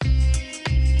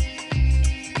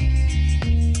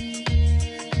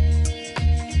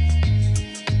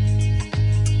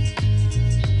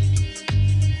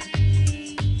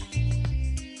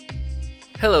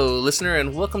listener,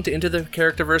 and welcome to Into the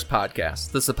Characterverse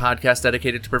podcast. This is a podcast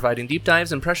dedicated to providing deep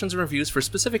dives, impressions, and reviews for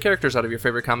specific characters out of your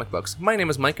favorite comic books. My name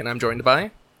is Mike, and I'm joined by...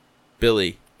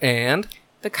 Billy. And...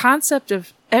 The concept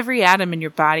of every atom in your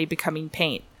body becoming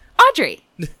paint. Audrey!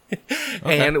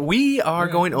 And we are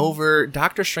going over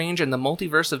Doctor Strange and the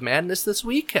Multiverse of Madness this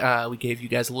week. We gave you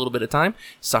guys a little bit of time.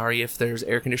 Sorry if there's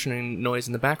air conditioning noise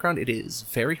in the background. It is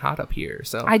very hot up here.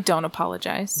 So I don't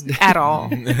apologize at all.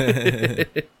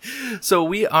 So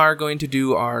we are going to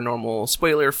do our normal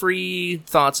spoiler-free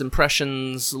thoughts,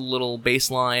 impressions, little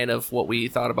baseline of what we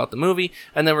thought about the movie,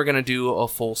 and then we're going to do a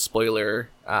full spoiler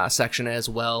section as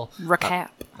well. Recap.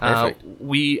 Perfect.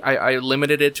 I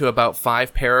limited it to about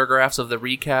 5 paragraphs of the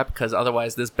recap because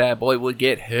otherwise this bad boy would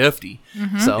get hefty.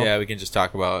 Mm-hmm. So Yeah, we can just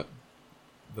talk about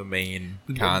the main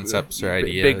concepts or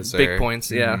big ideas. big points.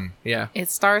 Yeah, yeah,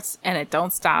 It starts and it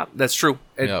don't stop. that's true.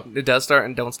 It does start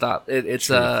and don't stop. It's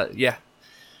yeah.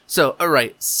 So, all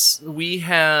right, we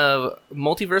have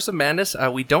Multiverse of Madness.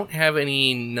 We don't have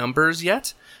any numbers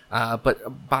yet,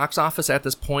 but box office at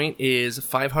this point is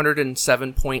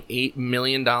 $507.8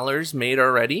 million made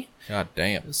already. God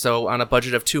damn. So on a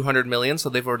budget of $200 million, so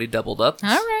they've already doubled up. All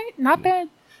right, not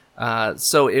bad.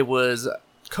 So it was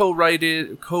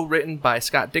co-written by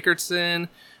Scott Dickerson,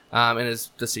 and is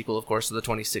the sequel, of course, to the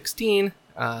 2016.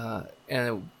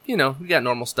 And, you know, we got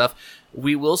normal stuff.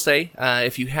 We will say,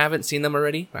 if you haven't seen them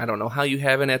already, I don't know how you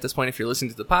haven't at this point if you're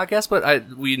listening to the podcast, but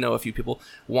we know a few people.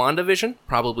 WandaVision,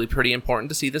 probably pretty important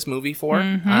to see this movie for.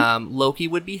 Mm-hmm. Loki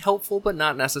would be helpful, but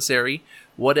not necessary.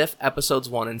 What If episodes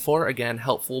 1 and 4, again,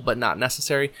 helpful, but not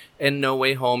necessary. And No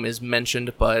Way Home is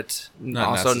mentioned, but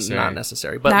not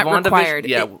necessary. But Not required.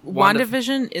 Yeah,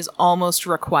 WandaVision is almost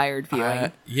required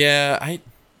viewing.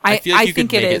 I feel like you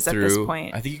think could it make is it at through. this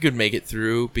point. I think you could make it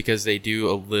through because they do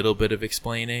a little bit of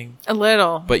explaining, A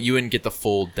little. but you wouldn't get the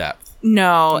full depth.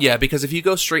 No. Yeah, because if you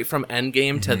go straight from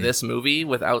Endgame to this movie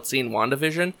without seeing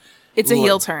WandaVision... It's a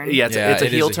heel turn. Yeah, it's a it heel is a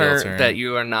heel turn turn that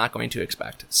you are not going to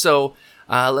expect. So,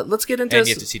 let's get into... And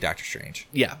you have to see Doctor Strange.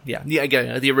 Yeah,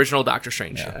 again, the original Doctor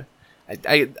Strange. Yeah.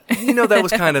 I that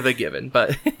was kind of a given,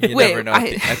 but... You Wait, never know.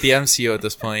 At the MCU at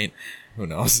this point, who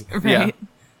knows? Right. Yeah.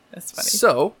 That's funny.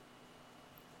 So,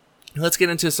 let's get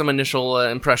into some initial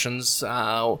impressions.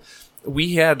 I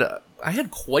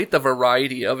had quite the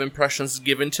variety of impressions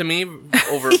given to me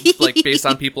over, based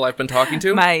on people I've been talking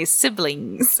to. My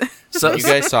siblings. So You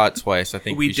guys saw it twice. I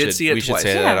think We we did should, see it we should twice.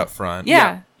 say Yeah. that up front.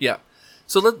 Yeah. Yeah.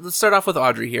 So let's start off with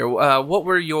Audrey here. What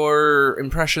were your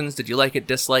impressions? Did you like it,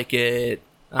 dislike it?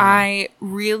 I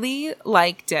really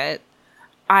liked it.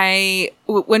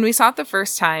 When we saw it the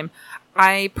first time,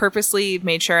 I purposely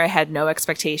made sure I had no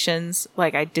expectations.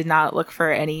 Like, I did not look for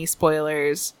any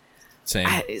spoilers. Same.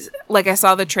 I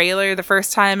saw the trailer the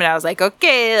first time, and I was like,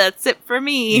 okay, that's it for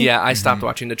me. Yeah, I stopped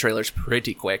watching the trailers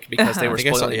pretty quick because they were I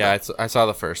think spoiling. I saw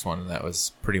the first one, and that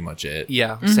was pretty much it.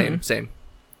 Yeah, same.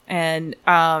 And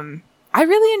I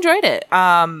really enjoyed it.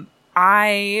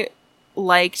 I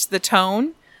liked the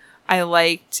tone. I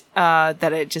liked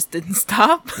that it just didn't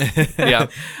stop. Yeah.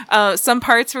 Some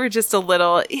parts were just a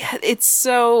little... It's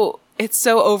so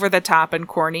over the top and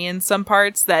corny in some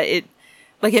parts that it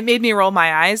made me roll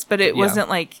my eyes, but it wasn't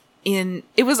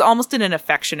it was almost in an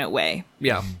affectionate way.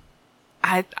 Yeah.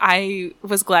 I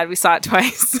was glad we saw it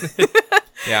twice.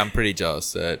 Yeah, I'm pretty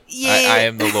jealous that Yeah. I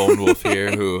am the lone wolf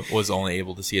here who was only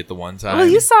able to see it the one time. Well,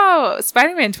 you saw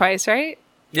Spider-Man twice, right?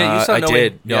 Yeah, you saw I No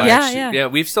did. Way- No, yeah, actually- Yeah. Yeah,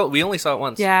 we only saw it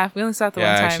once. Yeah, we only saw it the Yeah,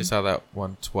 one I time. actually saw that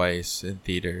one twice in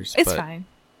theaters. It's but fine.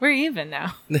 We're even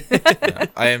now. yeah,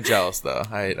 I am jealous though.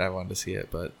 I wanted to see it,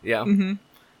 but Yeah.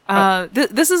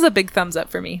 This is a big thumbs up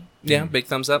for me. Yeah, big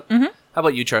thumbs up. How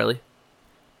about you, Charlie?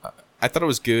 I thought it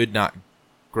was good, not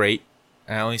great.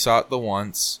 I only saw it the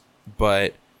once,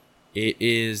 but it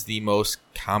is the most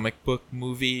comic book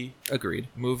movie Agreed.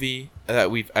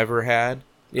 that we've ever had.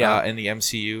 Yeah. In the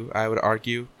MCU, I would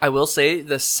argue. I will say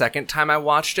the second time I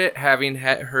watched it, having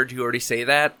heard you already say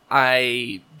that,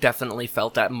 I definitely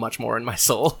felt that much more in my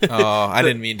soul. Oh, I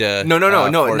didn't mean to. No,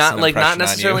 force not an not impression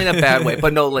necessarily on in a bad way,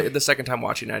 but no, the second time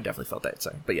watching it, I definitely felt that.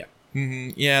 So, but yeah,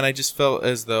 Yeah, and I just felt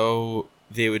as though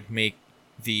they would make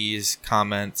these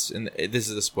comments, and this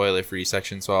is a spoiler-free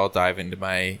section, so I'll dive into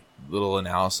my little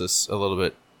analysis a little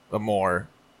bit more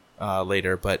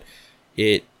later, but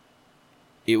it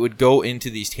would go into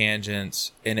these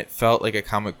tangents, and it felt like a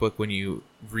comic book when you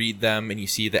read them and you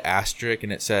see the asterisk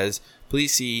and it says,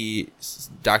 please see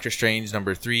Doctor Strange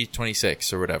number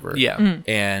 326 or whatever. yeah,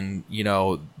 And,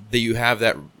 that you have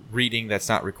that reading that's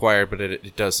not required, but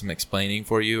it does some explaining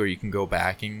for you, or you can go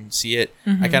back and see it.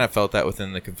 I kind of felt that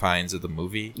within the confines of the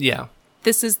movie. yeah.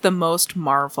 This is the most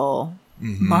Marvel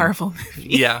Marvel movie.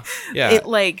 Yeah. Yeah. It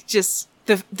like just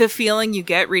the feeling you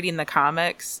get reading the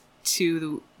comics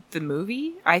to the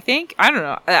movie, I think. I don't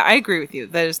know. I agree with you.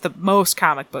 That is the most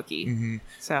comic booky.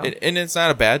 So And it's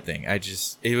not a bad thing.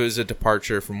 It was a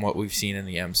departure from what we've seen in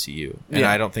the MCU. And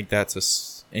Yeah. I don't think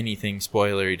that's anything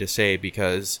spoilery to say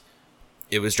because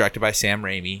it was directed by Sam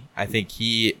Raimi. I think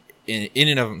he, in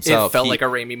and of himself, It felt like a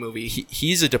Raimi movie.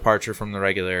 he's a departure from the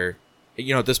regular.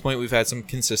 At this point, we've had some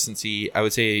consistency. I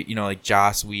would say, like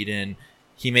Joss Whedon,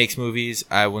 he makes movies.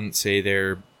 I wouldn't say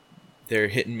they're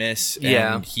hit and miss.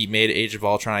 Yeah. And he made Age of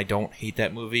Ultron. I don't hate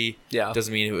that movie. Yeah.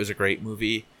 Doesn't mean it was a great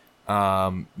movie.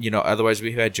 Otherwise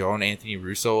we've had Joe and Anthony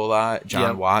Russo a lot, John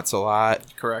Yeah. Watts a lot,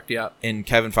 Correct, yeah. and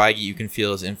Kevin Feige. You can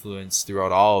feel his influence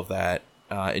throughout all of that,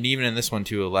 and even in this one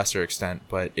to a lesser extent.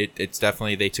 But it's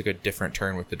definitely they took a different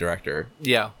turn with the director,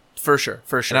 Yeah, for sure.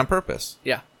 and on purpose.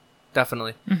 Yeah,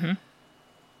 definitely.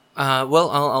 Well,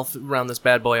 I'll round this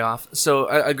bad boy off. So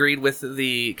I agreed with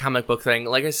the comic book thing.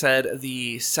 Like I said,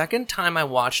 the second time I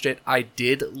watched it, I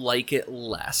did like it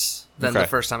less than the Okay.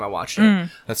 first time I watched it.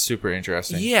 That's super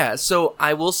interesting. Yeah, so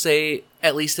I will say,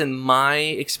 at least in my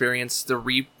experience, the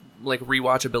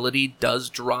rewatchability does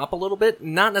drop a little bit.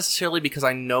 Not necessarily because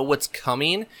I know what's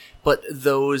coming, but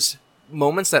those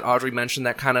moments that Audrey mentioned,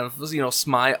 that kind of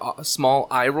small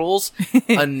eye rolls,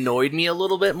 annoyed me a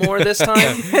little bit more this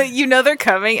time. you know they're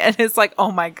coming, and it's like, oh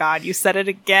my god, you said it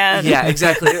again. Yeah,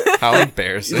 exactly. How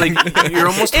embarrassing! Like you're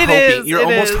almost It hoping is, you're it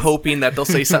almost is. hoping that they'll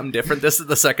say something different. This is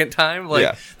the second time. Like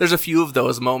Yeah. there's a few of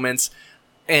those moments,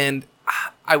 and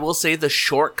I will say the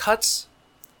shortcuts.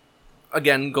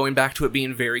 Again, going back to it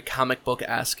being very comic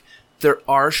book-esque, there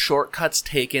are shortcuts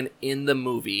taken in the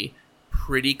movie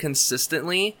pretty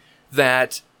consistently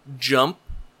that jump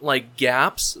like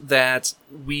gaps that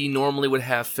we normally would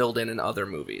have filled in other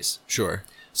movies. Sure.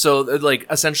 So, like,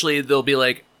 essentially, they'll be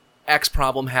like, X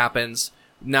problem happens,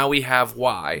 now we have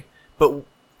Y, but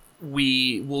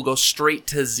we will go straight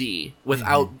to Z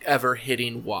without ever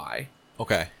hitting Y.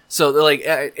 Okay. So, like,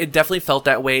 it definitely felt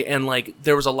that way, and, like,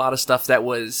 there was a lot of stuff that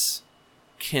was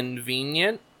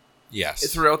convenient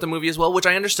Yes. throughout the movie as well, which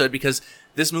I understood, because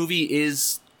this movie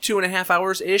is 2.5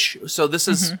 hours-ish, so this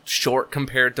is short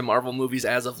compared to Marvel movies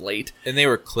as of late. And they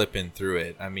were clipping through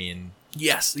it. I mean,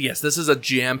 Yes, this is a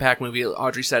jam-packed movie.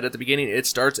 Audrey said at the beginning, it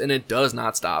starts and it does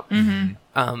not stop.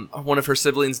 One of her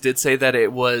siblings did say that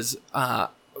it was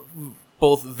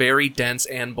both very dense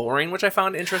and boring, which I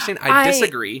found interesting. I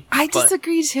disagree. I but-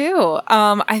 disagree too.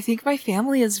 I think my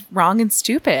family is wrong and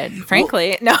stupid,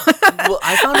 frankly. No. Well,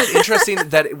 I found it interesting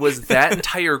that it was that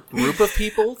entire group of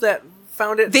people that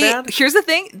found it bad. Here's the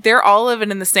thing. They're all living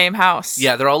in the same house.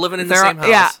 Yeah, they're all living in the They're same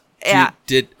all- house. Yeah.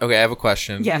 okay, I have a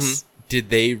question. Yes. Did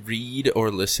they read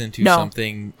or listen to No.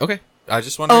 something? Okay. I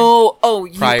just wondering.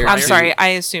 Prior I'm to- sorry. I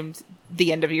assumed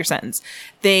the end of your sentence.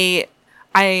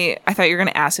 I thought you were going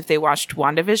to ask if they watched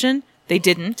WandaVision. They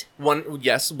didn't. One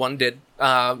did.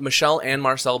 Michelle and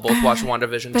Marcel both watched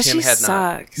WandaVision. But Tim she had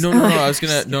not. sucks. No.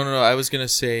 I was gonna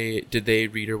say, did they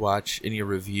read or watch any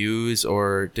reviews,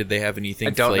 or did they have anything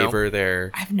I don't know. flavor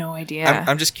there? I have no idea.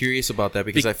 I'm just curious about that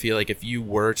because I feel like if you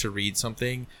were to read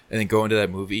something and then go into that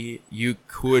movie, you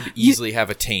could easily have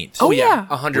a taint. Oh, yeah.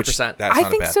 100%. That's I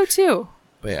not think bad. so too.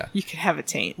 But yeah. You could have a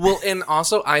taint. Well, and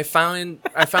also I found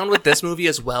with this movie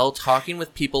as well, talking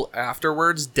with people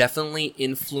afterwards definitely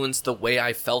influenced the way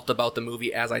I felt about the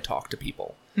movie as I talked to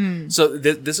people. So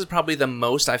this is probably the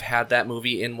most I've had that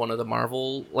movie in one of the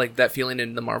Marvel, like that feeling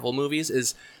in the Marvel movies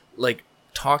is like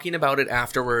talking about it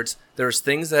afterwards. There's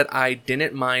things that I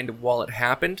didn't mind while it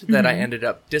happened that I ended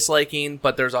up disliking,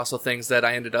 but there's also things that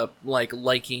I ended up like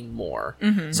liking more.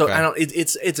 So Okay. I don't.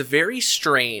 It's very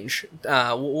strange.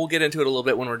 We'll get into it a little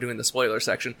bit when we're doing the spoiler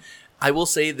section. I will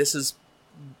say this is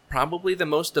probably the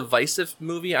most divisive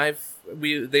movie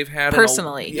they've had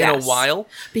Personally, in a yes. while.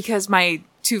 Because my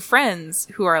two friends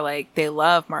who are like, they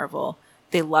love Marvel,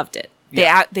 they loved it.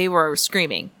 Yeah. They were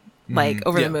screaming like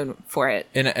over Yeah. the moon for it.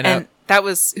 And that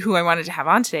was who I wanted to have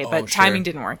on today, but sure. timing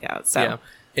didn't work out. So Yeah.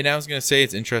 And I was gonna say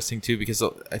it's interesting too because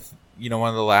one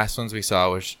of the last ones we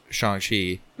saw was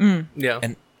Shang-Chi, Yeah.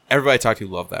 and everybody I talked to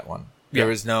loved that one. There Yeah.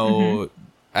 was no,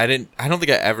 I don't think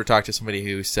I ever talked to somebody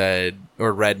who said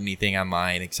or read anything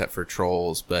online except for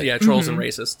trolls, but Yeah, trolls and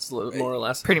racists, more or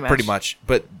less. pretty much.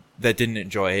 but that didn't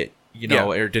enjoy it, Yeah.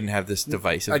 or didn't have this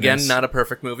divisiveness. Again, not a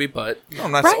perfect movie, but no,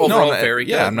 I'm not Right. no, overall I'm not- very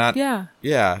yeah, good. I'm not. Yeah.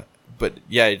 Yeah, but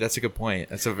yeah, that's a good point.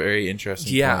 That's a very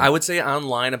interesting. yeah, point. I would say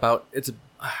online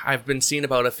I've been seeing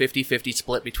about a 50-50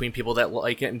 split between people that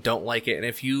like it and don't like it. And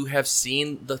if you have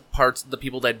seen the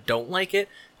people that don't like it,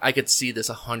 I could see this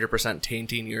 100%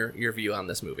 tainting your view on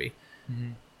this movie.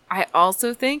 I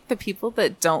also think the people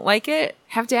that don't like it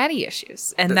have daddy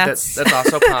issues, and that's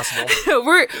also possible.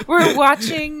 we're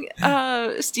watching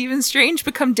Stephen Strange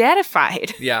become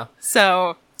dadified. Yeah.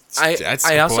 So That's a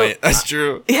good point. That's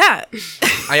true. yeah,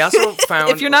 I also found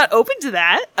if you're not open to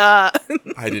that,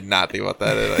 I did not think about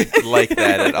that like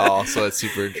that at all. So it's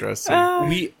super interesting.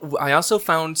 I also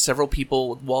found several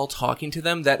people while talking to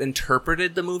them that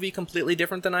interpreted the movie completely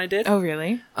different than I did. oh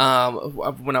really?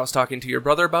 When I was talking to your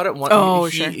brother about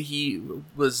it, Sure.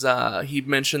 he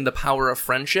mentioned the power of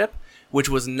friendship, which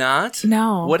was not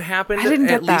No. what happened I didn't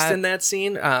get at least that. in that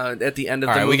scene at the end of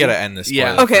All the right, movie. we gotta end this.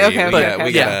 Yeah. spoiler Okay, free. okay, We okay, gotta- okay. we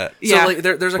Yeah. gotta- Yeah. So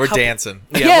like there's a We're couple, dancing.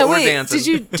 Yeah, we're wait.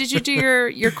 dancing. Did you do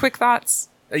your quick thoughts?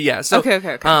 Yeah. So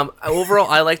Okay. overall,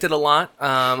 I liked it a lot.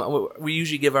 We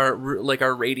usually give our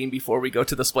rating before we go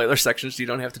to the spoiler section, so you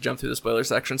don't have to jump through the spoiler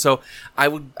section. So I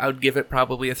would give it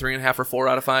probably a 3.5 or 4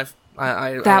 out of 5.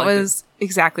 I That liked was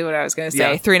exactly what I was going to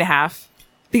say. Yeah. 3.5.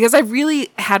 Because I really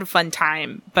had a fun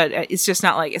time, but it's just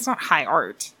not it's not high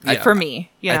art Yeah. for me.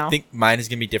 You know, I think mine is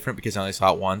gonna be different because I only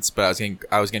saw it once, but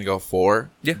I was gonna go 4.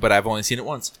 Yeah. But I've only seen it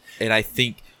once, and I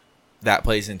think that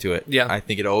plays into it. Yeah. I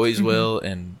think it always will,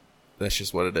 and that's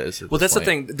just what it is. Well, that's the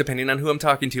thing. Depending on who I'm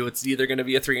talking to, it's either going to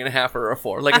be a 3.5 or a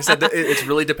 4. Like I said, it's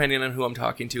really depending on who I'm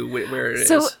talking to, where it is.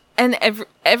 so. And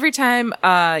every time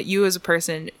you as a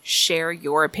person share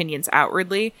your opinions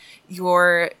outwardly,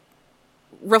 you're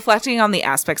reflecting on the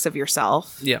aspects of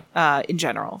yourself. Yeah. In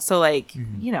general. So like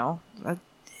you know.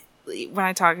 When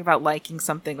I talk about liking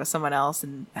something with someone else,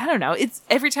 and I don't know, it's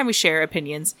every time we share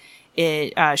opinions,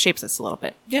 it shapes us a little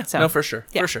bit. Yeah. So, No, for sure.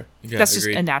 yeah. For sure. Yeah, That's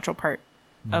agreed. just a natural part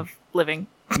of living.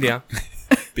 Yeah.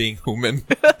 being human.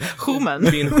 Human.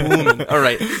 Being human. All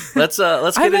right. Let's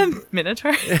get I'm in. a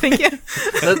minotaur. Thank you.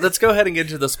 Let's go ahead and get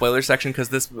into the spoiler section because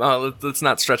this let's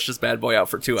not stretch this bad boy out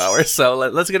for 2 hours. So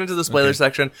let's get into the spoiler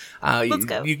section. Let's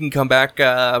go. You can come back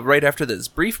right after this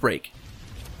brief break.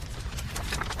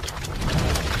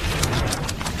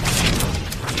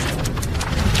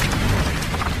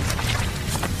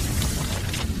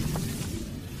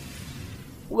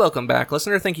 Welcome back,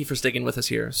 listener. Thank you for sticking with us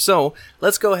here. So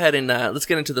let's go ahead and let's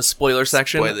get into the spoiler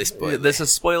section. Spoiler. This is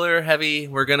spoiler heavy.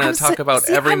 We're gonna I'm talk so- about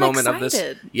see, every I'm moment of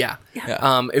excited. this. Yeah.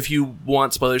 Yeah. If you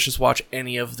want spoilers, just watch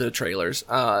any of the trailers.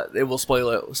 It will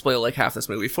spoil like half this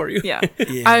movie for you. Yeah.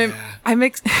 Yeah.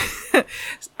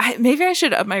 Maybe I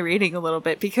should up my rating a little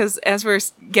bit because as we're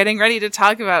getting ready to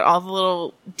talk about all the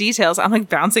little details, I'm like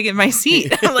bouncing in my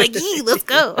seat. I'm like, yee, let's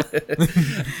go.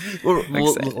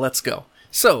 Let's go.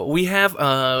 So we have,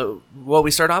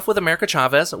 we start off with America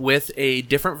Chavez with a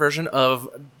different version of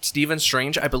Stephen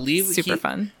Strange. I believe Super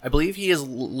fun. I believe he is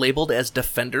labeled as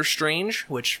Defender Strange,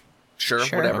 which sure.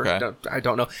 Whatever. Okay. I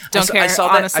don't know. Don't I care, saw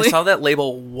honestly. I saw that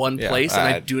label one Yeah, place, and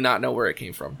I I- do not know where it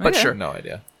came from. But Okay. sure. No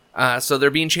idea. So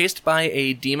they're being chased by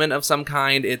a demon of some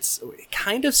kind. It's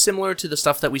kind of similar to the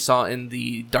stuff that we saw in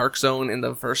the Dark Zone in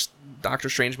the first Doctor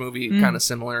Strange movie. Kind of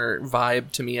similar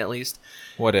vibe to me, at least.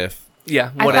 What if?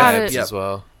 Yeah. I What thought if? it- Yeah. As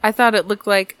well. I thought it looked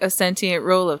like a sentient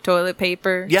roll of toilet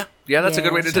paper. Yeah, that's a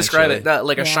good way to describe it. Essentially.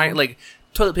 Like a Yeah. shine, like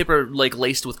toilet paper, like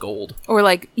laced with gold. Or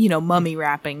like, mummy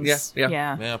wrappings. Yeah.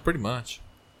 Yeah, pretty much.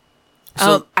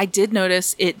 So I did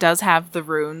notice it does have the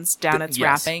runes down its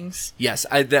yes. wrappings. yes,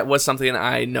 that was something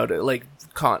I noted, like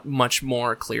caught much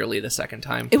more clearly the second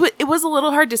time. It was a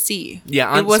little hard to see. Yeah,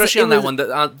 It wasn't- especially it on that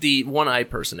was- one, the one-eyed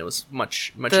person, it was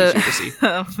much easier to see.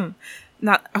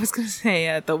 Not, I was going to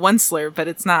say the one slur, but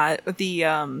it's not. The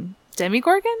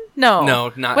Demigorgon? No.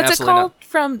 No, not- What's it absolutely called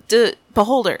from the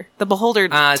Beholder? The Beholder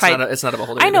It's type. not a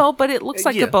beholder. I either. know, but it looks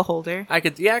like Yeah. a Beholder. I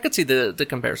could see the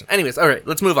comparison. Anyways, all right,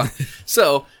 let's move on.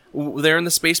 So they're in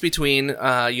the space between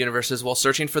universes while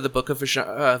searching for the Book of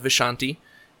Vishanti.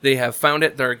 They have found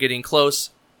it. They're getting close.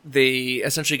 They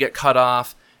essentially get cut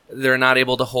off. They're not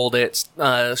able to hold it.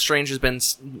 Strange has been,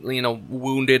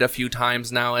 wounded a few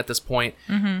times now at this point.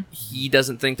 Mm-hmm. He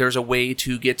doesn't think there's a way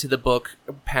to get to the book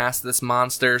past this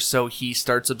monster, so he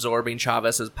starts absorbing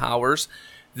Chavez's powers.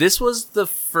 This was the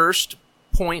first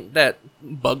point that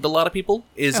bugged a lot of people,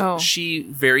 is she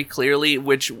very clearly,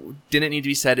 which didn't need to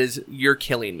be said, is, "You're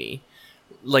killing me."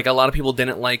 Like, a lot of people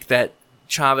didn't like that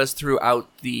Chavez throughout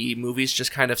the movies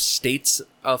just kind of states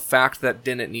a fact that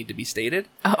didn't need to be stated.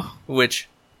 Oh. Which...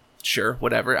 Sure,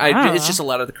 whatever. Wow. It's just a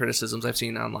lot of the criticisms I've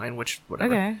seen online, which,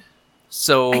 whatever. Okay.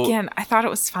 So... Again, I thought it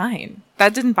was fine.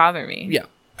 That didn't bother me.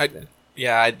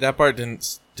 Yeah. That part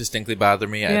didn't distinctly bother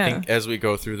me. Yeah. I think as we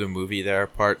go through the movie, there are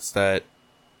parts that,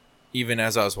 even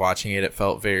as I was watching it, it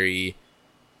felt very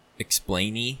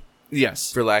explainy.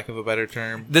 Yes. for lack of a better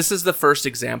term. This is the first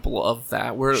example of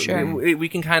that, where Sure. we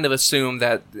can kind of assume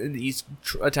that he's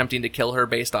attempting to kill her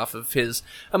based off of his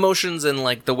emotions and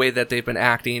like the way that they've been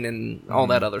acting and all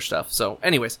that other stuff. So,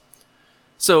 anyways,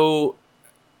 so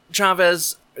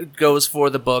Chavez goes for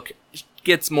the book,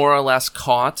 gets more or less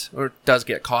caught, or does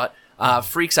get caught,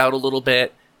 freaks out a little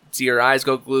bit. See her eyes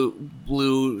go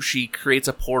blue. She creates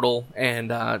a portal and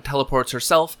teleports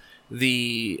herself,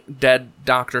 the dead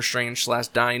Doctor Strange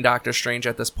 / dying Doctor Strange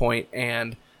at this point,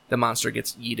 and the monster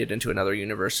gets yeeted into another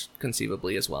universe,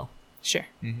 conceivably as well. Sure.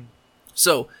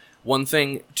 So, one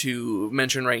thing to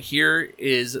mention right here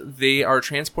is they are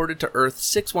transported to Earth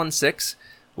 616,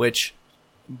 which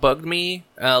bugged me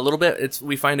a little bit.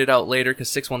 We find it out later because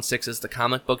 616 is the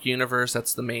comic book universe.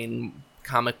 That's the main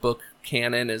comic book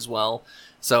canon as well.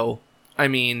 So, I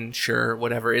mean, sure,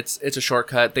 whatever. It's a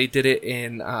shortcut. They did it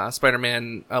in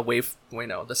Spider-Man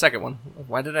the second one.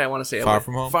 Why did I want to say Far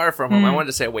From Home? Far From Home. I wanted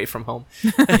to say Away From Home.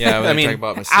 Yeah, I mean, talking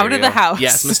about Mysterio. Out of the house.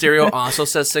 Yes, Mysterio also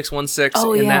says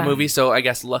 616 in that yeah. movie, so I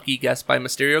guess lucky guess by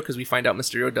Mysterio, because we find out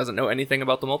Mysterio doesn't know anything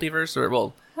about the multiverse,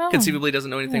 or, conceivably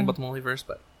doesn't know anything about the multiverse,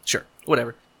 but sure,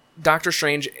 whatever. Doctor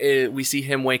Strange, we see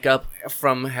him wake up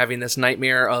from having this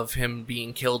nightmare of him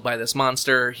being killed by this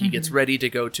monster. He gets ready to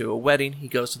go to a wedding. He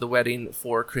goes to the wedding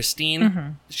for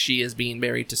Christine. She is being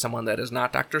married to someone that is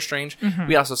not Doctor Strange.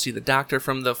 We also see the Doctor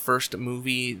from the first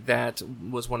movie that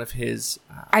was one of his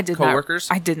co-workers.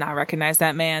 I did not recognize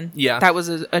that man. Yeah. That was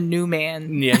a new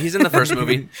man. Yeah, he's in the first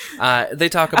movie. They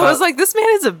talk about... I was like, this man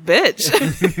is a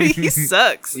bitch. He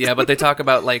sucks. Yeah, but they talk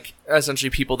about, like, essentially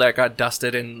people that got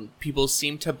dusted, and people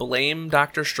seem to blame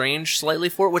Doctor Strange slightly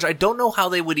for it, which I don't know how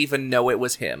they would even know it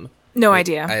was him. No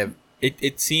idea. I have.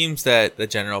 It seems that the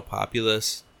general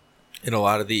populace in a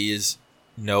lot of these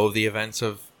know the events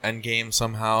of Endgame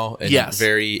somehow in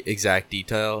very exact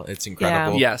detail. It's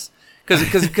incredible. Yes.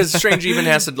 Because Strange even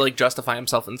has to, like, justify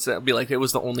himself and be like, it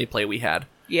was the only play we had.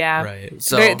 Yeah. Right.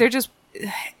 So They're just...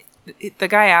 The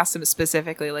guy asked him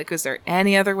specifically, like, is there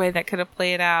any other way that could have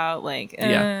played out? Like,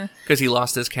 Yeah, because he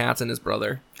lost his cats and his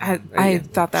brother. I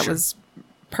thought that was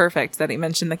perfect that he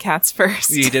mentioned the cats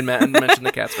first. He did mention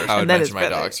the cats first. I would And that mention is my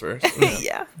better. dogs first.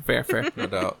 Yeah. Fair. No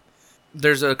doubt.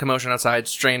 There's a commotion outside.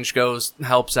 Strange goes,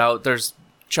 helps out.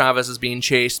 Chavez is being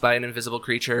chased by an invisible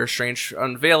creature. Strange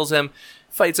unveils him,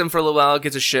 fights him for a little while,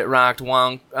 gets his shit rocked.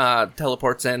 Wong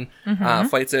teleports in,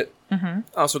 fights it.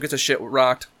 Also gets his shit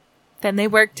rocked. Then they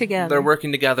work together. They're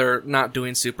working together, not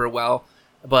doing super well.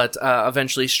 But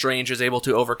eventually Strange is able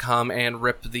to overcome and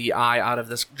rip the eye out of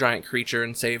this giant creature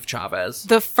and save Chavez.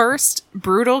 The first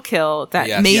brutal kill that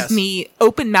Yes. made Yes. me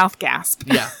open mouth gasp.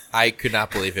 Yeah. I could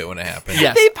not believe it when it happened.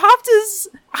 Yes. They popped his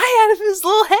eye out of his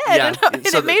little head, Yeah, and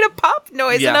so it made a pop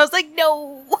noise, Yeah. and I was like,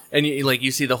 no. And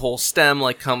you see the whole stem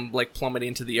come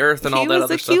plummeting to the earth and He all that was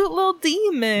other a stuff. cute little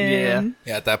demon.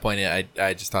 Yeah, at that point,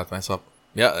 I just thought to myself,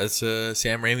 yeah, it's a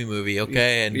Sam Raimi movie.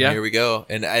 Okay, and Yeah. here we go.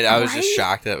 And I was just Right?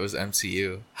 shocked that it was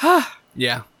MCU.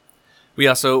 Yeah. We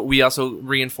also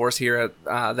reinforce here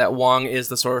that Wong is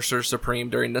the Sorcerer Supreme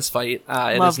during this fight.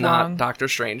 It Love is not Wong. Doctor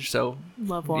Strange. So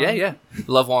Love Wong. yeah.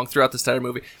 Love Wong throughout this entire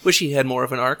movie. Wish he had more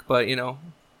of an arc, but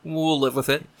we'll live with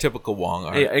it. Typical Wong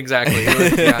art. Yeah, exactly.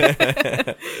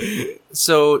 Yeah.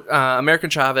 So American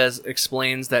Chavez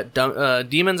explains that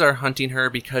demons are hunting her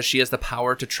because she has the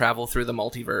power to travel through the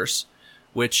multiverse,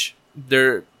 which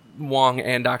Wong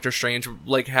and Doctor Strange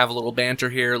have a little banter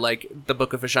here, like the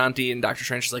Book of Ashanti, and Doctor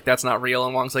Strange is like, that's not real,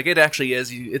 and Wong's like, it actually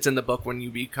is. It's in the book when you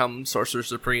become Sorcerer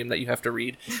Supreme that you have to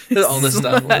read all this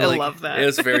stuff. I love that. It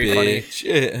was very funny.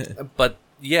 Bitch. But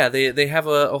yeah, they have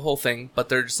a whole thing, but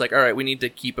they're just like, all right, we need to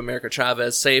keep America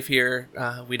Chavez safe here.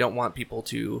 We don't want people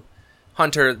to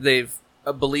hunt her. They've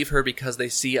believe her because they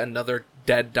see another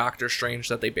dead Doctor Strange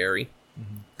that they bury.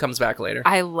 Comes back later.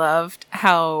 I loved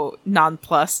how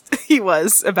nonplussed he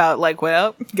was about, like,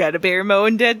 well, gotta bury my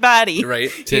own dead body.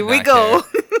 Right? Here Did we not go.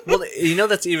 Well,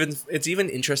 it's even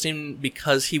interesting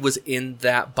because he was in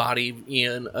that body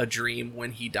in a dream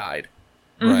when he died.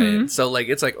 Right. So,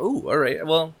 it's like, oh, all right,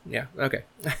 well, yeah, okay.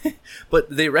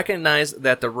 But they recognize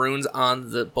that the runes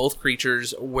on both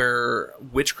creatures were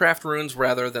witchcraft runes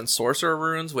rather than sorcerer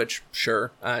runes, which,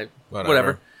 sure,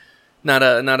 whatever. Not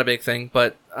a big thing,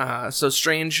 but so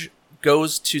Strange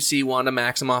goes to see Wanda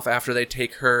Maximoff after they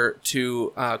take her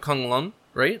to Kunlun,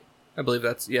 right? I believe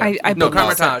that's I no, believe so.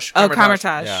 Kamar-Taj. Oh,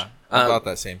 Kamar-Taj. Yeah. About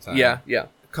that same time. Yeah.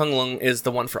 Kunlun is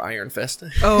the one for Iron Fist.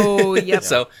 Oh, yep.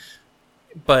 So,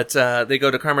 but they go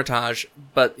to Kamar-Taj,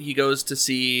 but he goes to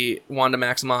see Wanda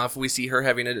Maximoff. We see her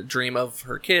having a dream of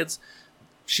her kids.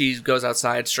 she goes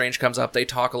outside. Strange comes up. They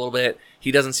talk a little bit.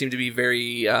 He doesn't seem to be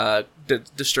very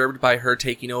disturbed by her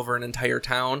taking over an entire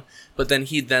town. But then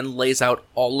he lays out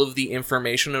all of the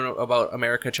information about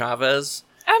America Chavez.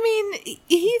 I mean,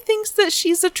 he thinks that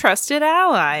she's a trusted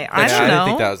ally. I don't know. I didn't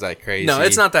think that was that crazy. No,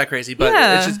 it's not that crazy. But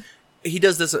Yeah. it's just he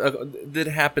does this. That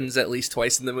happens at least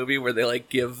twice in the movie where they like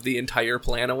give the entire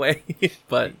plan away.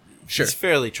 But sure, He's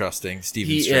fairly trusting,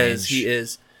 Stephen he Strange. He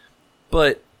is.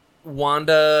 But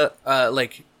Wanda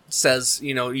says,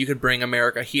 you could bring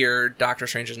America here. Doctor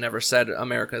Strange has never said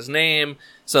America's name.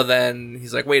 So then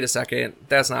he's like, wait a second,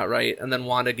 that's not right. And then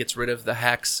Wanda gets rid of the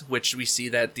hex, which we see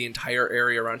that the entire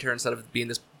area around here, instead of being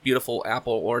this beautiful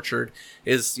apple orchard,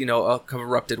 is, a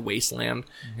corrupted wasteland.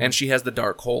 Mm-hmm. And she has the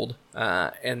Darkhold.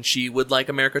 And she would like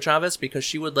America Chavez because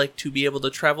she would like to be able to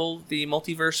travel the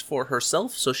multiverse for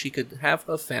herself so she could have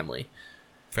a family.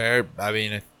 Fair. I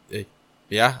mean,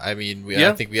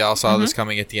 I think we all saw this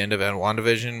coming at the end of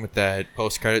WandaVision with that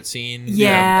post-credit scene.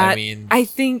 Yeah, I mean, I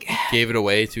think gave it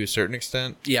away to a certain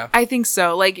extent. Yeah, I think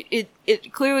so. Like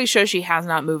it clearly shows she has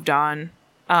not moved on.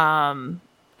 And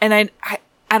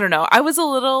I don't know. I was a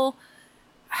little,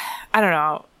 I don't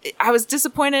know. I was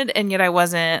disappointed, and yet I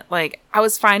wasn't. Like, I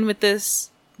was fine with this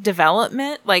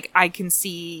development. Like, I can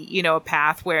see, a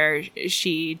path where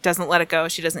she doesn't let it go,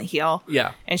 she doesn't heal.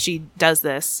 Yeah, and she does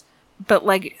this, but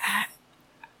like,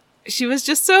 she was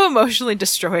just so emotionally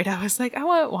destroyed. I was like, I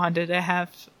want Wanda to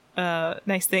have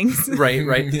nice things.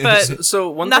 Right. But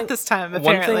so not this time,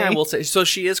 apparently. One thing I will say, so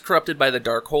she is corrupted by the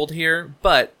Darkhold here,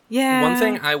 but yeah. One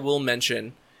thing I will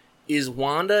mention is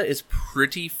Wanda is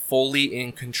pretty fully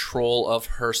in control of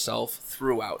herself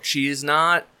throughout. She is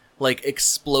not like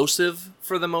explosive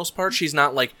for the most part. She's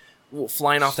not like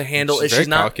flying off the handle. She's very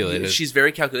calculated. She's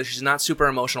very calculated. She's not super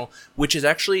emotional, which is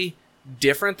actually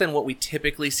different than what we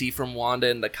typically see from Wanda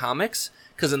in the comics,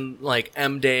 because in like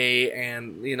M Day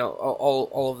and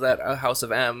all of that House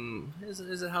of M,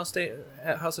 is it House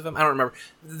of M? I don't remember.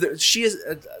 She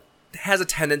has a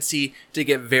tendency to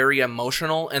get very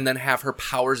emotional and then have her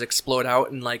powers explode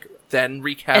out and like then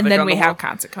wreak havoc. And then on we the have world.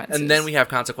 consequences. And then we have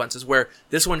consequences. Where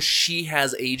this one, she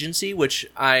has agency, which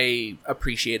I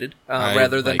appreciated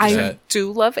rather than I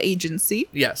do love agency.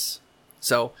 Yes.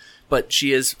 So. But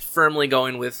she is firmly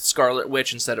going with Scarlet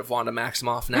Witch instead of Wanda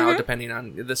Maximoff now, depending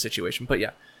on the situation. But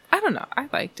yeah. I don't know. I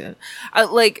liked it. I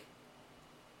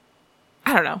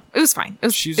don't know. It was fine.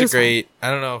 She's a great... Fine.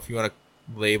 I don't know if you want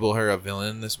to label her a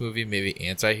villain in this movie. Maybe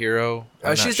anti-hero.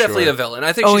 She's definitely a villain.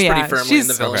 I think she's pretty firmly in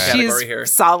the villain category here.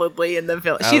 Solidly in the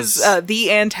villain. She's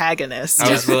the antagonist.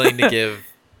 I was willing to give...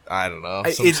 I don't know.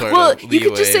 You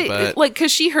could just say, because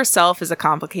she herself is a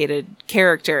complicated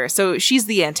character, so she's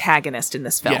the antagonist in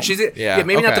this film. Yeah,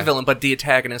 maybe not the villain, but the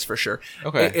antagonist for sure.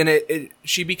 Okay. And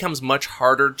she becomes much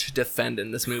harder to defend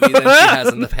in this movie than she has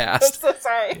in the past. I'm so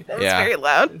sorry. That was very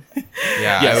loud.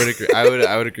 Yeah, yes. I would agree.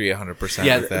 I would agree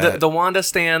 100% with that. The Wanda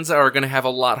stands are going to have a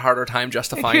lot harder time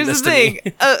justifying Here's this the thing.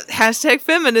 Hashtag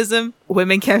feminism.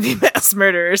 Women can be mass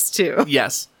murderers too.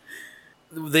 Yes.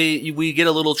 We get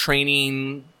a little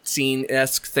training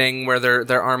scene-esque thing where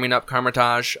they're arming up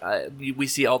Kamar-Taj. We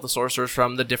see all the sorcerers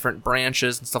from the different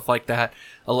branches and stuff like that.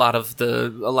 A lot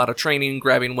of training,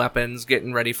 grabbing weapons,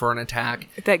 getting ready for an attack.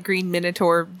 That green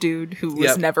Minotaur dude who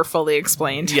was never fully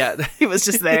explained. Yeah, he was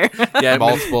just there. Yeah,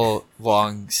 multiple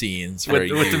long scenes with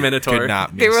the Minotaur. Could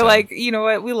not they were like, you know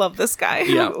what? We love this guy.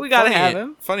 Yeah, we gotta have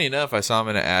him. Funny enough, I saw him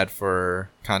in an ad for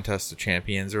Contest of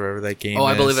Champions or whatever that game is. Oh,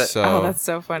 I believe it. So that's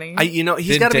so funny.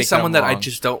 He's got to be someone that I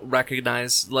just don't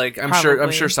recognize. Like, I'm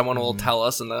sure someone will tell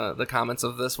us in the comments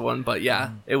of this one. But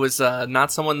yeah, it was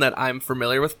not someone that I'm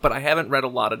familiar with. But I haven't read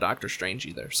a lot of Doctor Strange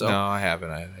either. So no, I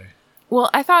haven't either. Well,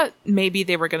 I thought maybe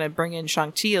they were going to bring in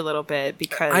Shang-Chi a little bit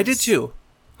because I did too.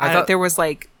 I thought there was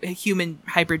like human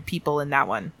hybrid people in that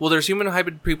one. Well, there's human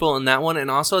hybrid people in that one,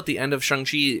 and also at the end of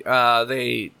Shang-Chi,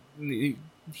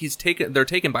 they're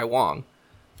taken by Wong.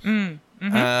 I'm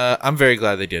very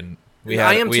glad they didn't. We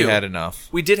had enough.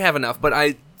 We did have enough, but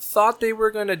I thought they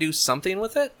were going to do something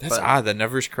with it. That's odd.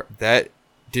 That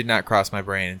did not cross my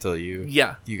brain until you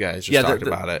guys just talked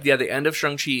about it. Yeah, the end of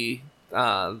Shang-Chi,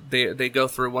 they go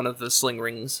through one of the sling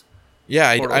rings. Yeah,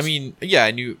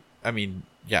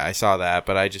 I saw that,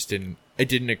 but I just didn't. It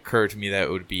didn't occur to me that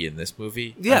it would be in this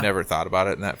movie. Yeah. I never thought about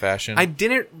it in that fashion. I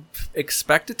didn't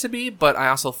expect it to be, but I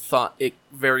also thought it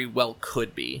very well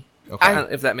could be. Okay.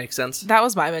 If that makes sense. That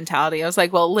was my mentality. I was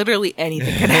like, well, literally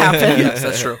anything can happen. Yes,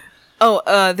 that's true.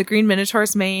 Oh, the Green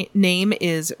Minotaur's name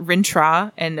is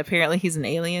Rintrah, and apparently he's an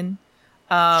alien.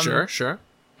 Sure.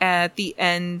 At the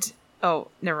end... Oh,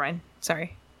 never mind.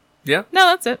 Sorry. Yeah? No,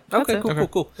 that's it.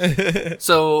 Cool.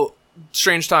 So,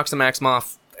 Strange talks to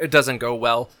Maximoff. It doesn't go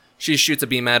well. She shoots a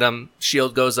beam at him.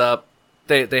 Shield goes up.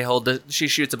 They hold she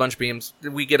shoots a bunch of beams.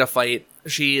 We get a fight.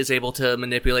 She is able to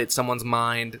manipulate someone's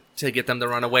mind to get them to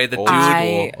run away. The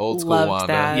dude, old school loved Wanda.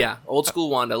 that. yeah, old school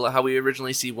Wanda, how we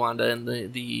originally see Wanda in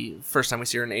the first time we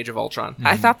see her in Age of Ultron.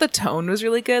 I thought the tone was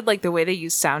really good. Like the way they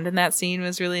used sound in that scene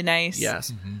was really nice.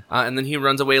 Yes. And then he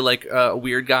runs away like a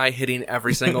weird guy, hitting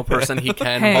every single person he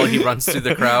can Hey. while he runs through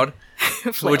the crowd.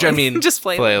 Which, I mean, just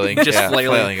flailing. Flailing. Just Yeah,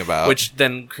 flailing about. Which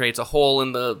then creates a hole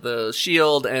in the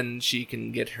shield, and she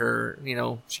can get her,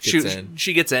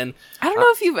 she gets in. I don't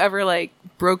know if you've ever like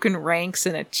broken ranks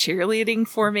in a cheerleading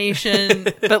formation,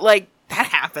 but like that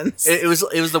happens. It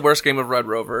was the worst game of Red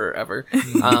Rover ever.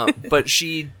 But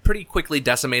she pretty quickly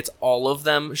decimates all of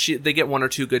them. They get one or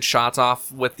two good shots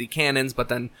off with the cannons, but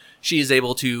then she's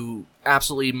able to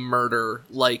absolutely murder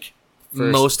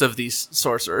most of these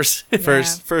sorcerers.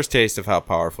 First taste of how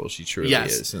powerful she truly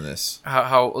Yes. is in this.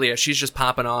 how she's just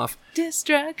popping off.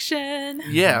 Destruction.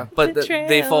 Yeah, but Betrayal.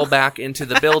 they fall back into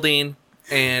the building,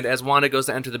 and as Wanda goes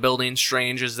to enter the building,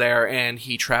 Strange is there, and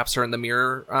he traps her in the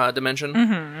mirror dimension.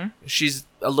 Mm-hmm. She's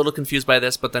a little confused by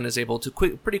this, but then is able to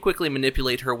pretty quickly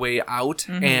manipulate her way out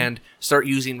and start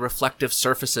using reflective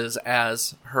surfaces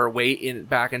as her way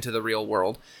back into the real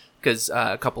world. Because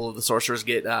a couple of the sorcerers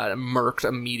get murked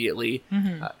immediately,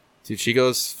 Dude, she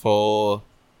goes full.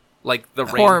 like the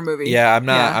Horror rain. movie. Yeah, I'm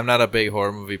not. Yeah. I'm not a big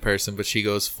horror movie person, but she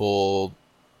goes full.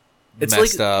 It's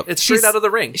messed up. It's straight She's- out of the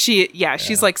ring.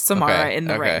 She's like Samara Okay, in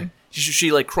the okay. ring.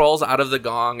 She like crawls out of the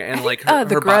gong and like The her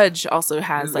bo- Grudge also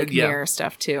has like Yeah. mirror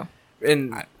stuff too.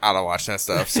 and I don't watch that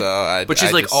stuff, so I. but she's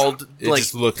I like just, all it like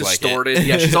just looked distorted. Like it.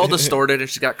 Yeah, she's all distorted and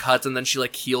she's got cuts, and then she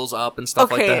like heals up and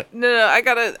stuff like Okay, that. no, I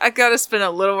gotta spend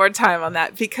a little more time on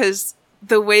that because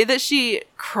the way that she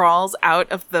crawls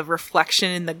out of the reflection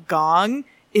in the gong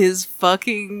is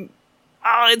fucking.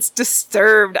 Oh, it's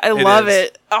disturbed. I love is.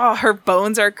 it. Oh, her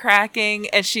bones are cracking,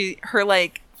 and her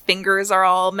like fingers are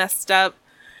all messed up,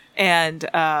 and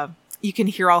you can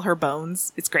hear all her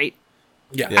bones. It's great.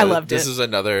 Yeah, I loved This it. is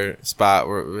another spot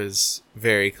where it was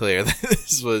very clear that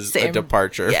this was a Same.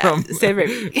 departure Yeah, from same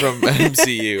baby. from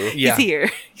MCU. yeah. He's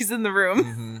here. He's in the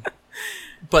room.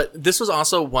 But this was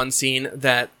also one scene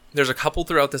that there's a couple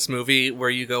throughout this movie where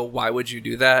you go, why would you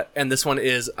do that? And this one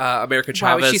is America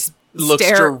Why would she Chavez looks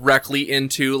stare- directly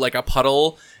into like a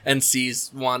puddle and sees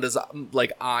Wanda's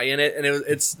like eye in it, and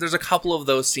there's a couple of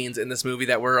those scenes in this movie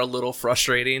that were a little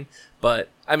frustrating, but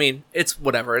I mean it's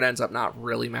whatever. It ends up not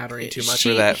really mattering too much.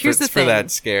 For that, Here's the for that thing.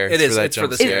 scare. It is, For that it's for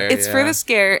jump the scare. It's for yeah. the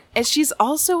scare, and she's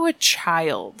also a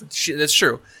child That's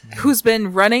true. who's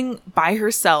been running by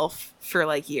herself for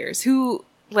like years. Who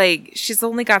like she's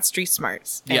only got street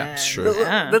smarts. Yeah, And- true.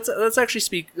 yeah. Let's actually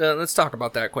speak. Let's talk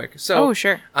about that quick. So, Oh,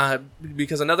 sure.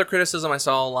 Because another criticism I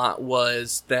saw a lot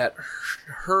was that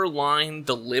her line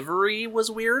delivery was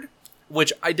weird,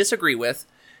 which I disagree with.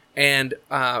 And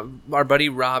our buddy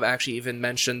Rob actually even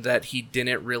mentioned that he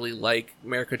didn't really like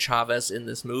America Chavez in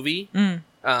this movie.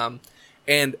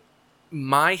 And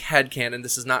my headcanon,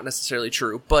 this is not necessarily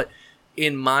true, but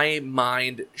in my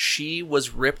mind, she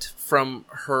was ripped from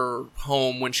her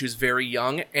home when she was very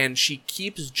young, and she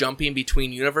keeps jumping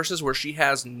between universes where she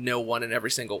has no one in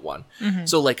every single one.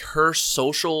 So, like, her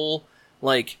social,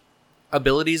 like,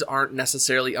 abilities aren't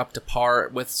necessarily up to par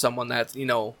with someone that's,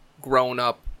 grown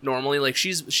up normally. Like,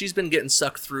 she's been getting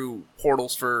sucked through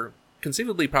portals for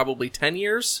conceivably probably 10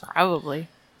 years. Probably.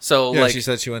 So, Yeah, like, she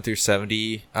said she went through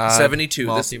 70 72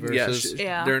 multiverses.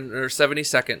 Yeah. they're in her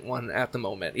 72nd one at the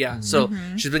moment. So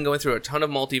she's been going through a ton of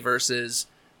multiverses.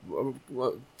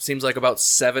 Seems like about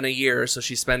 7 a year, so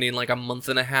she's spending like a month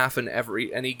and a half in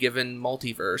any given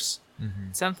multiverse.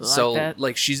 Something So like that.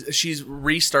 like she's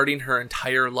restarting her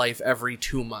entire life every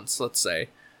 2 months, let's say.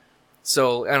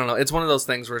 So I don't know, it's one of those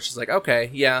things where it's just like, okay,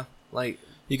 yeah, like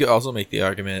You could also make the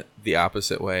argument the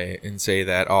opposite way and say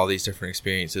that all these different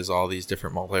experiences, all these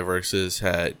different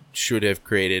multiverses should have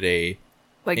created a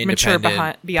Like mature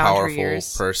independent, beyond her powerful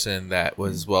years. person that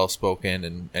was well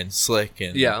spoken and slick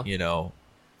and Yeah.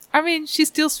 I mean, she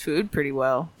steals food pretty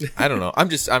well. I don't know. I'm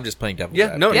just playing devil's yeah,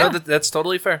 advocate. Yeah. that's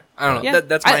totally fair. I don't know. Yeah,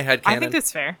 That's my headcanon. I think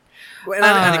that's fair. And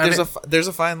I think I there's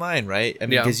a fine line, right? I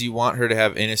mean, Yeah. because you want her to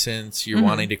have innocence, you're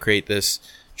wanting to create this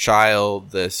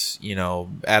child, this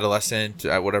adolescent,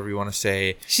 whatever you want to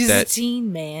say. She's that, a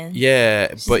teen, man.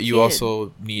 yeah, She's but a you kid.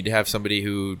 also need to have somebody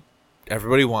who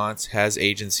everybody wants, has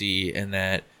agency, and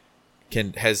that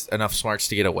has enough smarts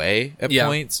to get away at Yeah.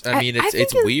 points. I I- mean, I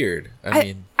it's think weird. I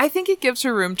mean, I think it gives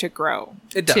her room to grow.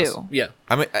 it does. Too. Yeah.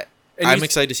 I'm you-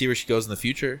 excited to see where she goes in the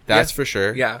future. That's for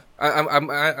sure. Yeah,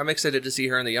 I'm excited to see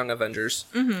her in the Young Avengers.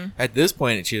 At this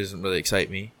point, she doesn't really excite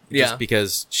me. Yeah. Just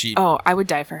because she. Oh, I would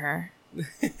die for her.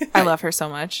 I love her so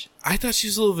much. I thought she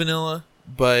was a little vanilla,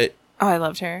 but Oh, I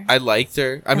loved her. I liked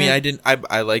her. I mean, I didn't.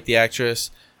 I like the actress.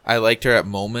 I liked her at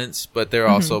moments, but there are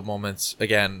also moments,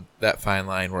 again, that fine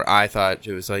line where I thought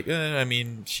it was like, I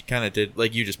mean, she kind of did,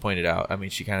 like you just pointed out. I mean,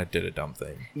 she kind of did a dumb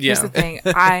thing. Yeah. Here's the thing.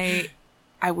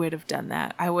 I would have done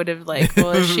that. I would have like,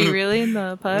 well, is she really in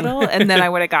the puddle? And then I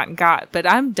would have gotten got, but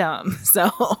I'm dumb.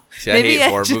 So See, I hate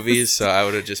horror movies, so I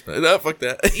would have just been, fuck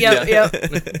that. Yep.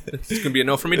 It's going to be a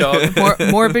no for me, dog.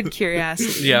 Morbid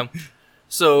curiosity. Yeah.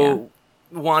 So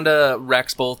Wanda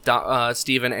wrecks both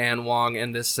Steven and Wong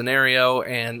in this scenario,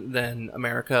 and then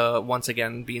America, once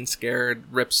again being scared,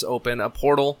 rips open a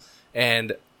portal,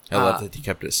 and I love that he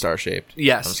kept it star-shaped.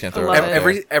 yes, I'm just gonna throw it out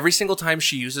there. every single time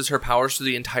she uses her powers through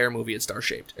the entire movie, it's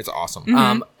star-shaped. It's awesome.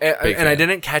 Mm-hmm. And I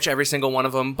didn't catch every single one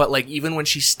of them, but like even when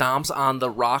she stomps on the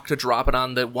rock to drop it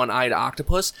on the one-eyed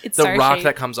octopus, It's the rock star-shaped.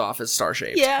 that comes off is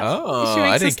star-shaped. Yeah. Oh, She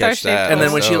makes I a didn't catch star-shaped that. And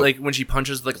then portal. when she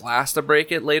punches the glass to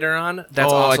break it later on,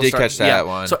 that's Oh, also I did catch that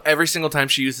one. So every single time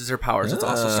she uses her powers, it's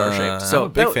also star shaped. I'm So a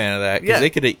big fan of that, because yeah. they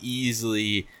could have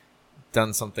easily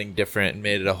done something different and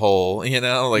made it a hole,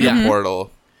 like Yeah. a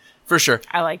portal. for sure.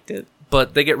 I liked it.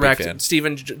 But they get Big wrecked. fan.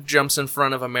 Steven jumps in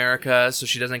front of America so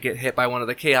she doesn't get hit by one of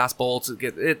the chaos bolts.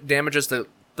 It damages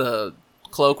the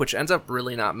cloak, which ends up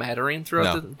really not mattering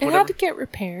throughout No. the It whatever. had to get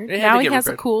repaired. It had Now to he get has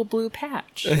repaired. a cool blue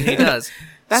patch. He does.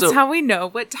 That's So- how we know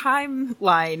what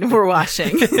timeline we're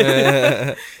watching.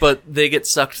 But they get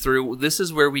sucked through. This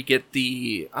is where we get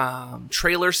the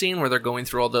trailer scene where they're going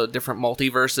through all the different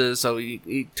multiverses. So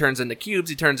he turns into cubes,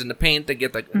 he turns into paint. They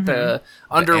get the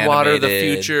underwater, the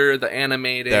animated. future, the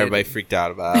animated. That everybody freaked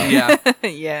out about. Yeah.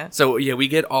 Yeah. So yeah, we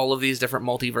get all of these different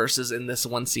multiverses in this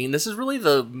one scene. This is really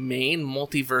the main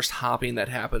multiverse hopping that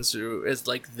happens through is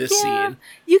like this scene.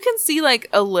 You can see like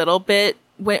a little bit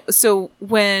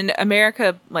when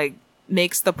America like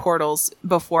makes the portals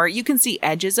before, you can see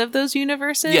edges of those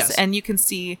universes. Yes. And you can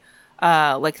see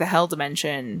like the hell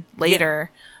dimension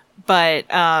later. But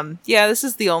this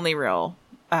is the only real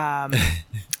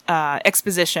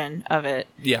exposition of it.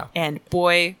 Yeah. And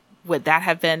boy, would that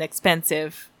have been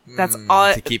expensive. That's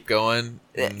all. To keep going.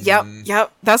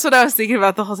 Yep. That's what I was thinking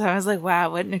about the whole time. I was like,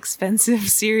 wow, what an expensive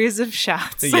series of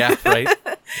shots. Yeah, right.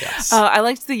 Yes. I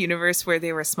liked the universe where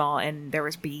they were small and there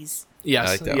was bees. Yes.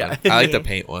 I like that yeah. one. I like the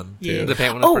paint one, too. Yeah. The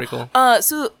paint one is pretty cool.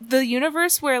 So the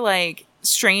universe where like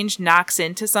Strange knocks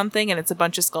into something and it's a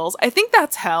bunch of skulls. I think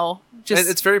that's hell. Just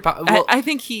It's very well, I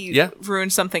think he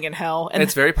ruined something in hell, and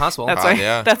it's very possible. that's why.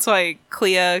 yeah. That's why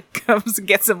Clea comes and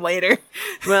gets him later.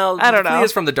 Well, I don't know.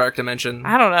 Clea's from the dark dimension.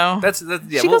 I don't know. That's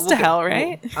yeah. She we'll- goes to we'll get- hell,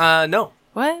 right? No.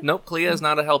 What? Nope. Clea is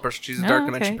not a hell person. She's a No, dark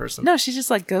okay. dimension person. No, she just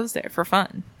like goes there for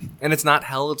fun. And it's not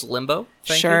hell. It's limbo.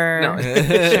 Thank you. Sure.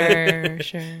 No.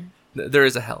 Sure. There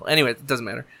is a hell. Anyway, it doesn't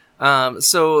matter.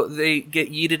 So they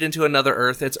get yeeted into another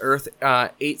Earth. It's Earth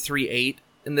 838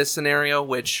 in this scenario,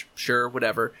 which, sure,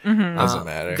 whatever. Doesn't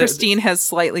matter. Christine has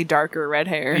slightly darker red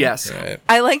hair. Yes. Right.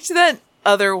 I liked that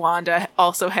other Wanda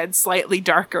also had slightly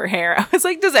darker hair. I was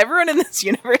like, does everyone in this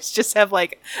universe just have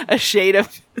like a shade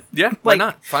of... Yeah, why Like-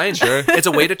 not? Fine, sure. It's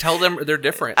a way to tell them they're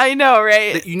different. I know,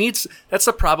 right? That you need. That's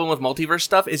the problem with multiverse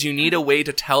stuff is you need a way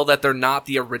to tell that they're not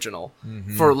the original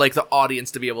for like the audience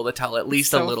to be able to tell at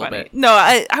least a So little funny. bit. No,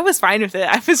 I was fine with it.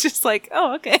 I was just like,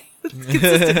 oh, okay.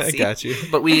 Consistency. Got you.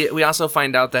 But we also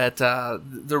find out that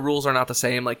the rules are not the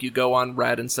same. Like you go on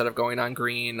red instead of going on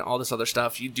green. All this other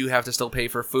stuff. You do have to still pay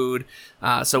for food.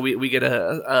 So we get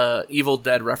a Evil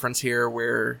Dead reference here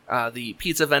where the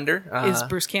pizza vendor Is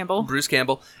Bruce Campbell. Bruce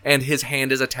Campbell, and his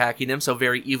hand is attacking him. So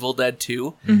very Evil Dead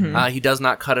 2. He does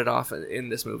not cut it off in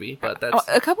this movie, but that's Oh,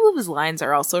 a couple of his lines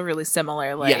are also really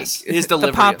similar. Like, Yes, his the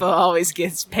delivery. Papa always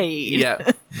gets paid.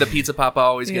 yeah. The pizza papa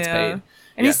always gets Yeah. paid. And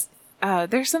Yeah. he's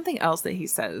there's something else that he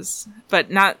says,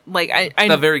 but not like I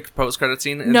The very post credit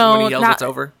scene is No, when he yells not- it's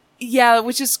over. yeah,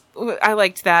 which is I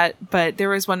liked that, but there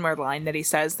was one more line that he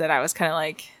says that I was kind of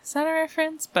like, is that a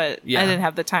reference? But Yeah. I didn't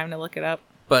have the time to look it up.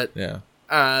 But Yeah.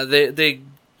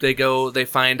 they go, they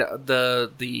find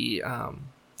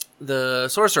the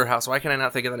sorcerer house. Why can I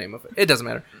not think of the name of it? It doesn't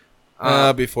matter.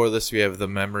 Before this, we have the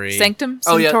memory. Sanctum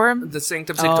Oh Sanctorum. yeah, the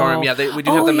Sanctum Sanctorum. Oh. Yeah, we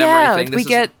do have the memory thing. This we is-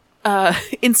 get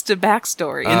Insta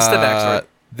backstory. Insta backstory.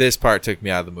 This part took me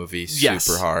out of the movie yes,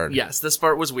 super hard. Yes, this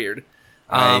part was weird.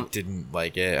 I didn't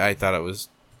like it. I thought it was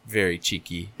very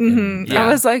cheeky. Yeah. I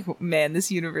was like, man,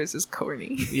 this universe is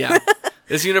corny. Yeah,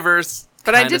 this universe.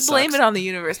 But I kinda did blame sucks. it on the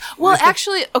universe. Well,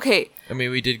 actually, okay, I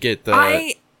mean, we did get the.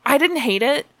 I didn't hate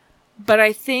it, but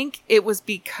I think it was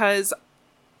because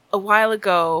a while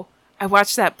ago I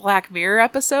watched that Black Mirror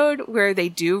episode where they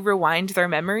do rewind their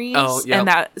memories. Oh, yeah.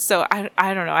 And so I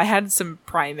don't know. I had some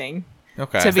priming.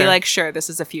 Okay. To be Fair. like, sure, this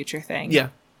is a future thing. Yeah,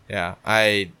 Yeah.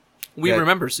 we That-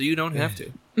 remember, so you don't have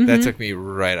to. That took me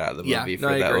right out of the Yeah, movie no,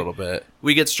 for I that agree. little bit.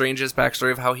 We get Strange's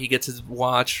backstory of how he gets his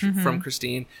watch from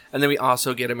Christine, and then we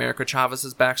also get America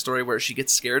Chavez's backstory where she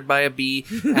gets scared by a bee,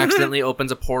 accidentally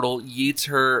opens a portal, yeets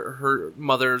her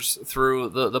mother's through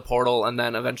the portal, and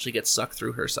then eventually gets sucked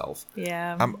through herself.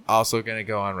 Yeah. I'm also going to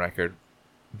go on record.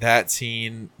 That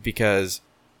scene, because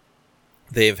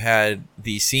they've had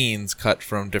these scenes cut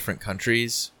from different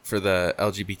countries for the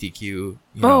LGBTQ,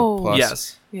 plus.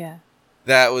 Yes. Yeah.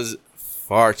 That was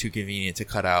far too convenient to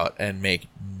cut out and make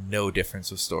no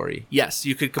difference with story. Yes,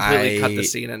 you could completely cut I- the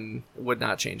scene and it would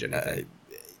not change anything.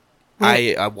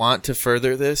 I want to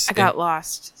further this. I got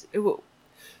lost.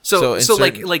 So So in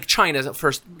like certain- like China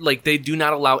first, like they do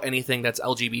not allow anything that's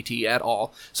LGBT at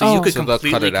all. So Oh. you could So they'll cut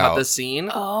completely it cut out. the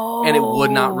scene, Oh. and it would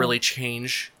not really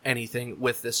change anything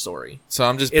with this story. So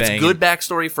I'm just It's banging. good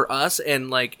backstory for us,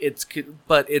 and like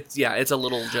but it's a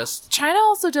little just China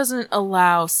also doesn't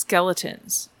allow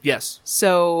skeletons. yes.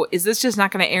 So is this just not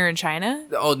going to air in China?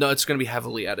 Oh no, it's going to be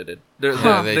heavily edited.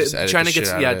 Yeah, they just edit China the gets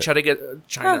shit out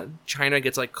of it. China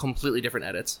gets like completely different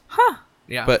edits. Huh.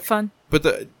 Yeah, But Fun.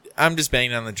 I'm just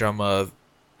banging on the drum of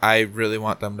I really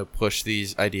want them to push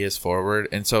these ideas forward,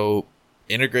 and so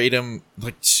integrate them,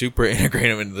 like super integrate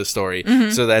them into the story,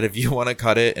 so that if you want to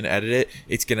cut it and edit it,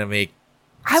 it's gonna make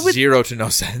I would- zero to no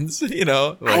sense. You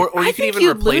know, like, or I you can think even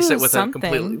you'd replace it lose with something. a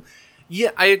completely.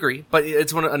 Yeah, I agree, but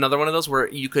it's another one of those where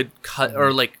you could cut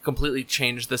or like completely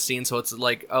change the scene so it's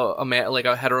like like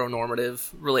a heteronormative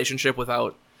relationship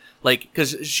without like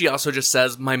because she also just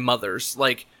says my mother's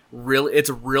like it's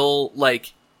real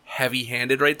like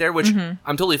heavy-handed right there, which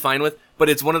I'm totally fine with, but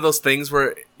it's one of those things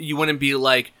where you wouldn't be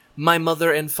like my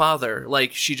mother and father,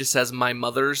 like she just says my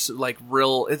mother's like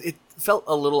real. It felt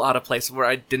a little out of place where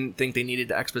I didn't think they needed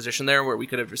the exposition there, where we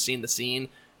could have just seen the scene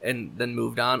and then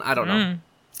moved on. I don't know.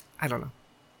 I don't know.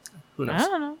 Who knows? I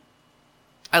don't know.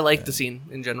 I like the scene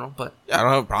in general, but I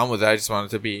don't have a problem with that. I just want it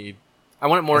to be I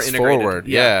want it more as integrated. forward.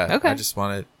 Yeah. Okay. I just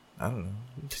want it. I don't know.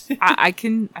 I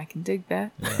can dig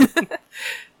that.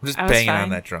 I'm just I was banging on fine.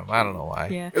 that drum. I don't know why.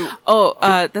 Yeah. Oh,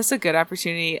 that's a good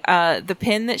opportunity. The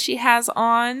pin that she has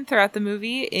on throughout the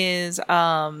movie is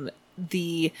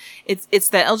it's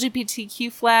the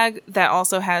LGBTQ flag that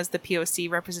also has the POC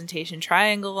representation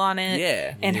triangle on it.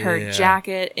 Yeah. And her Yeah.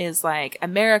 jacket is like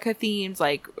America themed,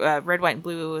 like red, white, and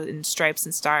blue, and stripes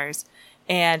and stars.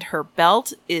 And her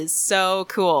belt is so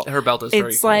cool. Her belt is very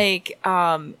It's cool. like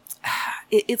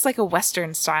it's like a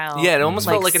Western style. Yeah, it almost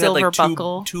felt like it had silver like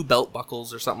buckle. two belt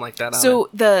buckles or something like that on So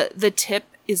it. the tip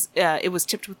is it was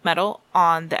tipped with metal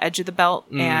on the edge of the belt,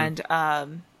 and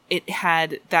it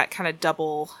had that kind of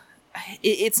double.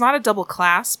 It's not a double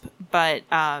clasp, but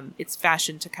it's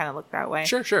fashioned to kind of look that way.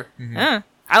 Sure.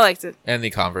 I liked it. And the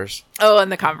Converse. Oh, and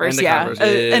the Converse, And the yeah, Converse.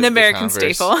 It is an the American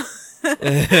Converse.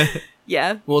 staple.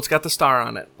 Yeah, Well, it's got the star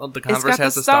on it. Well, the it's Converse got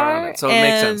has the the star on it, so it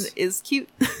makes and sense. is cute.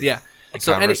 Yeah. The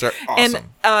So Converse are awesome.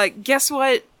 And guess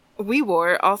what? We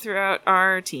wore all throughout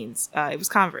our teens. It was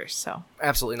Converse. So,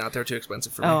 absolutely not. They're too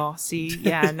expensive for me. oh, see,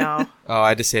 yeah, no. Oh, I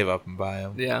had to save up and buy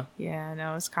them. Yeah. Yeah,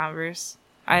 no, it's Converse.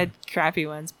 I had crappy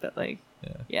ones, but like,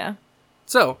 yeah.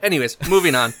 So, anyways,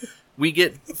 moving on. We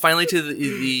get finally to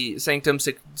the Sanctum.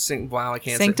 Wow, I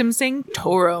can't say. Sanctum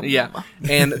Sanctorum. Yeah,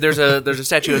 and there's a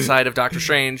statue aside of Doctor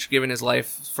Strange giving his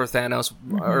life for Thanos,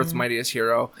 Earth's mightiest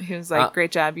hero. He was like,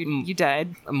 "Great job, you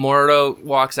died." Mordo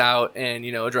walks out and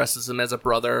addresses him as a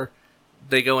brother.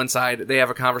 They go inside. They have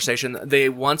a conversation. They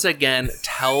once again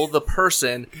tell the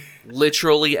person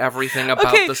literally everything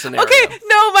about the scenario. Okay,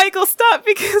 no, Michael, stop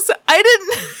because I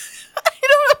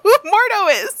don't know who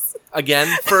Mordo is. Again,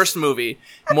 first movie.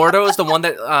 Mordo is the one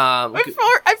that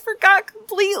I forgot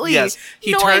completely. yes,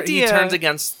 he no idea. he turns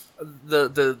against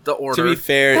the order. To be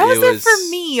fair, That was it there was for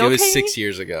me, It was okay? 6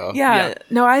 years ago. Yeah, Yeah.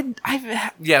 no,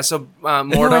 I've Yeah, so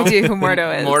Mordo, no idea who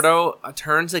Mordo is. Mordo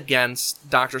turns against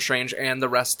Doctor Strange and the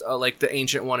rest, like the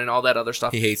Ancient One and all that other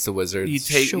stuff. He hates the wizards.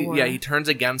 Sure. He turns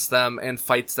against them and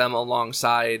fights them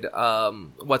alongside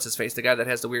what's his face, the guy that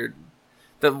has the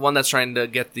one that's trying to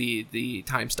get the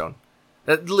time stone.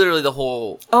 That literally the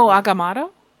whole Agamotto.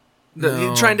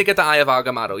 No. trying to get the Eye of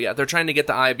Agamotto. Yeah, they're trying to get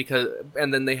the eye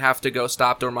and then they have to go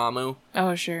stop Dormammu.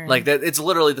 Oh, sure. Like that, it's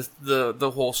literally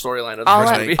the whole storyline of the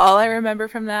first movie. all I remember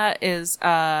from that is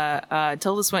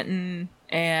Tilda Swinton,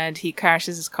 and he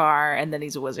crashes his car, and then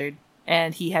he's a wizard,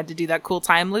 and he had to do that cool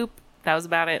time loop. That was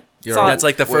about it. That's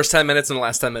like the first 10 minutes and the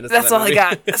last 10 minutes. That's of that all I movie.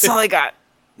 got. That's all I got.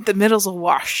 The middle's a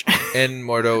wash. And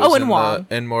Mordo Oh, was and in Wong.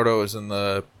 Mordo was in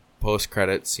the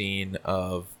post-credit scene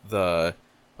of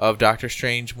Doctor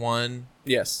Strange 1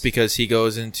 Yes. because he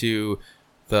goes into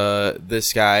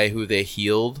this guy who they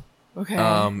healed. Okay.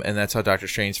 And that's how Doctor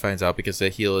Strange finds out, because they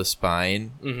heal his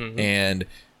spine, and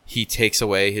he takes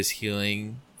away his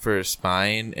healing for his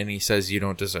spine, and he says, "You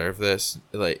don't deserve this."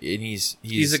 Like, and he's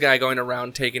a guy going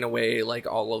around taking away like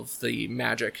all of the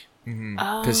magic.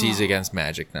 Because he's against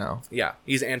magic now. Yeah,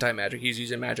 he's anti-magic. He's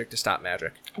using magic to stop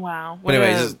magic. Wow. But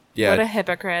anyways, what a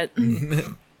hypocrite.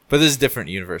 But this is different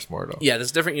universe, Mordo. Yeah, this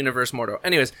is different universe, Mordo.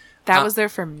 Anyways, that was there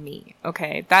for me.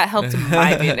 Okay, that helped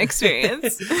my viewing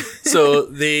experience. So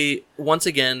they once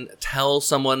again tell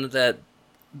someone that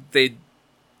they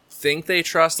think they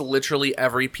trust literally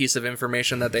every piece of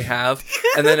information that they have,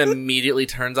 and then immediately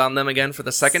turns on them again for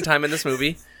the second time in this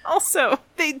movie. Also,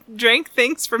 they drank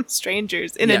things from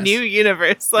strangers in a Yes. new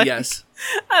universe. Like, Yes.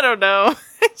 I don't know.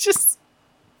 It just...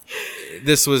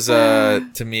 This was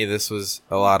to me, this was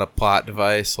a lot of plot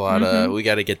device, a lot of we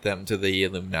got to get them to the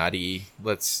Illuminati.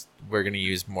 We're gonna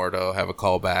use Mordo, have a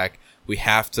callback. We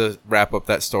have to wrap up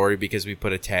that story because we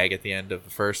put a tag at the end of the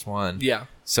first one. Yeah.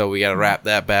 So we got to wrap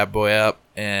that bad boy up,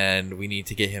 and we need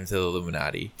to get him to the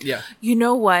Illuminati. Yeah. You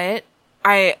know what?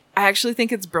 I actually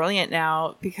think it's brilliant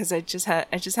now because I just had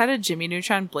a Jimmy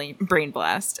Neutron brain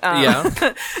blast. Yeah.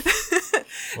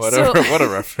 What So- a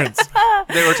reference.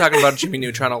 They were talking about Jimmy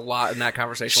Neutron a lot in that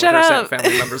conversation Shut with up. her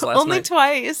family members last Only night.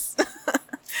 twice.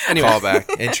 Anyway.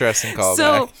 Callback. Interesting callback.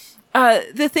 So,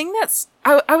 the thing that's...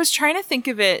 I was trying to think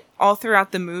of it all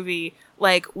throughout the movie.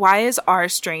 Like, why is our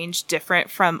Strange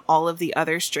different from all of the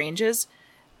other Stranges?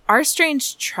 Our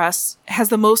Strange has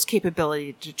the most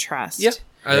capability to trust. Yeah,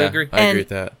 I agree. I agree with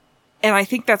that. And I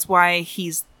think that's why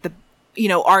he's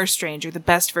our Strange, or the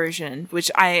best version, which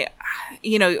I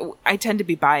tend to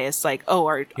be biased. Like,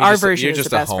 our version You're is just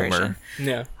the a best homer. version.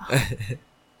 Yeah.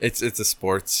 It's a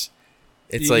sports.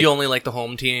 It's You like, only like the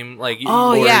home team. Like,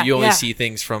 Oh, or yeah, you only yeah. see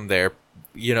things from their,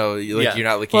 Yeah. you're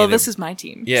not looking Well, at this it. is my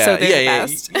team. Yeah, so they're the yeah,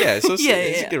 best. yeah. So it's, Yeah,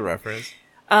 it's yeah. a good reference.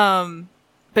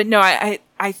 But no, I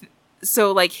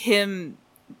so like him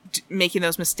making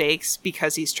those mistakes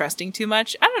because he's trusting too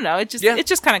much. I don't know. It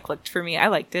just kind of clicked for me. I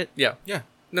liked it. Yeah. Yeah,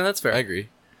 No, that's fair. I agree.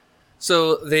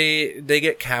 So they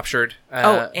get captured.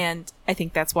 And I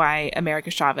think that's why America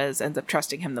Chavez ends up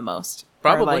trusting him the most.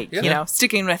 Probably, Or yeah.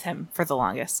 sticking with him for the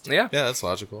longest. Yeah. Yeah, that's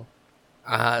logical.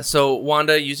 So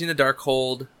Wanda, using the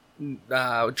Darkhold,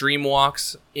 dream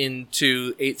walks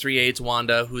into 838's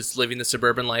Wanda, who's living the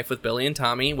suburban life with Billy and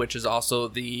Tommy, which is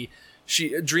also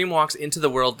she dream walks into the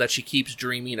world that she keeps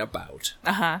dreaming about.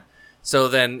 Uh-huh. So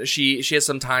then she has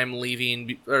some time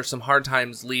leaving, or some hard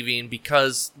times leaving,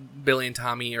 because Billy and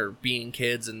Tommy are being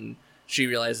kids, and she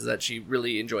realizes that she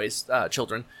really enjoys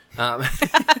children,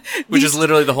 which is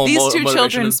literally the whole These two motivation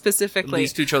children of- specifically.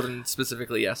 These two children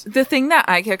specifically, yes. The thing that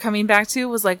I kept coming back to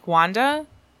was like, Wanda,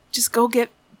 just go get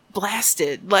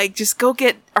blasted. Like, just go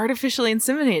get artificially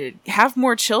inseminated. Have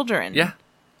more children. Yeah.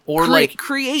 Or like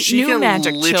create she new can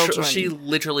magic children. She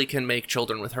literally can make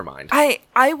children with her mind.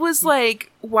 I was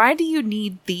like, why do you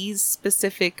need these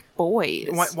specific boys?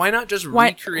 Why not just Why-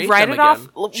 recreate write them it again?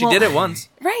 off- She well- did it once.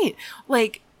 Right.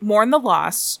 Like, mourn the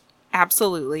loss.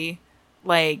 Absolutely.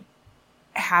 Like,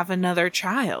 have another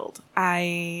child.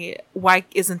 Why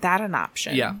isn't that an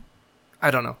option? Yeah. I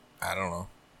don't know.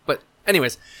 But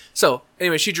anyways, she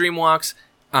dreamwalks.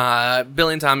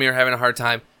 Billy and Tommy are having a hard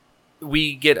time.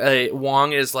 We get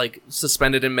Wong is like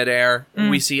suspended in midair.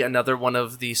 We see another one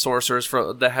of the sorcerers,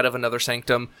 for the head of another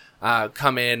sanctum,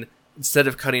 come in. Instead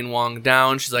of cutting Wong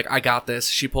down, she's like, "I got this."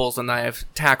 She pulls the knife,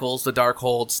 tackles the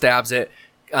Darkhold, stabs it,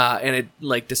 and it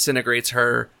like disintegrates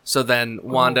her. So then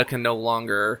Wanda can no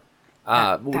longer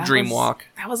dreamwalk.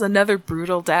 That was another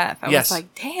brutal death. I Yes. was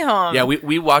like, damn. Yeah,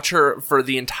 we watch her for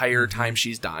the entire time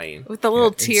she's dying. With the little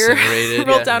tear incinerated.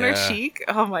 rolled down her Yeah. cheek.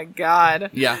 Oh my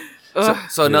god. Yeah. Ugh.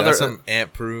 So Dude, another that's some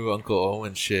Aunt Prue, Uncle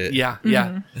Owen shit. Yeah.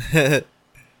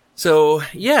 So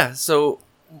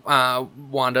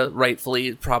Wanda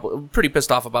rightfully probably pretty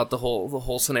pissed off about the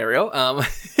whole scenario.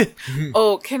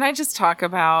 Oh, can I just talk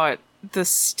about the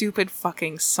stupid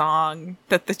fucking song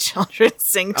that the children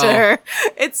sing to her?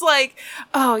 It's like,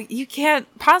 oh, you can't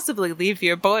possibly leave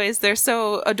your boys. They're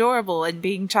so adorable and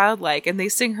being childlike. And they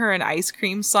sing her an ice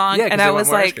cream song. Yeah, 'cause and they I want was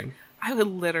more ice like, cream. I would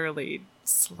literally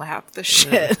slap the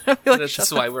shit. I'd be like, That's "Shut just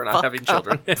the why we're not fuck having up."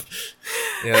 children. Yeah,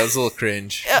 that was a little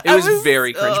cringe. It was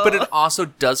very cringe, but it also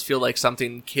does feel like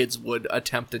something kids would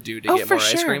attempt to do to Oh, get for more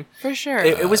sure. ice cream. For sure.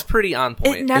 It was pretty on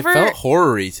point. It never- It felt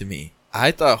horror-y to me.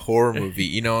 I thought horror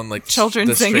movie, and like Children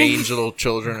the singing. strange little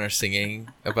children are singing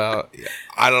about. Yeah,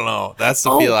 I don't know. That's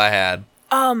the Oh. feel I had.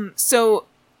 So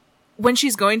when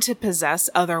she's going to possess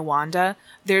other Wanda,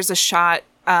 there's a shot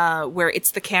where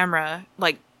it's the camera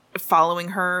like following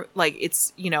her, like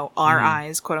it's, you know, our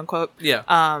eyes, quote unquote. Yeah.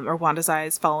 Or Wanda's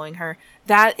eyes following her.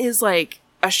 That is like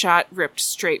a shot ripped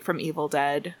straight from Evil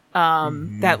Dead.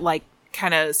 That like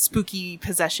kind of spooky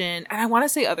possession. And I want to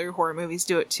say other horror movies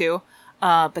do it too.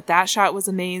 But that shot was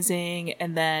amazing.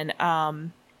 And then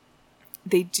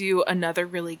they do another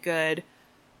really good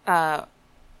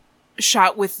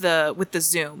shot with the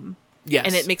zoom. Yes.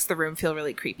 And it makes the room feel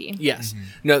really creepy. Yes.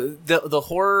 No, the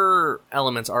horror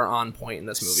elements are on point in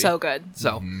this movie. So good.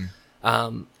 So,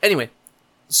 anyway,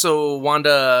 so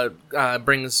Wanda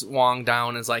brings Wong down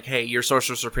and is like, hey, you're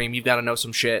Sorcerer Supreme. You've got to know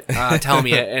some shit. Tell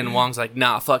me it. And Wong's like,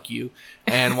 nah, fuck you.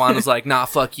 And Wanda's like, nah,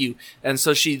 fuck you. And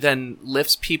so she then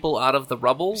lifts people out of the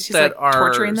rubble She's, that like,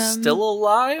 torturing are them, still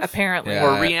alive. apparently.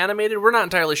 Yeah. Or reanimated. We're not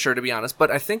entirely sure, to be honest. But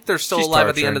I think they're still She's alive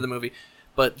at the end torturing. of the movie.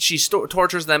 But she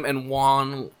tortures them, and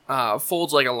Wong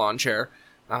folds like a lawn chair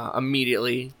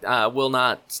immediately. Will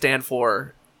not stand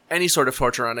for any sort of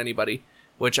torture on anybody.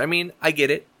 Which, I mean, I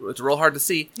get it. It's real hard to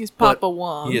see. He's but, Papa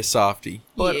Wong. He is softy.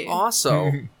 But Yeah.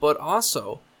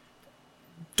 also,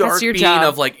 dark That's your being job.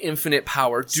 of like infinite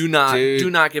power. Do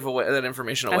not give away that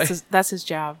information away. That's his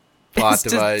job. Plot It's to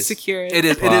device. secure it. It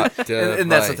is, Plot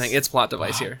and that's the device. thing. It's plot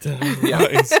device here.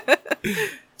 Device.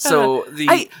 So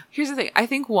Here's the thing. I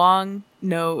think Wong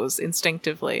knows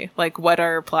instinctively, like, what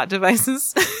are plot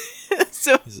devices.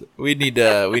 So we need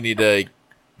to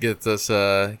get this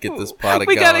plot.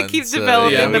 We gotta going, keep so-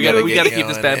 developing yeah, the we gotta movie. keep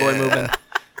this bad boy moving.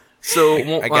 So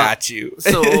I got you.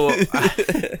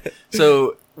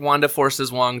 So Wanda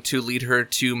forces Wong to lead her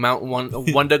to Mount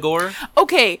Wundagore.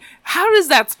 Okay, how does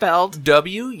that spelled?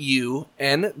 Wundagore.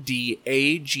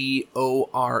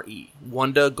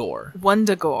 Wundagore.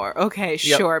 Wundagore. Okay,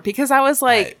 Yep. sure. Because I was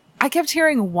like, Right. I kept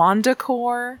hearing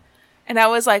Wandacore, and I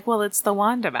was like, well, it's the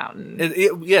Wanda Mountain.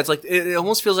 It's like it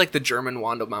almost feels like the German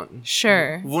Wanda Mountain.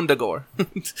 Sure. Wundagore.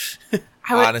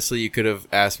 I would, Honestly, you could have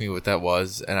asked me what that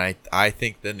was, and I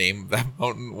think the name of that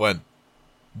mountain went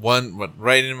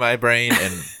right in my brain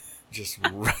and just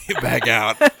right back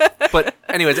out. But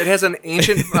anyways, it has an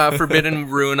ancient forbidden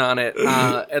rune on it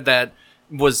that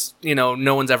was,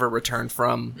 no one's ever returned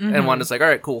from. And Wanda's like, all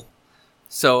right, cool.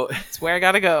 So it's where I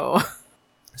gotta go.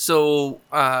 So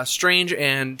Strange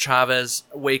and Chavez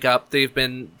wake up. They've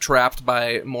been trapped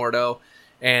by Mordo,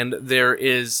 and they're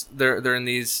in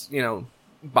these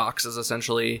boxes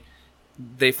essentially.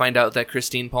 They find out that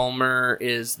Christine Palmer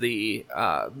is the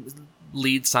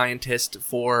lead scientist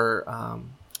for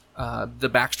the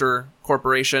Baxter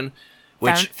Corporation,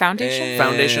 which Foundation?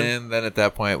 Foundation. And then at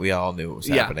that point, we all knew what was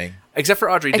happening. except for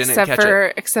Audrey didn't catch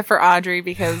it. Except for Audrey,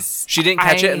 because She didn't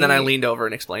catch it, and then I leaned over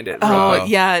and explained it. Oh,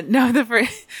 yeah. No,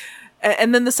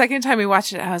 and then the second time we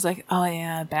watched it, I was like, oh,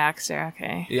 yeah, Baxter.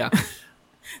 Okay. Yeah.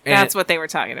 That's what they were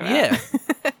talking about. Yeah.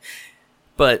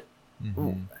 But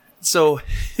so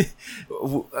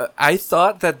I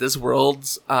thought that this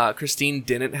world's Christine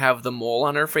didn't have the mole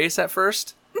on her face at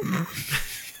first.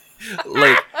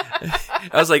 Like, I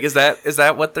was like, is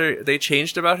that what they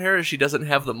changed about her? She doesn't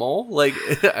have the mole? Like,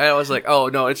 I was like, oh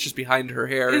no, it's just behind her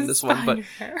hair in this one.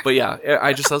 But yeah,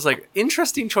 I was like,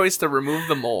 interesting choice to remove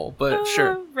the mole, but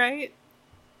sure. Right?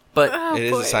 But It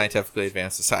is a scientifically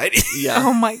advanced society. yeah,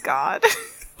 Oh my god.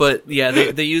 but yeah,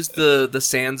 they used the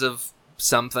sands of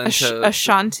something to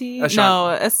Ashanti?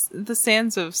 No, the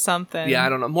sands of something. yeah, I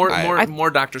don't know. More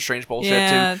Doctor Strange bullshit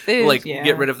Yeah, to yeah.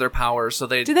 get rid of their powers. So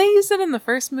Did they use it in the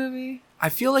first movie? I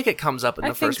feel like it comes up in I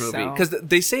the first think movie so. because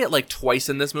they say it like twice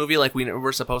in this movie. Like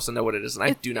we're supposed to know what it is, and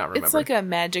I do not remember. It's like a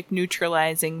magic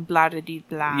neutralizing blah blah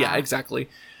blah. Yeah, exactly.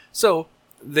 So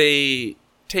they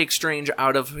take Strange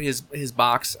out of his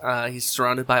box. He's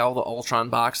surrounded by all the Ultron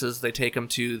boxes. They take him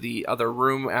to the other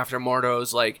room after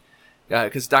Mordo's like.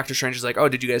 Because Doctor Strange is like, oh,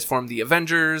 did you guys form the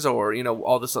Avengers or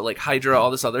all this like Hydra, all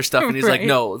this other stuff, and he's like, Right.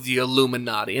 no, the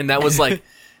Illuminati, and that was like,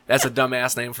 that's a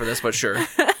dumbass name for this, but sure,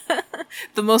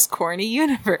 The most corny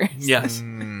universe. yes.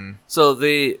 So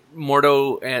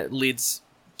Mordo leads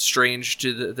Strange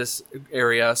to this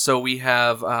area. So we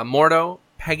have Mordo,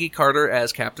 Peggy Carter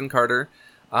as Captain Carter,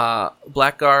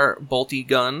 Blackguard Bolty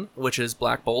Gunn, which is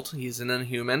Black Bolt. He's an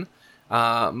Inhuman.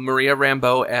 Maria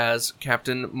Rambeau as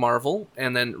Captain Marvel,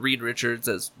 and then Reed Richards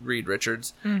as Reed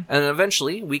Richards. And then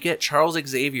eventually we get Charles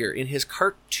Xavier in his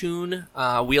cartoon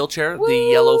wheelchair, the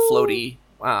yellow floaty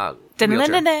wheelchair.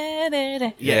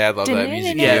 Yeah, I love that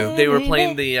music. Yeah, they were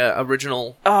playing the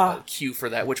original cue for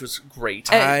that, which was great.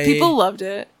 People loved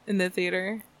it in the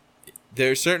theater.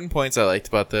 There are certain points I liked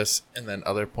about this, and then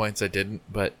other points I didn't.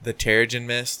 But the Terrigen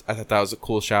Mist, I thought that was a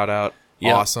cool shout out.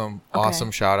 Yeah.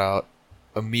 Awesome shout out.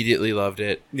 Immediately loved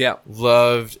it. Yeah.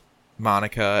 Loved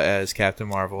Monica as Captain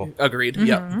Marvel. Agreed.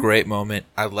 Yep. Great moment.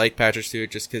 I like Patrick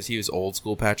Stewart just because he was old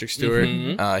school Patrick Stewart.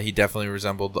 He definitely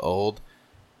resembled the old.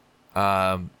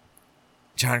 John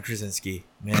Krasinski,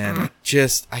 man,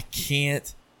 I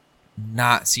can't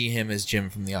not see him as Jim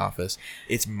from The Office.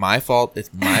 It's my fault. It's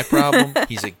my problem.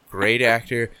 He's a great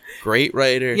actor, great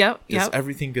writer. Does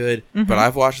everything good. But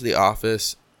I've watched The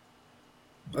Office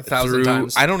 1,000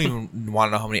 times. I don't even want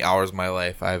to know how many hours of my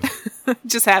life I've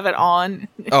just have it on.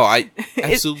 Oh, I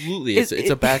absolutely. It's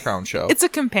a background show. It's a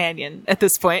companion at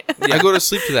this point. I go to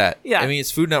sleep to that. Yeah. I mean,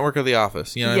 it's Food Network or The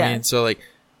Office. You know what I mean? So, like,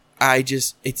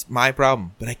 it's my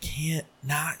problem. But I can't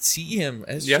not see him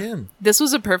as Jim. This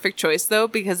was a perfect choice, though,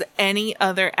 because any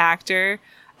other actor,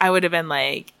 I would have been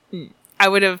like, I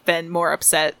would have been more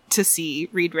upset to see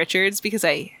Reed Richards because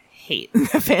I hate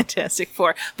the Fantastic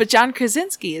Four. But John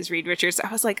Krasinski is Reed Richards.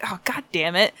 I was like, oh, God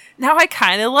damn it. Now I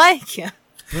kind of like him.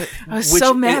 But, I was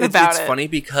so mad about it. It's funny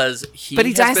because he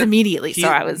dies immediately, so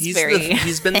I was he's very...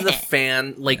 he's been the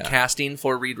fan, casting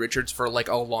for Reed Richards for, a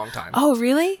long time. Oh,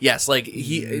 really? Yes,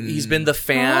 he's been the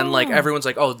fan, everyone's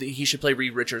like, oh, he should play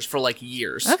Reed Richards for,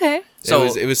 years. Okay. So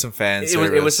it was some fan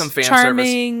service. It was some fan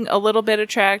Charming, service. a little bit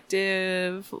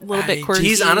attractive, a little bit quirky.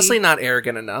 He's honestly not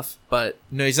arrogant enough, but...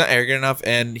 No, he's not arrogant enough,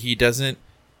 and he doesn't...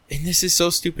 And this is so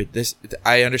stupid.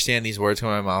 I understand these words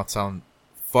coming out of my mouth sound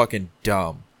fucking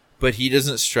dumb. But he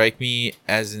doesn't strike me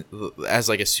as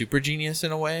like a super genius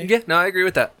in a way. Yeah, no, I agree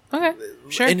with that. Okay,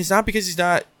 sure. And it's not because he's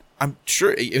not. I'm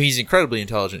sure he's an incredibly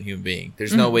intelligent human being.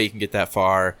 There's no way you can get that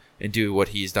far and do what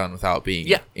he's done without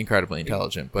being incredibly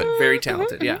intelligent. But very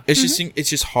talented. Yeah, it's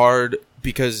just hard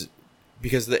because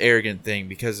of the arrogant thing,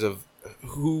 because of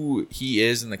who he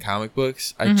is in the comic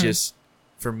books.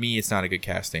 For me, it's not a good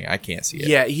casting. I can't see it.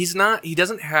 Yeah, he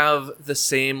doesn't have the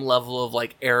same level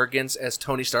of arrogance as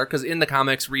Tony Stark, because in the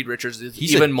comics, Reed Richards is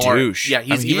he's even a more. douche. Yeah,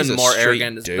 he's even more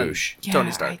arrogant than Tony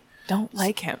Stark. I don't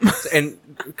like him. And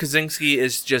Krasinski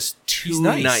is just too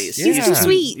nice. nice. Yeah. He's too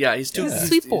sweet. Yeah, he's too He's a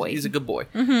sweet boy. He's a good boy.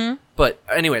 But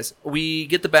anyways, we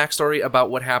get the backstory about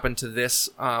what happened to this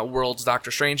world's Doctor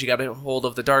Strange. He got a hold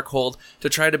of the Darkhold to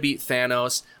try to beat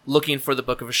Thanos, looking for the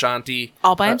Book of Vishanti.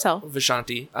 All by himself.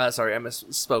 Vishanti. Sorry, I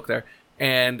misspoke there.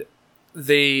 And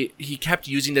he kept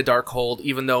using the Darkhold,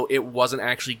 even though it wasn't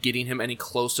actually getting him any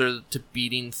closer to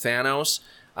beating Thanos.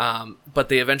 But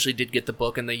they eventually did get the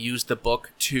book, and they used the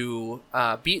book to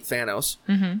beat Thanos.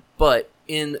 But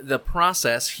in the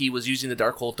process, he was using the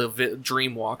Darkhold to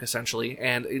dreamwalk, essentially,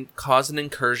 and it caused an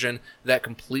incursion that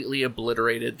completely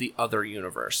obliterated the other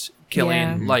universe,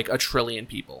 killing 1 trillion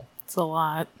people. It's a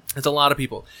lot. It's a lot of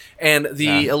people. And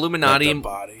the Illuminati... Let the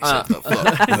bodies hit the floor.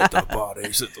 Let the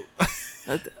bodies hit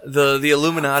the... The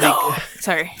Illuminati...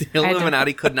 Sorry. The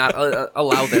Illuminati could not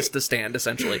allow this to stand,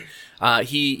 essentially.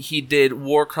 He did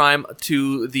war crime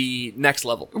to the next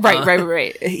level.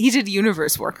 Right. He did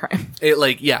universe war crime.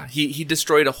 He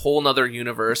destroyed a whole nother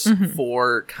universe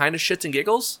for kind of shits and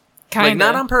giggles. Kinda.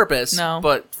 Not on purpose, no.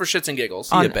 but for shits and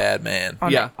giggles. He's a bad man.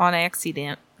 On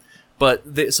accident. But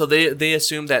they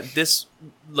assume that this,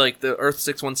 the Earth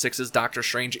 616's Doctor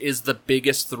Strange is the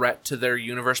biggest threat to their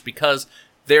universe, because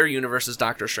their universe's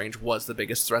Doctor Strange was the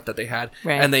biggest threat that they had.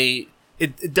 Right. And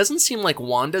it doesn't seem like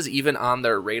Wanda's even on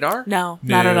their radar. No,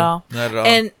 not at all. Not at all.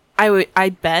 And I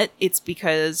bet it's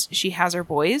because she has her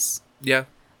boys. Yeah.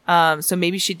 So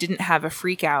maybe she didn't have a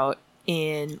freak out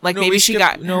in we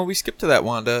skipped to that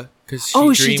Wanda, because she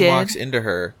dreamwalks into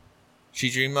her. She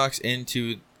dreamwalks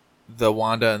into the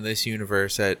Wanda in this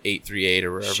universe at 838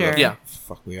 or wherever the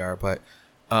fuck we are, but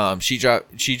she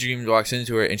dreamwalks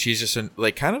into her, and she's just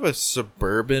kind of a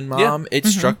suburban mom. It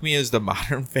struck me as the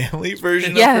Modern Family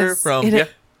version of her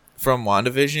from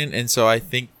WandaVision, and so I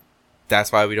think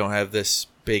that's why we don't have this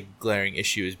big glaring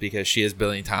issue, is because she is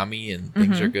Billy and Tommy and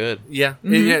things are good. Yeah.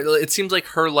 It seems like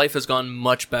her life has gone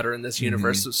much better in this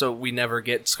universe, so we never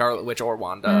get Scarlet Witch or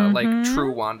Wanda,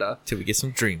 true Wanda. Till we get some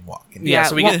dream walking. Yeah,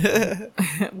 so we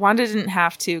get... Wanda didn't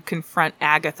have to confront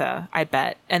Agatha, I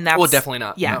bet. And that's... Well, definitely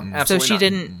not. Yeah. No, so absolutely she not.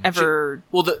 didn't ever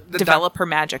develop her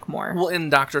magic more. Well, and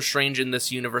Doctor Strange in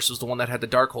this universe was the one that had the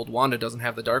Darkhold. Wanda doesn't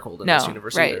have the Darkhold in this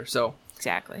universe either. So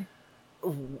exactly.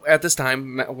 At this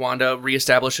time, Wanda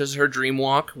reestablishes her dream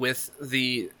walk with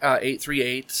the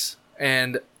 838s,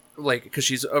 and because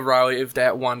she's arrived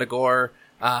at Wandagore,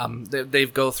 they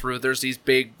go through. There's these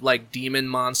big demon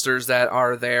monsters that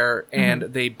are there, and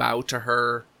they bow to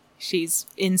her. She's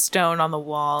in stone on the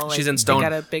wall. She's in stone.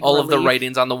 Got a big all relief. of the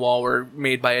writings on the wall were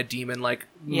made by a demon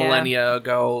millennia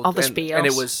ago. All the and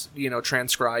it was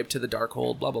transcribed to the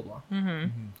Darkhold. Blah blah blah.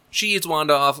 She eats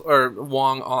Wong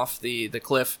off the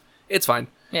cliff. It's fine.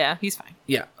 Yeah, he's fine.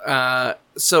 Yeah.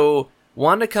 So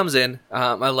Wanda comes in.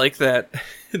 I like that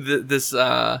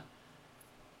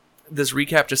this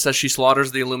recap just says she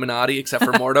slaughters the Illuminati except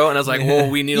for Mordo, and I was like, whoa,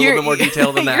 we need a little bit more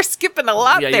detail than that. You're skipping a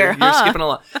lot there, you're skipping a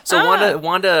lot. So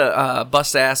Wanda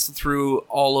busts ass through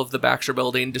all of the Baxter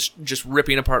building, just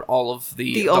ripping apart all of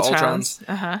the Ultrons.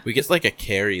 Uh-huh. We get like a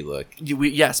Carrie look.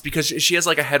 Yes, because she has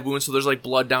like a head wound, so there's like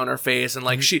blood down her face, and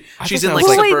like she's in thought like that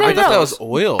was suburban. I thought that was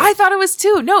oil. I thought it was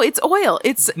too. No, it's oil.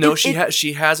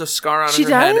 She has a scar on She her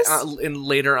head, does? and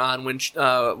later on when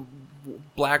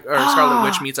Scarlet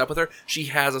Witch meets up with her, she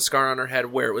has a scar on her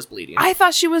head where it was bleeding. I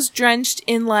thought she was drenched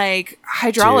in like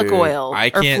hydraulic Dude, oil I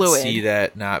or can't fluid. see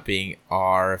that not being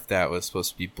R if that was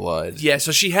supposed to be blood. Yeah,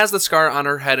 so she has the scar on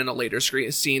her head in a later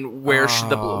scene where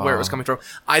where it was coming from.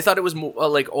 I thought it was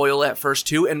like oil at first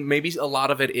too, and maybe a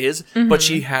lot of it is, but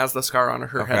she has the scar on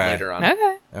her head later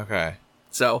on. Okay.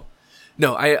 So,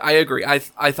 no, I agree. I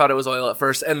thought it was oil at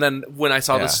first, and then when I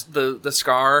saw the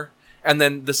scar, and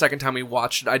then the second time we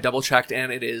watched it, I double checked,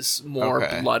 and it is more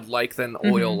blood-like than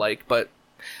oil-like. But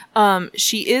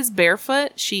she is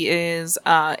barefoot. She is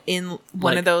in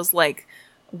one of those like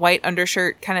white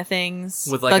undershirt kind of things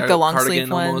with like the long cardigan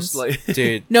sleeve almost, ones. like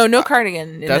Dude, no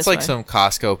cardigan. That's like some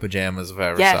Costco pajamas if I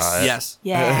ever saw it. Yes.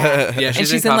 Yeah. Yeah, and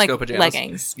she's in in like Costco pajamas.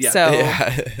 leggings. Yeah.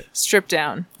 So stripped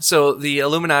down. So the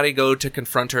Illuminati go to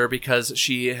confront her because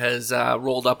she has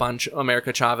rolled up on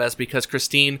America Chavez because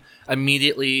Christine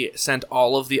immediately sent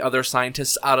all of the other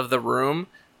scientists out of the room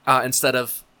instead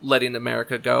of letting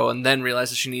America go, and then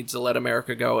realizes she needs to let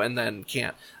America go and then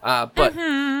can't.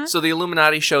 So the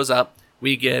Illuminati shows up.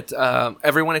 We get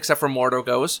everyone except for Mordo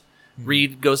goes.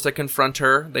 Reed goes to confront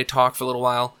her. They talk for a little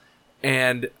while,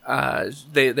 and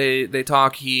they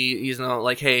talk. He's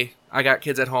like, "Hey, I got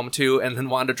kids at home too." And then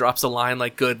Wanda drops a line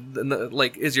like, "Good,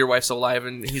 like, is your wife still alive?"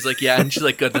 And he's like, "Yeah." And she's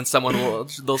like, "Good, then they'll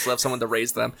still have someone to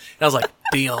raise them." And I was like,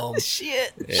 "Damn,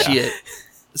 shit."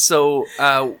 So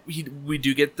we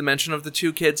do get the mention of the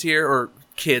two kids here, or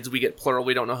kids. We get plural.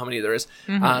 We don't know how many there is.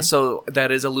 So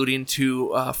that is alluding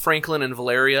to Franklin and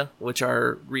Valeria, which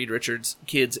are Reed Richards'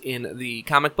 kids in the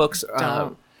comic books.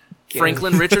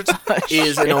 Franklin Richards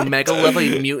is an Omega level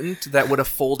mutant that would have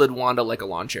folded Wanda like a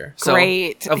lawn chair. So,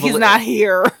 great. He's not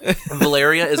here.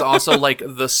 Valeria is also like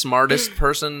the smartest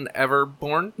person ever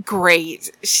born.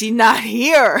 Great. She's not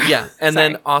here. Yeah. And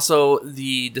then also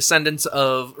the descendants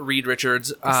of Reed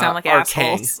Richards sound like are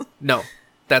assholes. Kang. No.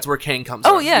 That's where Kang comes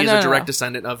Oh, from. yeah, He's no, a direct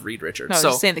descendant of Reed Richards. No, I was so,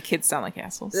 just saying the kids sound like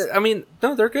assholes. I mean,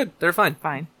 no, they're good. They're fine.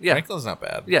 Fine. Yeah. Franklin's not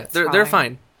bad. Yeah, they're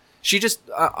fine. She just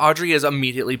Audrey is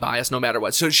immediately biased no matter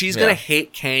what. So she's gonna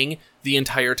hate Kang the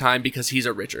entire time because he's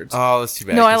a Richards. Oh, that's too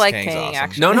bad. No, I 'cause like Kang's Kang, awesome.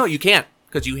 actually. No, you can't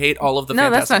because you hate all of the.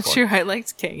 No, that's Fantastic not Four. true. I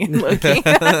liked Kang and Loki.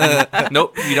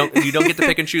 Nope, you don't get to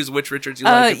pick and choose which Richards you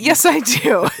like. Yes, I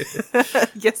do.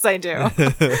 Yes, I do.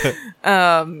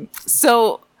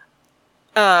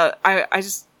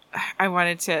 I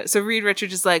wanted to. So Reed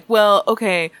Richards is like, well,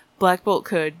 okay, Black Bolt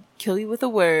could kill you with a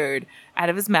word out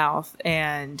of his mouth,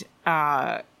 and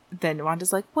then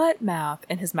Wanda's like, what mouth?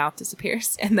 And his mouth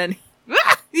disappears, and then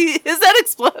his head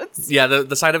explodes. Yeah,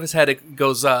 the side of his head it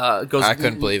goes. I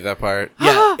couldn't believe that part.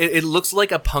 Yeah, it looks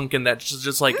like a pumpkin that's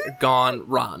just like gone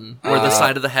rotten, where the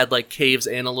side of the head like caves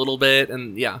in a little bit,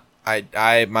 and yeah.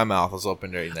 My mouth was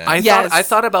open during that. I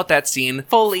thought about that scene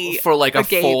Fully for like a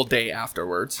agape. full day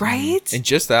afterwards. Right? and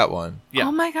just that one. Yeah.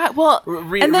 Oh my god. Well,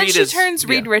 and then Reed she is- turns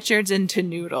Reed yeah. Richards into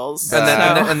noodles.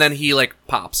 And then he like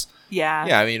pops. Yeah.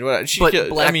 Yeah, I mean, what? But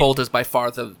Black Bolt is by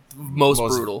far the most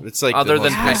brutal. It's like other the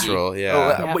than most Peggy. visceral,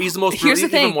 yeah. Oh, he's the most brutal. Here's the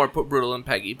He's even thing. more brutal than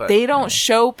Peggy. But They don't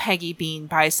show Peggy being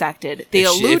bisected. They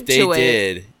allude to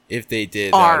it. If they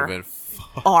did, R. that would have been.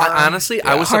 honestly,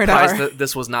 I was Hard surprised R. that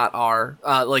this was not R.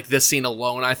 Like this scene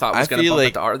alone, I thought was I going to feel bump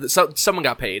like- it to R. So someone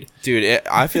got paid. Dude,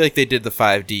 I feel like they did the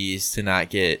 5Ds to not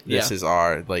get this is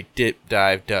R, like dip,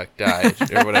 dive, duck, dive,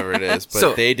 or whatever it is. But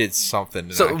So- they did something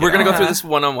to So not we're get gonna go R. through this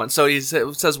one-on-one. So he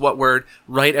says what word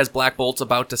right as Black Bolt's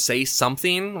about to say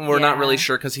something. We're not Yeah. really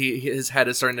sure because his head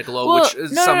is starting to glow, Well, which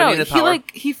is no. summoning the power.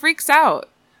 He freaks out.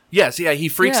 Yes, yeah, he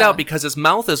freaks Yeah. out because his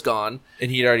mouth is gone. And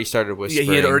he'd already started whispering.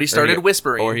 Yeah, he had already started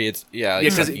whispering. Or he had, like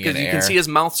Because sucking you in can air. see his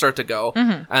mouth start to go,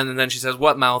 Mm-hmm. and then she says,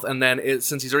 "What mouth?" And then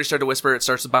since he's already started to whisper, it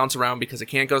starts to bounce around because it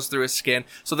can't go through his skin.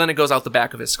 So then it goes out the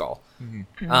back of his skull,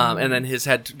 and then his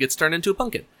head gets turned into a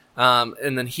pumpkin.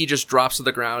 And then he just drops to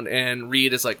the ground, and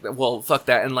Reed is like, "Well, fuck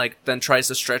that," and like then tries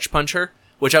to stretch punch her,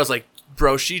 which I was like,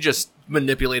 "Bro, she just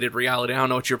manipulated reality. I don't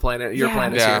know what your plan is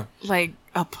here." Like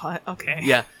a putt. Okay.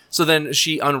 Yeah. So then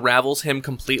she unravels him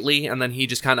completely, and then he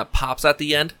just kind of pops at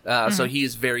the end. So he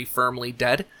is very firmly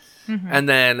dead. And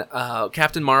then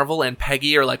Captain Marvel and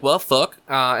Peggy are like, "Well, fuck,"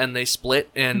 and they split,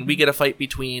 and we get a fight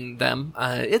between them.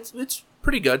 It's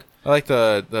pretty good. I like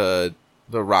the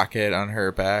rocket on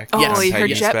her back. Oh, Yes. her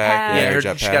Titan's jetpack. back. Yeah,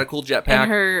 her she got a cool jetpack.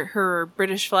 And her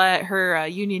British flag, her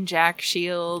Union Jack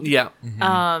shield. Yeah.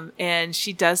 And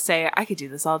she does say, "I could do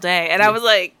this all day," and I was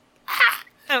like,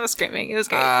 I was screaming. It was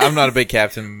great. I'm not a big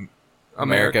Captain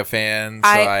America fan. So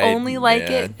I only like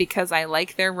yeah. it because I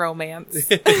like their romance.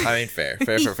 I mean, fair.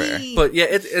 But yeah,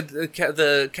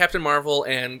 the Captain Marvel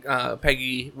and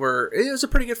Peggy it was a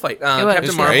pretty good fight. was. Captain It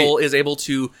was Marvel is able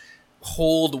to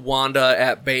hold Wanda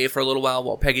at bay for a little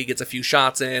while Peggy gets a few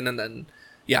shots in, and then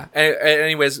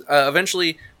anyways,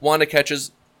 eventually Wanda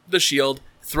catches the shield,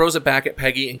 throws it back at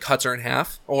Peggy, and cuts her in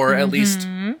half, or at least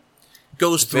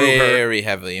goes through her. Very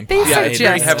heavily implied. Yeah, it's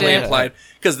very heavily suggested. implied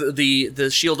because the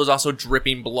shield is also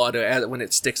dripping blood when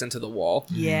it sticks into the wall.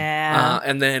 Yeah.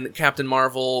 And then Captain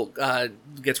Marvel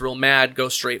gets real mad,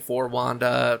 goes straight for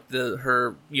Wanda.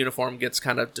 Her uniform gets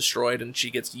kind of destroyed, and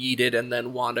she gets yeeted, and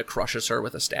then Wanda crushes her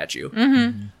with a statue.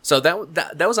 Mm-hmm. So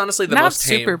that was honestly the Not most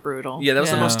tame. super brutal. Yeah, that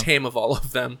was the Yeah. most tame of all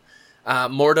of them.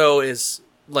 Mordo is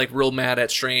like real mad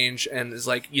at Strange and is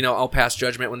like, I'll pass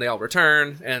judgment when they all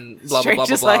return, and blah Strange blah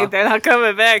blah is blah blah. like, they're not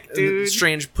coming back, dude.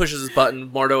 Strange pushes his button.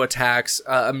 Mordo attacks.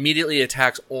 Immediately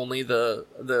attacks only the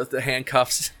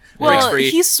handcuffs. Breaks Well, free.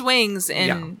 he swings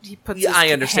and he puts. Yeah, his I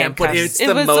understand, but handcuffs. it's It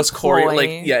the was a most ploy.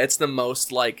 it's the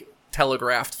most like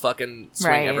telegraphed fucking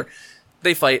swing Right. ever.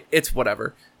 They fight. It's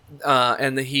whatever,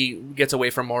 and then he gets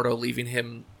away from Mordo, leaving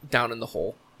him down in the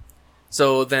hole.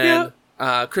 So then.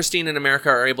 Christine and America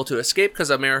are able to escape because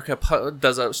America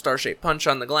does a star-shaped punch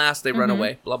on the glass. They run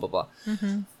away. Blah, blah, blah.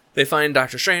 They find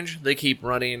Doctor Strange. They keep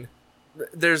running.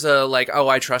 There's a, like, oh,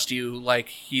 I trust you. Like,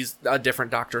 he's a different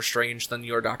Doctor Strange than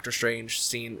your Doctor Strange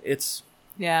scene.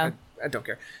 Yeah. I don't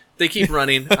care. They keep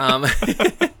running.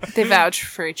 They vouch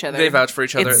for each other. They vouch for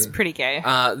each other. It's pretty gay.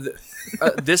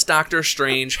 This Doctor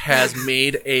Strange has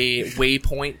made a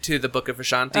waypoint to the Book of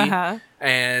Ashanti.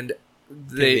 And...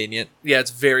 Convenient. Yeah,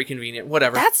 it's very convenient.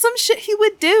 Whatever. That's some shit he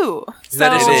would do.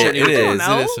 That is some shit It he would do. is.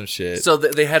 It is some shit. So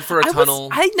they head for a tunnel.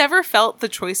 I never felt the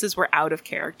choices were out of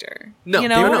character. No, you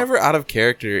they know? They were no. never out of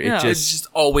character. No. It It's just just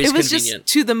always It was convenient.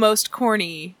 just to the most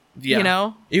corny. Yeah. You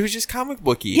know? it was just comic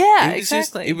booky. Yeah, it was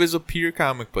exactly. It was a pure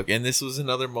comic book, and this was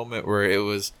another moment where it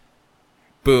was,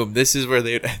 boom. This is where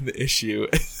they would end the issue.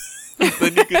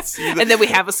 Then you could see And then we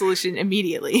have a solution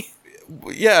immediately.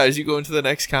 yeah, as you go into the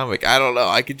next comic, I don't know.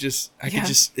 I could just, Yeah.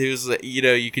 it was like,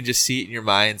 you can just see it in your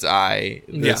mind's eye.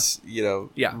 This,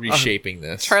 reshaping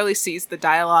this. Charlie sees the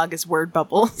dialogue as word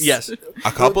bubbles. Yes.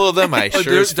 A couple of them I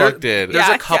sure as fuck did. There's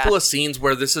Yeah, a couple yeah. of scenes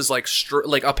where this is like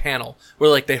like a panel where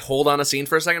like they hold on a scene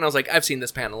for a second. I was like, I've seen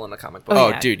this panel in a comic book. Oh,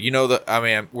 yeah. dude,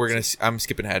 I'm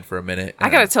skipping ahead for a minute. I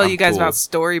gotta tell I'm you guys cool. about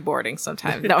storyboarding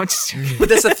sometime. No, I'm just joking. But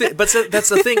that's the thing. That's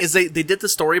the thing is they did the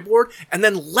storyboard and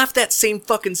then left that same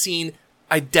fucking scene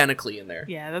identically in there.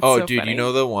 Yeah, that's Oh, so dude, funny. you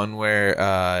know the one where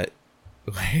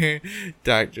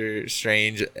Doctor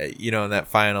Strange, in that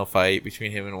final fight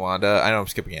between him and Wanda. I know I'm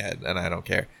skipping ahead, and I don't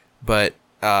care, but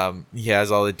he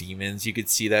has all the demons. You could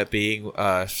see that being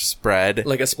spread,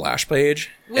 Like a splash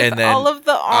page. With and then all of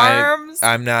the arms.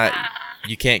 I'm not.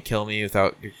 You can't kill me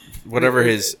without whatever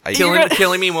his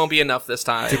Killing me won't be enough this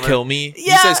time. to kill me.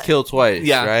 Yeah. He says kill twice.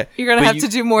 Yeah. Right. You're gonna But have to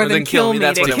do more than kill me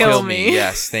That's to what it kill was. me.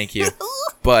 Yes, thank you.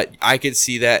 But I could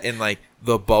see that in like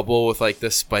the bubble with like the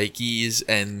spikies,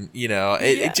 and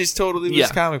it just totally was Yeah.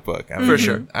 comic book. I For mean,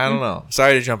 sure. I don't know.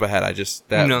 Sorry to jump ahead. I just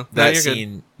that No, that you're good.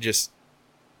 scene just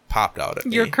popped out at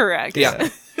me. You're correct. Yeah.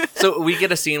 So we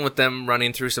get a scene with them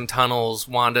running through some tunnels.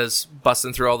 Wanda's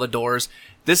busting through all the doors.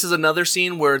 This is another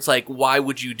scene where it's like, why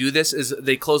would you do this? Is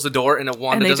they close the door and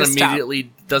Wanda they doesn't just stop.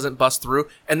 immediately doesn't bust through,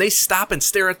 and they stop and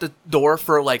stare at the door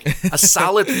for like a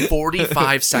solid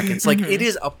 45 seconds. Like it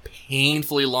is a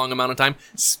painfully long amount of time,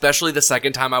 especially the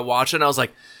second time I watched it. And I was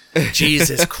like,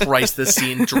 Jesus Christ, this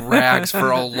scene drags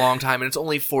for a long time, and it's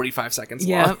only 45 seconds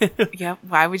long. Yep. Yep.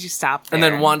 Why would you stop there? And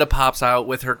then Wanda pops out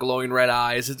with her glowing red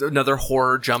eyes. It's another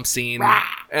horror jump scene.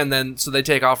 And then, so they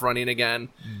take off running again.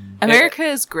 America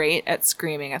is great at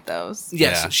screaming at those.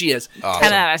 Yes, Yeah. she is.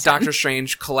 10 out of 10. Doctor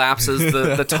Strange collapses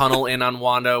the tunnel in on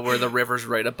Wanda where the river's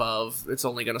right above. It's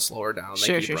only going to slow her down.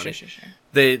 They keep running. Sure.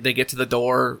 They get to the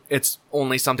door. It's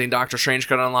only something Doctor Strange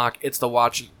could unlock. It's the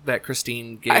watch that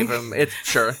Christine gave him. It's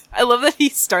sure. I love that he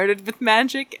started with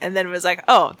magic and then was like,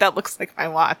 "Oh, that looks like my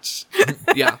watch."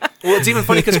 Yeah. Well, it's even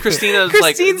funny because Christine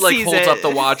Christine like sees holds it. up the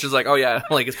watch. Is like, oh yeah,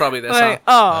 like it's probably this. Like,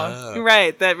 Huh? oh,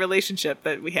 right, that relationship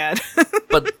that we had.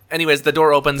 But anyways, the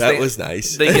door opens. That was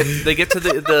nice. They get to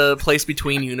the place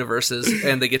between universes,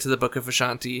 and they get to the Book of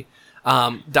Ashanti.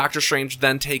 Doctor Strange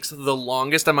then takes the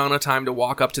longest amount of time to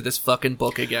walk up to this fucking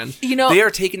book again. You know, they are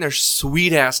taking their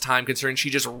sweet ass time considering she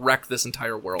just wrecked this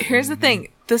entire world. Here's the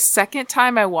thing. The second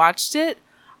time I watched it,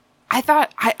 I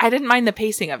thought I didn't mind the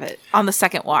pacing of it on the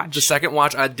second watch. The second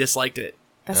watch, I disliked it.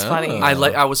 That's funny.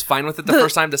 I was fine with it the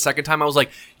first time. The second time, I was like,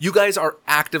 "You guys are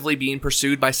actively being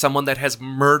pursued by someone that has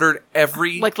murdered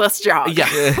every." Like, let's jog. Yeah,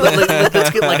 let's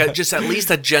get like just at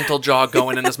least a gentle jog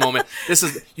going in this moment. This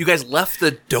is you guys left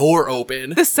the door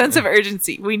open. The sense of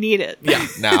urgency, we need it. Yeah,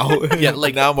 Now. yeah,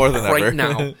 like now more than right ever.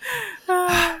 now.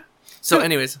 So,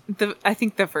 anyways, I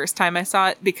think the first time I saw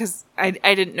it, because I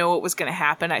didn't know what was going to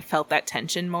happen, I felt that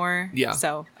tension more. Yeah.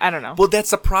 So I don't know. well, that's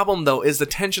the problem though. Is the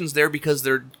tension's there because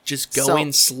they're just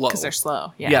going slow. Because they're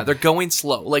slow. Yeah. Yeah, they're going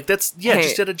slow. Like that's Hey.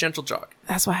 just did a gentle jog.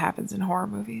 That's what happens in horror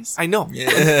movies. I know.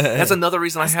 That's another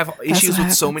reason I have issues what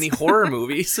with so happens. many horror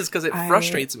movies is because it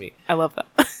frustrates me. I love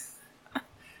that.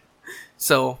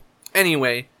 So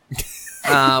anyway,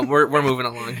 we're moving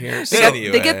along here. So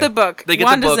Anyway. They get the book. They get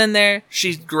the Wanda's book. in there.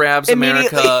 she grabs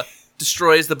Immediately. America,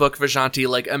 destroys the book Vishanti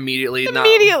like immediately.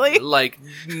 Immediately. Like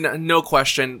no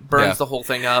question, burns Yeah. the whole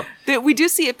thing up. We do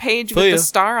see a page Feel with ya. the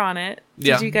star on it. Did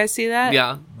Yeah. you guys see that?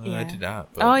 Yeah, Well, I did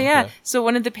not. but Oh yeah. okay. So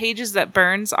one of the pages that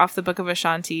burns off the Book of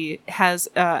Ashanti has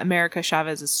America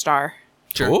Chavez's star.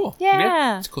 sure. Cool. Yeah.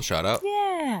 That's a cool shout out.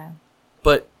 Yeah.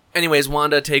 But anyways,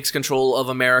 Wanda takes control of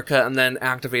America and then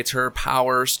activates her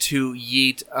powers to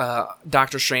yeet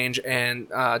Doctor Strange and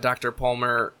Dr.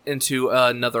 Palmer into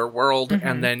another world,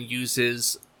 and then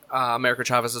uses America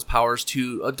Chavez's powers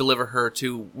to deliver her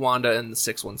to Wanda in the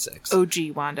 616.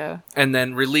 OG Wanda. And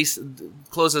then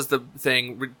closes the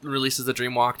thing, releases the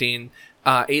dream walking.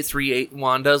 838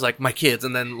 Wanda's like, my kids,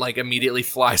 and then like immediately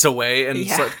flies away, and it's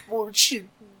Yeah. like, well, she's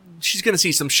gonna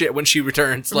see some shit when she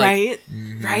returns, like,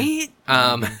 Right? Right?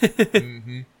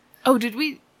 Oh, did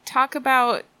we talk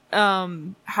about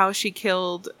how she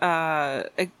killed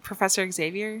Professor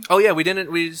Xavier? oh yeah,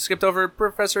 we skipped over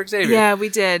Professor Xavier. Yeah, we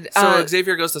did. So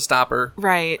Xavier goes to stop her,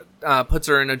 Right. puts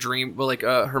her in a dream, well, like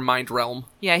her mind realm.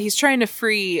 Yeah, he's trying to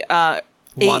free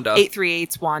Wanda.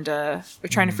 838's Wanda. We're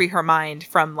trying to free her mind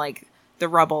from like the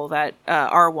rubble that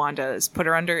our Wanda has put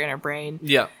her under in her brain.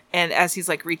 Yeah. And as he's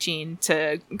like reaching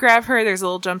to grab her, there's a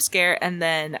little jump scare, and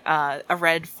then a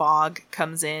red fog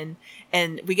comes in,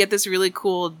 and we get this really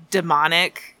cool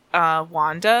demonic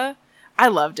Wanda. I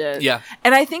loved it. Yeah.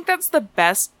 And I think that's the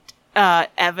best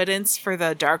evidence for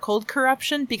the Darkhold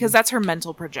corruption, because that's her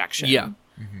mental projection. Yeah.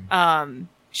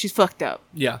 She's fucked up.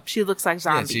 Yeah. She looks like Yeah,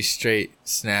 zombie. she straight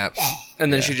snaps.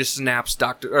 And then Yeah. she just snaps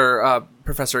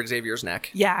Professor Xavier's neck.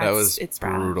 Yeah, That was it's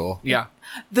bad. brutal. Yeah.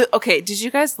 Okay, did you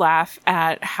guys laugh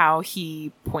at how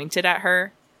he pointed at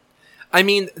her? I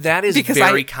mean, that is Because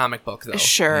very comic book, though.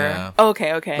 Sure. Yeah.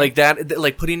 Okay. Like that,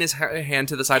 like putting his hand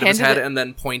to the side of his Hand to head the- and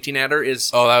then pointing at her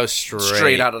is Oh, that was straight.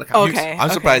 straight out of the comic. Okay. I'm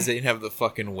surprised they didn't have the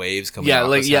fucking waves coming Yeah, off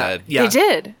like his yeah, head. yeah. They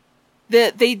did.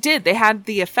 They did. They had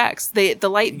the effects. The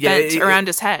light Yeah, bent around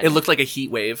his head. It looked like a heat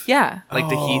wave. Yeah. Like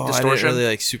the heat Oh, distortion. I didn't really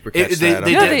like super catch It- they- that.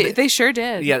 they No, did. they sure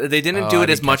did. Yeah, they didn't Oh, do I it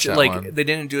as didn't much catch that like one. they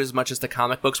didn't do as much as the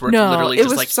comic books where it's No, literally it just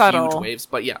was like subtle. huge waves.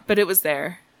 But yeah, But it was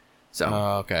there. so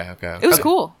Oh, okay. It was Okay.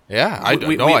 cool. Yeah, I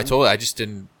We- know. we- I totally. I just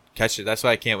didn't catch it. That's why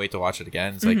I can't wait to watch it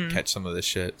again. It's like Mm-hmm. catch some of this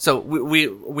shit. so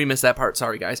we missed that part.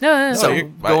 Sorry guys. No. So you're-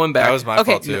 going back, that was my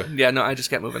Okay. fault too. yeah, no, I just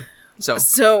kept moving. So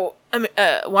So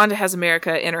Wanda has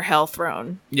America in her hell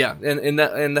throne. yeah, in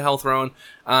the Hell Throne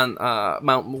on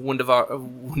Mount Wundagar.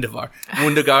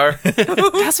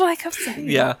 That's what I kept saying.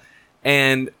 Yeah,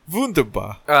 and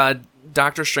Wunderbar.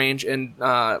 Doctor Strange and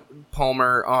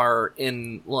Palmer are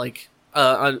in like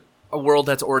a world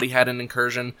that's already had an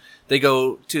incursion. They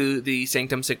go to the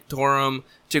Sanctum Sanctorum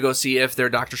to go see if their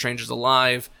Doctor Strange is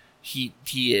alive. He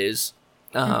is.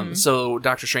 So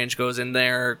Doctor Strange goes in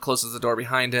there, closes the door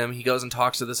behind him. He goes and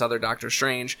talks to this other Doctor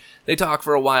Strange. They talk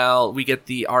for a while. We get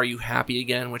the "Are you happy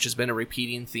again?" which has been a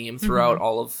repeating theme throughout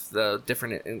all of the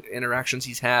different interactions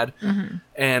he's had.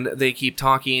 And they keep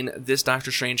talking. This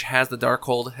Doctor Strange has the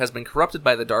Darkhold, has been corrupted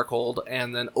by the Darkhold,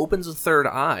 and then opens a third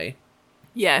eye,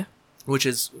 Yeah. which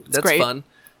is that's great. fun.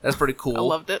 That's pretty cool. I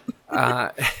loved it.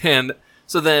 And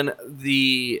so then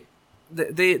they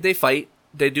fight.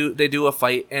 They do a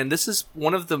fight, and this is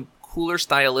one of the cooler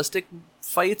stylistic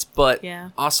fights, but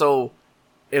Yeah. also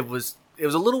it was a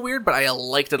little weird, but I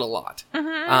liked it a lot.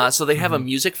 So they have a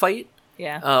music fight.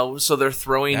 Yeah. So they're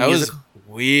throwing That music. was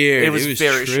weird. It was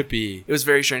very trippy. It was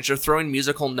very strange. They're throwing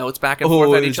musical notes back and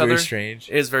forth at each other. Very strange.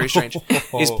 It is very strange.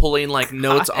 He's pulling like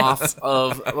notes off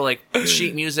of like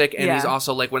sheet music, and he's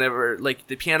also like whenever like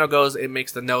the piano goes, it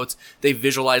makes the notes. They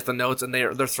visualize the notes, and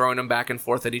they're throwing them back and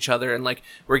forth at each other, and like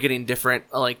we're getting different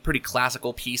like pretty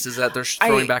classical pieces that they're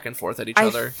throwing back and forth at each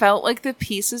other. I felt like the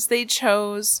pieces they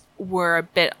chose were a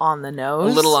bit on the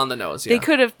nose. A little on the nose. Yeah. They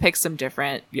could have picked some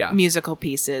different musical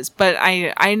pieces, but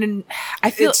I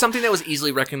feel it's something that was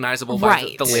easily recognizable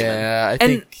by the layman. Yeah, I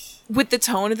think with the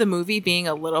tone of the movie being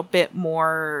a little bit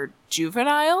more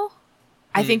juvenile,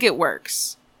 I think it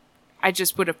works. I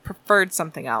just would have preferred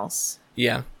something else.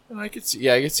 Yeah. I could see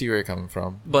where you're coming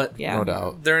from, but no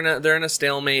doubt they're in a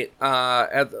stalemate.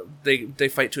 They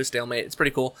fight to a stalemate. It's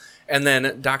pretty cool. And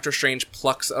then Doctor Strange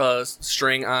plucks a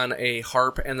string on a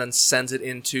harp and then sends it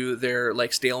into their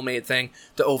like stalemate thing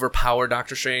to overpower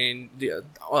Doctor Strange,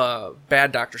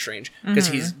 bad Doctor Strange, because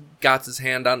he's got his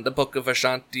hand on the Book of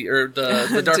Ashanti or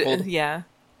the Darkhold. Yeah,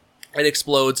 it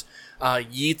explodes.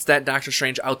 Yeets that Doctor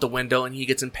Strange out the window, and he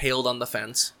gets impaled on the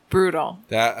fence. Brutal.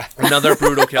 Another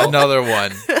brutal kill. Another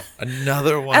one.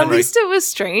 At least it was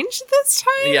Strange this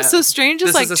time. Yeah. So Strange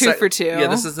is like 2 for 2. Yeah,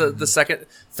 this is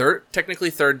the technically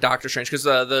third Doctor Strange, because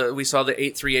we saw the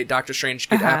 838 Doctor Strange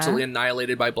get absolutely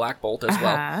annihilated by Black Bolt as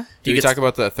well. Do you talk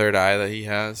about the third eye that he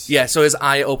has? Yeah, so his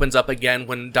eye opens up again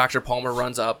when Dr. Palmer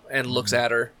runs up and looks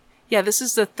at her. Yeah, this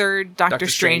is the third Doctor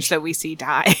Strange that we see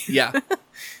die. Yeah.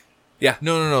 Yeah.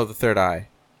 No, the third eye.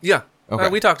 Yeah. Okay.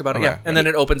 We talked about it, yeah. And then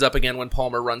it opens up again when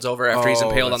Palmer runs over after he's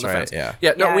impaled on the fence. Yeah.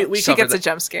 Yeah, no, we she gets a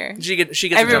jump scare. She gets a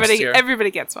jump scare.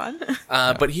 Everybody gets one.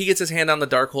 But he gets his hand on the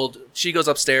Darkhold. She goes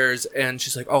upstairs, and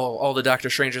she's like, oh, all the Doctor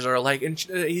Strangers are alike. And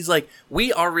he's like,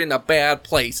 we are in a bad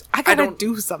place. I gotta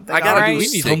do something. Do we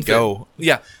need to go.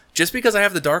 Yeah. Just because I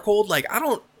have the Darkhold, like, I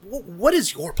don't... What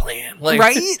is your plan? Like,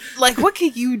 right? Like, what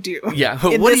can you do? Yeah.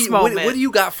 What do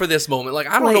you got for this moment? Like,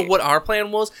 I don't know what our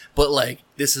plan was, but like,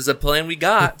 this is a plan we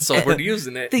got, so we're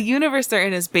using it. The universe they're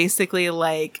in is basically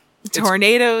like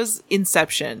tornadoes,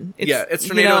 Inception. It's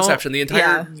tornado Inception. The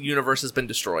entire universe has been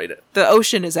destroyed. The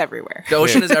ocean is everywhere. The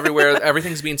ocean is everywhere.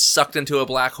 Everything's being sucked into a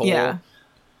black hole. Yeah.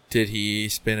 Did he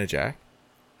spin a jack?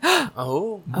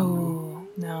 Oh,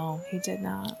 no, he did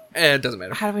not. It doesn't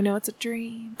matter. How do we know it's a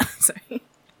dream? Sorry.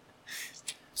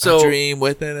 So, a dream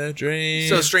within a dream.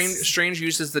 So Strange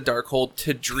uses the Darkhold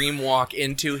to dream walk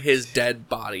into his dead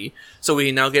body. So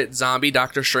we now get zombie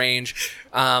Doctor Strange.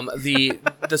 The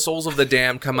souls of the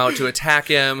damned come out to attack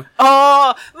him.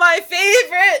 Oh, my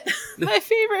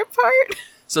favorite part.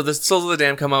 So the souls of the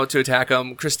damned come out to attack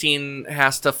him. Christine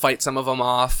has to fight some of them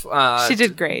off. She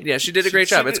did great. Yeah, she did a great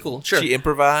job. It's cool. Sure. She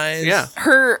improvised. Yeah.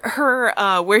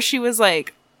 Her where she was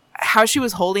like, how she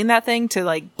was holding that thing to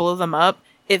like blow them up.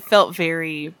 It felt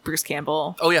very Bruce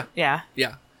Campbell. Oh, yeah. Yeah.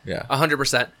 Yeah.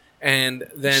 100%. And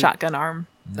then... Shotgun arm.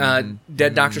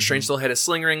 Dead Doctor Strange still had his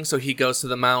sling ring, so he goes to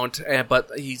the mount, but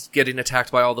he's getting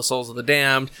attacked by all the souls of the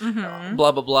damned.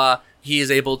 Blah, blah, blah. He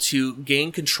is able to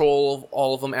gain control of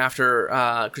all of them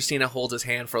after Christina holds his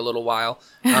hand for a little while.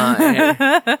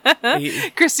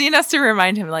 Christine has to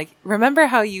remind him, like, remember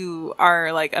how you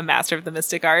are, like, a master of the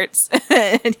mystic arts?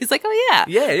 And he's like, oh,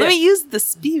 yeah. Let me use the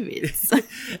spirits.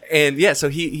 And, yeah, so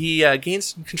he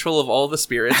gains control of all the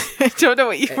spirits. I don't know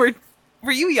what you were...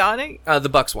 Were you yawning? The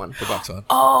Bucks one.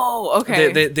 Oh,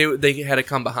 okay. They had to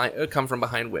come from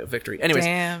behind victory. Anyways,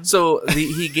 damn. So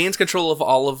he gains control of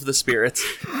all of the spirits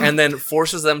and then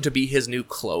forces them to be his new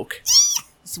cloak,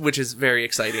 which is very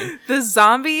exciting. The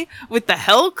zombie with the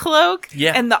hell cloak,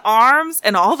 and the arms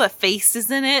and all the faces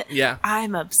in it. Yeah,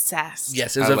 I'm obsessed.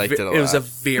 Yes, it was a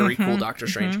very cool Doctor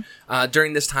Strange.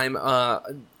 During this time,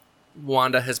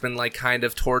 Wanda has been like kind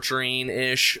of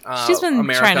torturing-ish she's been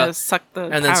America, trying to suck the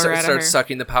and then power out of her. starts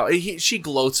sucking the power. She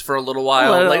gloats for a little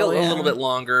while, a little bit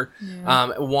longer.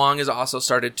 Yeah. Wong has also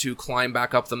started to climb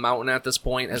back up the mountain at this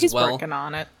point as well. He's working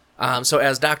on it. So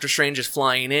as Doctor Strange is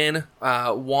flying in,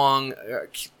 Wong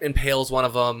impales one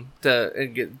of them.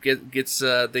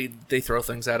 They throw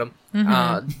things at him.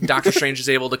 Doctor Strange is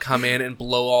able to come in and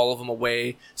blow all of them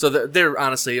away. So they're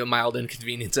honestly a mild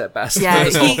inconvenience at best. Yeah,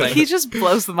 he just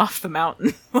blows them off the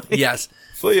mountain. Yes.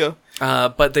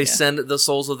 But they send the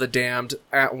souls of the damned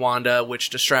at Wanda,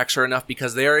 which distracts her enough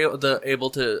because they're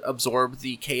able to absorb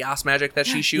the chaos magic that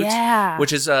she shoots,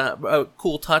 which is a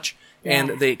cool touch.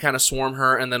 And they kind of swarm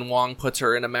her, and then Wong puts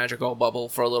her in a magical bubble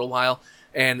for a little while,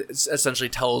 and essentially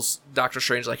tells Doctor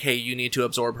Strange, like, hey, you need to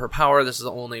absorb her power. This is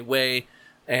the only way.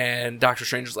 And Doctor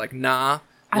Strange is like, nah.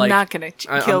 I'm not going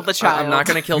to kill the child. I'm not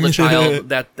going to kill the child.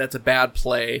 That's a bad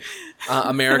play.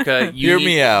 America, hear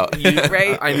me out.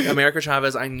 Right? America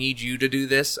Chavez, I need you to do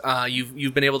this.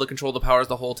 You've been able to control the powers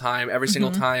the whole time. Every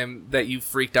single time that you've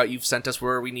freaked out, you've sent us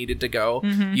where we needed to go.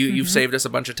 You've saved us a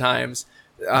bunch of times.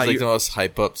 It's like the most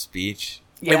hype up speech.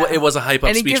 Yeah. It was a hype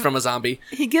up speech from a zombie.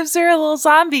 He gives her a little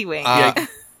zombie wing. I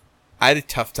had a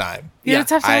tough time. You had a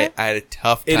tough time? I had a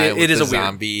tough time with is the a weird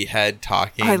zombie head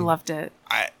talking. I loved it.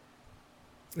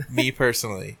 Me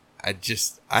personally, I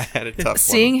had a tough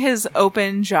Seeing one. his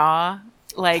open jaw,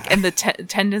 like, and the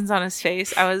tendons on his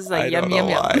face, I was like, yum, yum,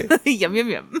 yum. Yum, yum,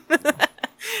 yum.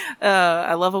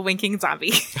 I love a winking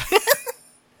zombie.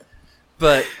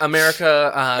 But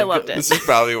America... I loved it. This is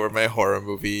probably where my horror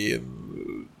movie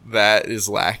and that is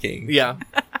lacking. Yeah.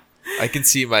 I can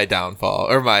see my downfall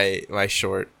or my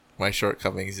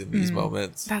shortcomings in these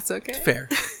moments. That's okay. Fair.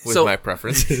 With So- my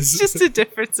preferences. It's just a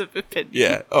difference of opinion.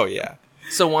 Yeah. Oh yeah.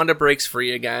 So Wanda breaks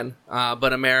free again,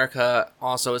 but America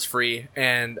also is free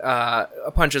and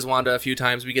punches Wanda a few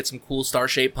times. We get some cool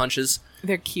star-shaped punches.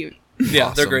 They're cute. Yeah,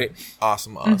 Awesome. they're great.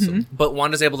 Awesome. But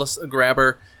Wanda's able to grab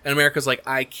her, and America's like,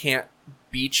 I can't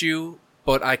beat you,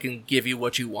 but I can give you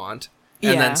what you want.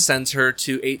 And Yeah. then sends her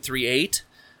to 838,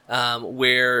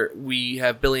 where we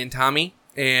have Billy and Tommy,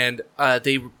 and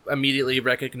they immediately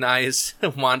recognize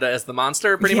Wanda as the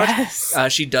monster, pretty Yes.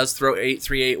 much. She does throw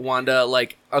 838 Wanda,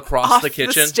 like, across Off the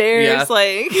kitchen. stairs, Yeah.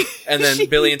 like. And then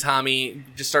Billy and Tommy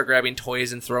just start grabbing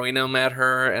toys and throwing them at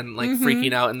her and like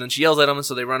freaking out. And then she yells at them, and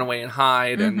so they run away and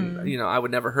hide. And I would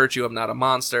never hurt you. I'm not a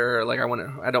monster. Like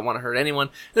I don't want to hurt anyone.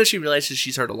 And then she realizes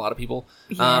she's hurt a lot of people.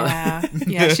 Yeah.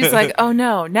 Yeah. She's like, oh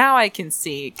no, now I can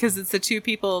see. Because it's the two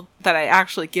people that I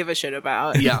actually give a shit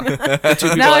about. Yeah. The two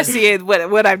people Now I see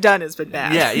what I've done has been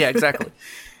bad. Yeah, exactly.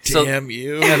 So Damn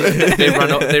you. they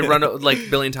run like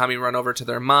Billy and Tommy run over to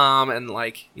their mom, and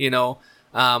like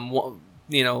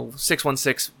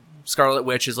 616 Scarlet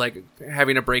Witch is like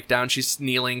having a breakdown. She's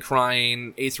kneeling,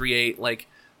 crying. 838 like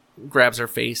grabs her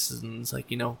face and is like,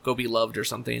 go be loved or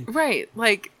something. Right.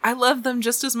 Like, I love them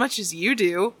just as much as you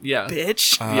do. Yeah.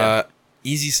 Bitch. Yeah.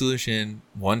 Easy solution.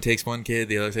 One takes one kid,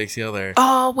 the other takes the other.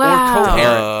 Oh,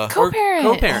 wow. co-parent. Co-parent.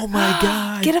 Or co-parent. Oh my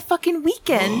god. Get a fucking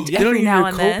weekend They don't every need now a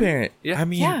and then. co-parent. Yeah. I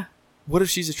mean, Yeah. what if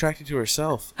she's attracted to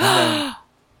herself? And then,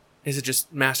 Is it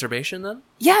just masturbation then?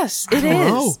 Yes, it don't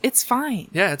is. know. It's fine.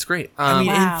 Yeah, it's great. I mean,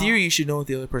 Wow. in theory, you should know what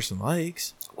the other person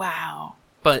likes. Wow.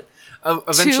 But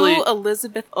eventually, Two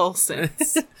Elizabeth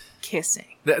Olsens kissing.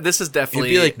 this is definitely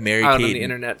It'd be like Mary out on Kate the and-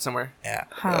 internet somewhere. Yeah.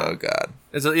 Huh. Oh god.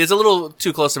 It's a little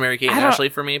too close to Mary Kate and I don't- Ashley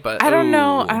for me, but I don't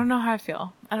know. Ooh. I don't know how I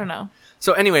feel. I don't know.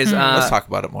 So, anyways, Let's talk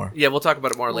about it more. Yeah, we'll talk about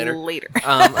it more later. Later.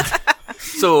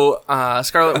 So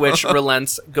Scarlet Witch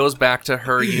relents, goes back to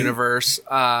her universe,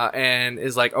 and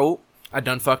is like, "Oh, I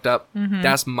done fucked up.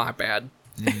 That's my bad."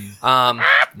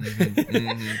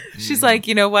 She's like,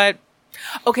 you know what?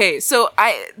 Okay, so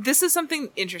this is something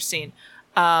interesting.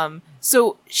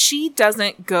 So she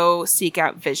doesn't go seek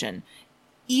out Vision.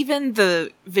 Even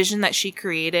the Vision that she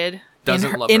created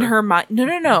Doesn't love in her. her mind.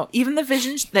 No. Even the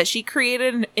Vision that she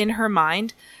created in her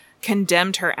mind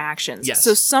condemned her actions. Yes.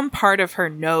 So some part of her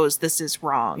knows this is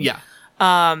wrong. Yeah.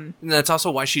 And that's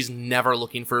also why she's never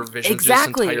looking for Vision through this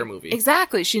entire movie.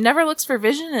 Exactly. She never looks for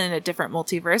Vision in a different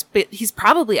multiverse, but he's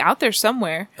probably out there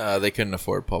somewhere. They couldn't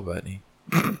afford Paul Bettany.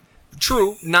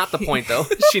 True, not the point though.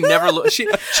 She never she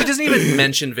doesn't even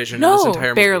mention Vision in this No, entire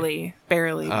movie.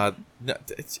 barely. No,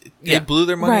 they Yeah. blew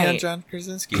their money on Right. John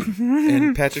Krasinski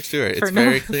and Patrick Stewart. It's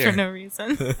very clear. For no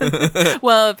reason.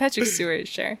 Well, Patrick Stewart,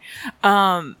 sure.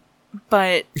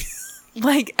 But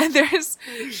there's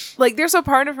a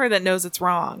part of her that knows it's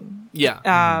wrong.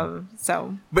 Yeah.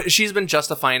 So But she's been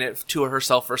justifying it to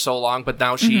herself for so long, but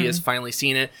now she is finally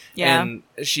seen it. Yeah. And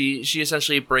she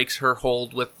essentially breaks her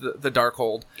hold with the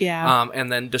Darkhold. Yeah.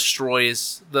 And then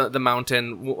destroys the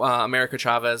mountain. America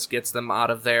Chavez gets them out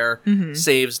of there,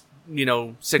 saves,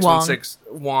 616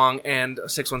 Wong and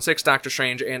 616 Doctor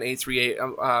Strange and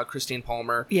 838 Christine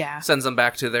Palmer. Yeah. Sends them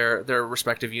back to their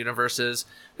respective universes.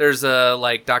 There's a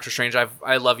Doctor Strange,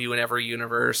 I love you in every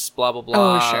universe, blah blah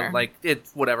blah. Oh, sure. Like it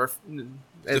whatever.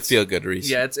 It's a feel good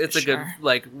reason. Yeah, it's a good,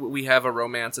 Sure. we have a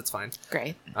romance, it's fine.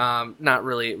 great. Not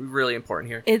really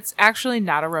important here. It's actually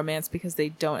not a romance because they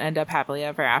don't end up happily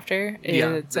ever after. Yeah,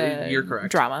 It's a you're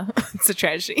correct. drama. It's a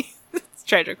tragedy. It's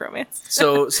tragic romance.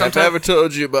 So Have I sometime, ever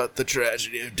told you about the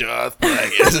tragedy of Darth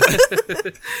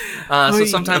Plagueis? so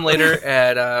sometime later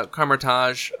at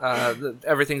Carmitage,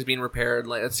 everything's being repaired.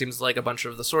 Like, it seems like a bunch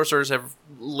of the sorcerers have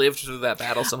lived through that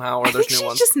battle somehow, or I there's think new she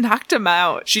ones. just knocked him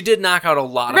out. She did knock out a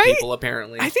lot of Right? people,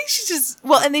 apparently. I think she just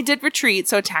and they did retreat,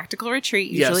 so a tactical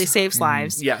retreat usually Yes. saves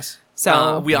lives. Yes.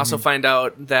 So we also find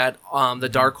out that the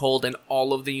Darkhold and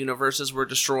all of the universes were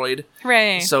destroyed.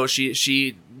 hooray. So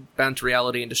she bent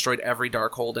reality and destroyed every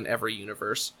Darkhold in every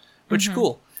universe, which is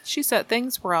cool. She set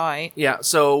things right. Yeah,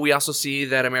 so we also see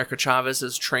that America Chavez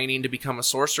is training to become a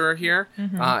sorcerer here,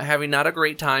 having not a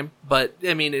great time, but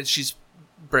I mean, she's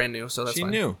brand new, so that's She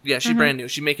fine. new. Yeah, she's brand new.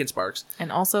 She's making sparks,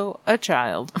 And also a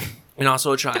child. and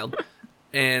also a child.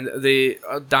 And the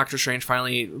Doctor Strange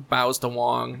finally bows to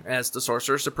Wong as the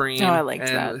Sorcerer Supreme. Oh, I liked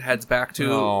and that. heads back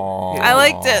to I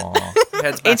liked it.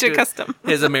 heads back Ancient to custom.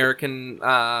 his American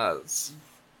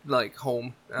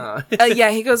home. Yeah,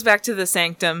 he goes back to the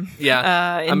sanctum.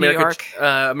 Yeah, in New York.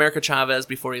 America Chavez,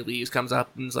 before he leaves, comes up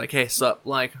and is like, "Hey, sup?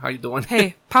 Like, how you doing?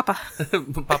 Hey, Papa.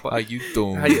 Papa, How you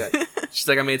doing? how you?" She's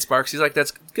like, "I made sparks." He's like,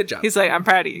 "That's good job." He's like, I'm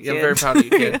proud of you, Yeah, kid. I'm very proud of you,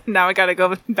 kid. Now I gotta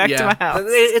go back to my house.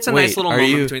 It's a Wait, nice little are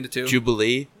moment you between the two.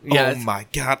 Jubilee? Yeah, Oh it's- my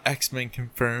god, X-Men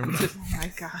confirmed. Oh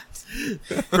my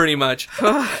god. Pretty much.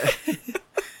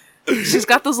 She's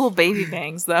got those little baby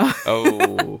bangs, though.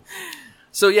 Oh.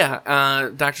 So yeah,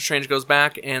 Doctor Strange goes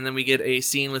back, and then we get a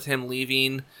scene with him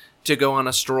leaving to go on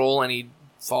a stroll, and he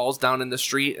falls down in the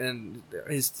street, and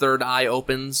his third eye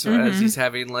opens as he's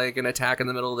having like an attack in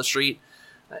the middle of the street.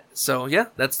 So yeah,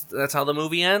 that's how the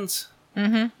movie ends.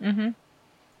 I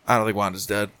don't think Wanda's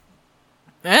dead.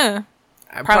 Yeah.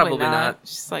 Probably not.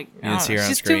 She's like, You didn't see her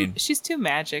on screen. She's too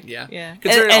magic. Yeah. Yeah.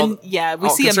 Considering And, all- and yeah, we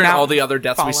see a considering all mountain the other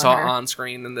deaths we fall saw her. on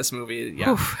screen in this movie.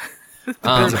 Yeah,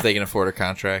 Depends if they can afford a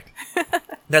contract.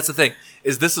 that's the thing.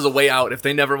 This is a way out. If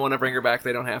they never want to bring her back,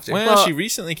 they don't have to. Well, she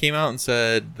recently came out and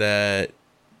said that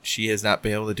she has not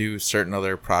been able to do certain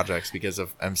other projects because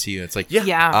of MCU. It's like, Yeah.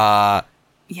 Yeah.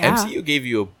 Yeah. MCU gave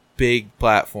you a big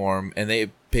platform and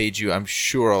they paid you, I'm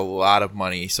sure, a lot of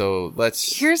money. So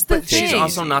let's. Here's the But thing. she's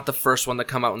also not the first one to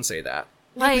come out and say that.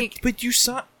 like, But you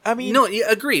saw. I mean, No, yeah,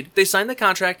 agreed. They signed the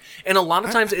contract, and a lot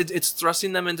of times it's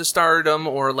thrusting them into stardom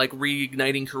or like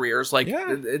reigniting careers. Like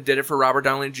Yeah. it did it for Robert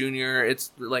Downey Jr.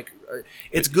 It's like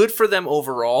it's good for them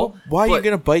overall. why are you but-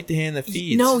 gonna bite the hand that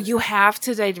feeds? no, you have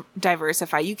to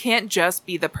diversify. You can't just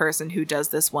be the person who does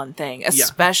this one thing,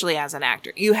 especially as an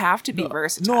actor. You have to be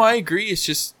versatile. No, I agree. It's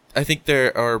just I think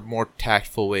there are more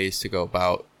tactful ways to go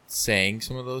about saying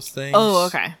some of those things. Oh,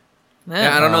 okay.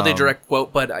 Yeah, I don't know the Um, direct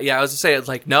quote, but yeah, I was to say it's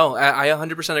like no, I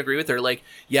 100% agree with her. Like,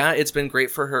 yeah, it's been great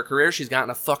for her career. She's gotten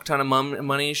a fuck ton of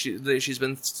money. She's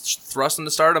been thrust into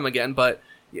stardom again. But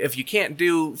if you can't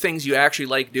do things you actually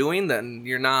like doing, then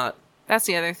you're not. That's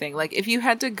the other thing. Like, if you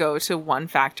had to go to one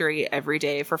factory every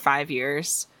day for 5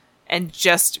 years and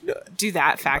just do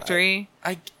that factory,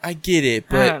 I get it,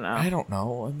 but don't know. I don't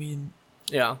know. I mean,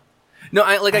 Yeah. No,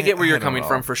 I get where you're don't coming know.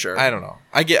 from for sure. I don't know.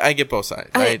 I get both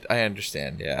sides. I- I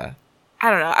understand. Yeah. I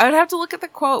don't know. I would have to look at the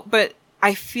quote, but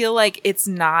I feel like it's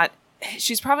not.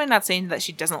 She's probably not saying that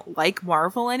she doesn't like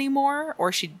Marvel anymore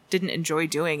or she didn't enjoy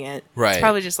doing it. Right. It's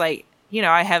probably just like,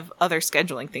 I have other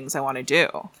scheduling things I want to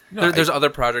do. No, There's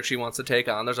other projects she wants to take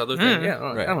on. There's other things. Yeah,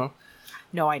 Right. I don't know.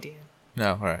 No idea.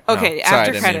 No, all right. Okay, no. after Sorry, I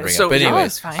didn't mean to credits. bring it So- up. But No, anyways,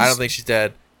 it's fine. I don't think she's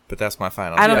dead, but that's my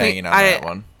final I don't banging think on that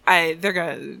one.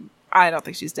 I don't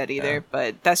think she's dead either, Yeah.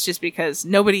 but that's just because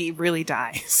nobody really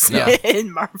dies Yeah.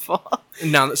 in Marvel.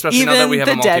 Now, especially Even now that we have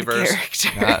the a dead multiverse.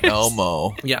 characters. Not no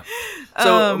mo. Yeah.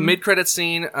 So mid-credit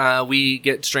scene, we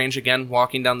get Strange again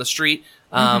walking down the street.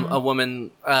 A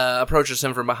woman approaches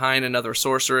him from behind, another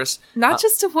sorceress. Not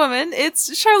just a woman; it's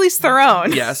Charlize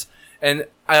Theron. Yes, and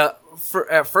at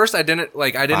first I didn't.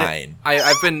 Fine.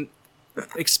 I've been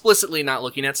explicitly not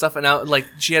looking at stuff, and now like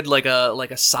she had like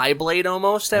a Psy blade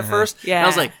almost at first. Yeah. And I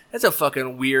was like, that's a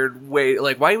fucking weird way.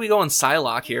 Like, why are we going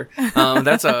Psylocke here?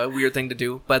 That's a weird thing to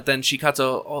do. But then she cuts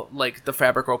like the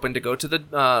fabric open to go to the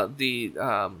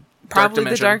dark Probably the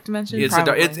dimension. dark dimension? It's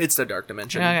Probably. it's the dark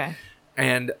dimension. Okay.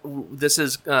 And this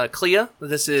is Clea.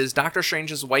 This is Doctor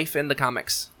Strange's wife in the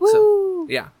comics. Woo. So,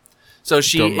 yeah. So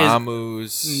she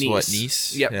Dormammu's is what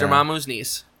niece? Yep, Dormammu's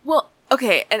niece. Well,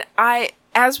 okay, and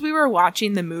as we were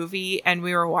watching the movie and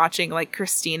we were watching like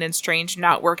Christine and Strange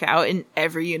not work out in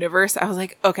every universe, I was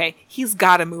like, okay, he's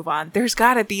got to move on. There's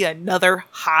got to be another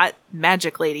hot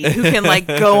magic lady who can like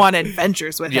go on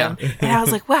adventures with him. And I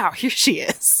was like, wow, here she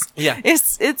is. Yeah.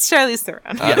 It's Charlize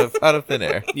Theron. Out of thin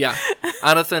air. Yeah,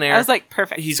 out of thin air. I was like,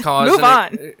 perfect. he's caused move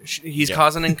on. He's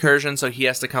caused an incursion, so he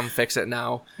has to come fix it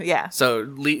now. Yeah. So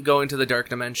go into the dark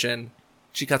dimension,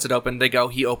 She cuts it open. They go.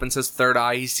 He opens his third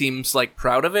eye. He seems like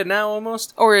proud of it now,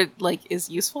 almost. Or like is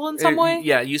useful in some way.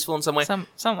 Yeah, useful in some way.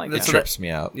 Something like It that. trips me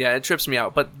out. Yeah, it trips me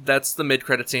out. But that's the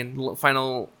mid-credit scene.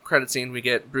 Final credit scene. We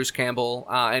get Bruce Campbell,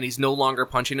 and he's no longer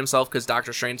punching himself because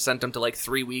Doctor Strange sent him to like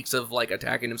 3 weeks of like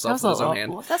attacking himself with his own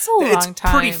hand. That's a long time. It's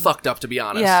pretty fucked up, to be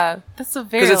honest. Yeah, that's a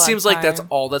very. Because it seems like time. that's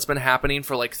all that's been happening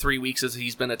for like 3 weeks as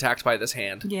he's been attacked by this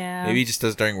hand. Yeah, Maybe he just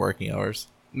does during working hours.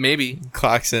 Maybe.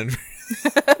 Clocks in.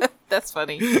 that's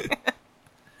funny.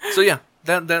 So yeah,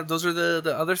 those are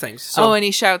the other things. So, and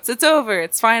he shouts, "It's over!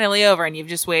 It's finally over!" And you've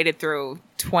just waited through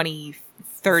 20,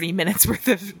 30 minutes worth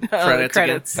of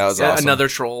credits. That was awesome. Another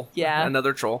troll. Yeah.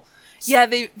 Another troll. Yeah,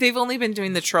 they've only been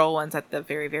doing the troll ones at the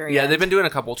very end. Yeah, they've been doing a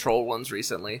couple troll ones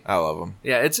recently. I love them.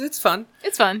 Yeah, it's fun.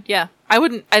 It's fun. Yeah, I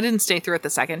didn't stay through it the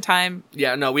second time.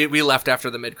 Yeah, no, we left after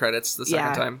the mid credits the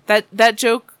second time. That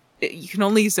joke, you can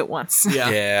only use it once. Yeah.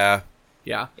 Yeah.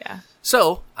 Yeah. Yeah.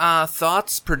 So,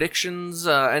 thoughts, predictions,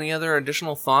 any other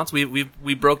additional thoughts?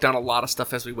 We broke down a lot of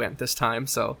stuff as we went this time,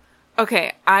 so.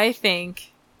 Okay, I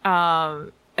think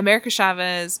America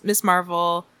Chavez, Miss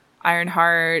Marvel,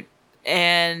 Ironheart,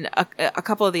 and a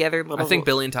couple of the other little. I think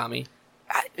Billy and Tommy.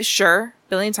 Sure,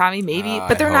 Billy and Tommy, maybe,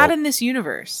 but I they're not hope. in this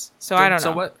universe, so I don't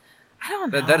know. So what? I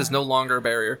don't know. That is no longer a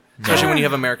barrier, especially when you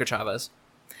have America Chavez.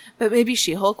 But maybe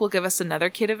She-Hulk will give us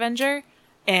another Kid Avenger,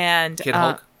 and Kid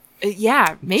Hulk?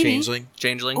 Yeah, maybe.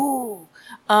 Changeling. Ooh.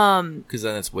 Because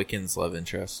then it's Wiccan's love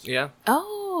interest. Yeah.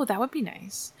 Oh, that would be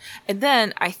nice. And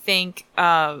then I think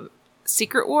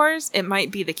Secret Wars, it might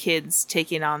be the kids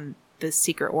taking on the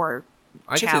Secret War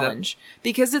I can see that. challenge.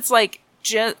 Because it's like,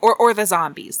 or the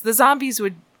zombies. The zombies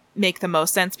would make the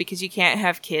most sense because you can't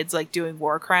have kids like doing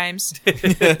war crimes.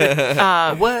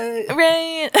 What?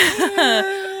 Right?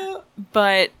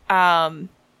 But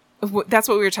that's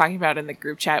what we were talking about in the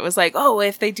group chat. It was like, oh,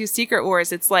 if they do Secret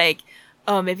Wars, it's like,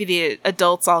 oh, maybe the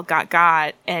adults all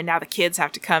got, and now the kids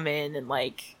have to come in and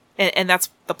like, and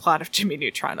that's the plot of Jimmy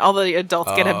Neutron. All the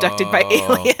adults get abducted by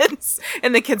aliens,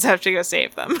 and the kids have to go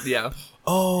save them. Yeah.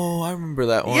 Oh, I remember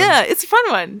that one. Yeah, it's a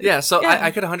fun one. Yeah, so Yeah.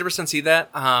 I could 100% see that.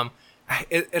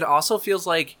 It also feels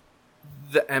like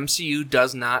the MCU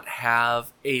does not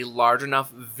have a large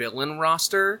enough villain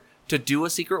roster to do a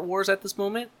Secret Wars at this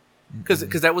moment. Because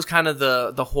that was kind of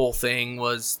the whole thing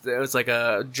was it was like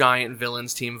a giant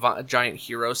villains team, giant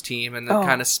heroes team, and it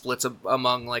kind of splits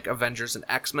among like Avengers and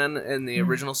X-Men in the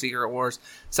original Secret Wars.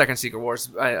 Second Secret Wars,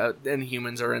 and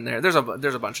Humans are in there. There's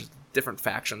a bunch of different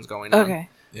factions going on. Okay.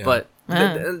 Yeah. But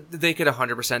they could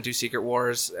 100% do Secret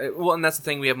Wars. Well, and that's the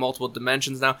thing. We have multiple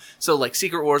dimensions now. So, like,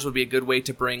 Secret Wars would be a good way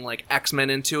to bring, like, X-Men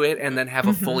into it and then have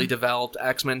a fully developed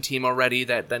X-Men team already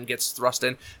that then gets thrust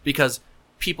in. Because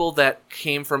people that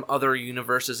came from other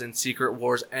universes in Secret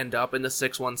Wars end up in the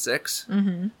 616.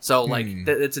 Mm-hmm. So, like,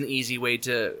 it's an easy way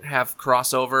to have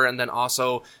crossover and then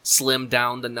also slim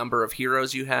down the number of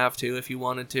heroes you have, too, if you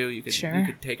wanted to. You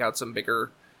could take out some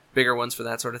bigger ones for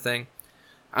that sort of thing.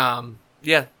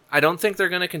 Yeah, I don't think they're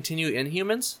going to continue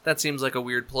Inhumans. That seems like a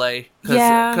weird play.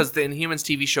 Because the Inhumans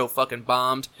TV show fucking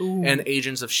bombed. Ooh. And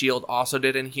Agents of S.H.I.E.L.D. also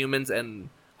did Inhumans. And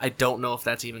I don't know if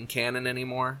that's even canon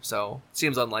anymore. So, it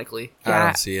seems unlikely. I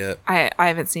don't see it. I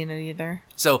haven't seen it either.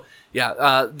 So, yeah,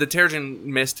 the Terrigen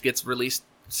Mist gets released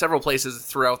several places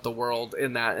throughout the world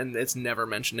in that. And it's never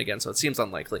mentioned again. So, it seems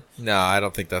unlikely. No, I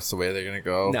don't think that's the way they're going to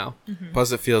go. No. Mm-hmm.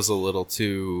 Plus, it feels a little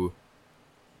too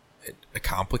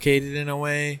complicated in a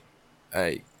way.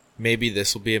 Maybe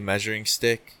this will be a measuring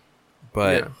stick,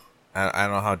 but I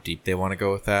don't know how deep they want to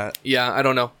go with that. Yeah, I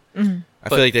don't know. Mm-hmm. I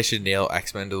feel like they should nail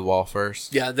X-Men to the wall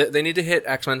first. Yeah, they need to hit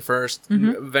X-Men first.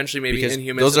 Mm-hmm. Eventually, maybe Because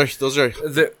Inhumans. those are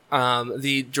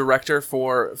The director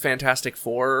for Fantastic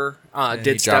Four he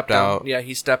did step dropped down. out. Yeah,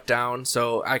 he stepped down.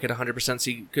 So I could 100%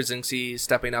 see Krasinski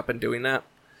stepping up and doing that.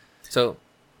 So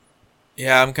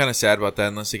Yeah, I'm kind of sad about that.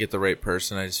 Unless they get the right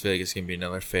person, I just feel like it's gonna be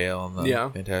another fail on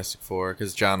the Fantastic Four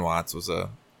because John Watts was a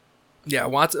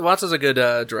Watts is a good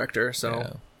director.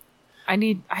 So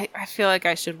I feel like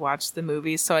I should watch the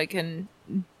movies so I can.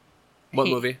 what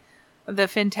movie? The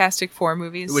Fantastic Four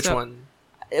movies. Which so, one?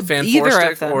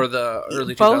 Either of them, or the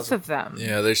early 2000s? Both of them.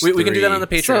 Yeah, there's we can do that on the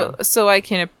Patreon. So I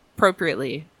can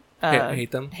appropriately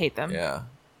hate them. Hate them. Yeah.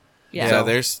 Yeah. Yeah,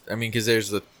 because there's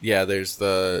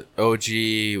the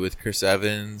OG with Chris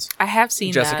Evans. I have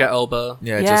seen Jessica that. Elba.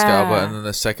 Yeah, Jessica Elba, and then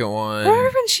the second one. Remember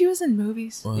when she was in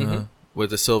movies? With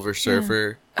the Silver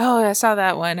Surfer. Oh, I saw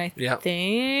that one. I Yeah.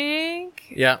 think.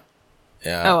 Yeah.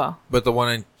 Yeah. Oh well. But the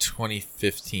one in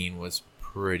 2015 was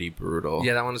pretty brutal.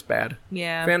 Yeah, that one is bad.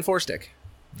 Yeah. Fan 4-stick.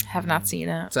 Have not seen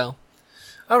it. So,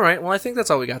 all right. Well, I think that's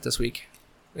all we got this week.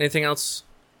 Anything else?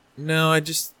 No, I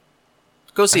just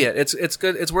Go see it. It's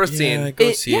good. It's worth seeing.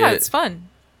 Go see it. It's fun.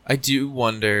 I do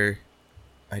wonder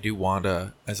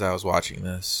as I was watching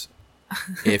this,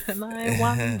 if And I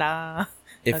wonder.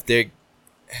 if they're,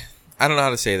 I don't know how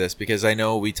to say this because I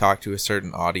know we talk to a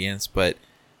certain audience, but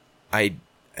I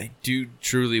do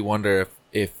truly wonder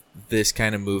if this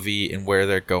kind of movie and where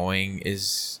they're going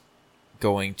is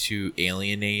going to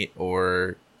alienate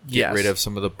or get rid of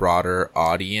some of the broader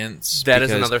audience. That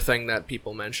is another thing that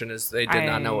people mention is they did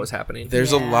not know what was happening.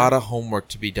 There's a lot of homework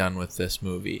to be done with this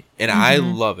movie, and I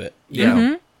love it. You Yeah.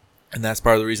 know? And that's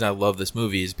part of the reason I love this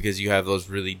movie is because you have those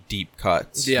really deep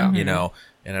cuts. Yeah. You know,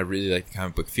 and I really like the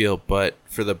comic book feel. But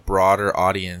for the broader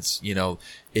audience, you know,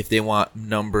 if they want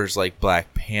numbers like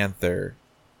Black Panther,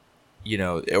 you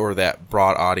know, or that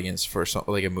broad audience for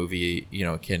something like a movie, you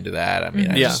know, akin to that, I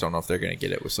mean, I just don't know if they're going to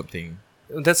get it with something.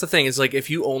 That's the thing is like if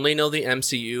you only know the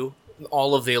MCU,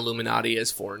 all of the Illuminati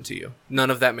is foreign to you. None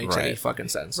of that makes any fucking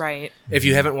sense. Right. If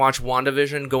you haven't watched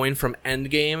WandaVision, going from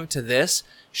Endgame to this,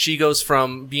 she goes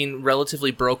from being relatively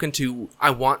broken to I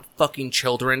want fucking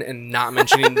children and not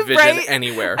mentioning Vision Right?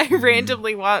 anywhere. I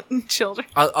randomly want children.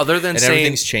 Other than And saying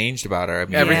everything's changed about her. I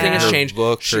mean, Everything has her changed.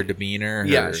 look, her demeanor.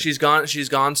 yeah, her- she's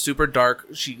gone super dark.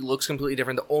 She looks completely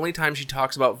different. The only time she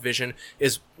talks about Vision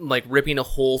is like ripping a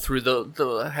hole through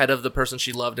the head of the person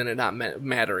she loved and it not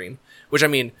mattering. Which I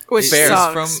mean, Which fair.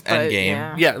 sucks, from but Endgame.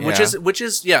 Yeah, Yeah. which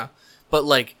is but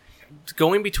like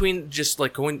going between just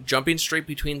like jumping straight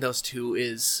between those two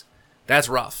that's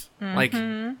rough. Like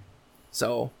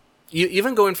so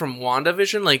even going from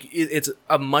WandaVision, like it's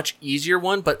a much easier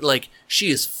one, but like she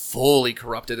is fully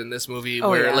corrupted in this movie.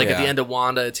 Where yeah. like at the Yeah. end of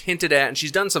Wanda, it's hinted at, and she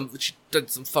did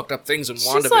some fucked up things in She's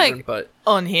WandaVision, like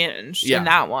unhinged in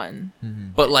that one.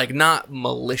 but like not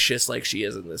malicious like she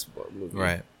is in this movie.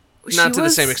 Right. Not She to the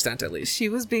was- same extent, at least. She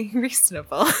was being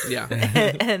reasonable. Yeah,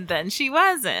 And then she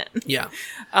wasn't. yeah.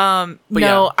 No,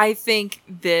 yeah. I think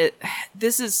that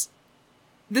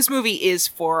this movie is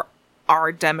for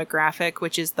our demographic,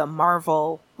 which is the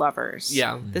Marvel lovers.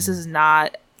 Yeah. This is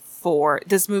not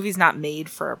this movie's not made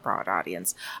for a broad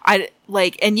audience.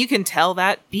 And you can tell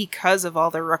that because of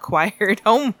all the required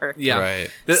homework. Yeah.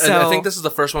 Right. I So- think this is the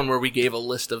first one where we gave a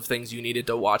list of things you needed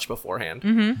to watch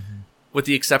beforehand. With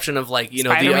the exception of like, you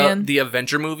know, Spider-Man. the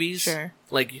Avenger movies. Sure.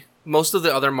 Like most of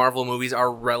the other Marvel movies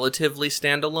are relatively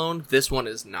standalone. This one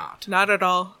is not. Not at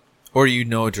all. Or you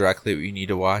know directly what you need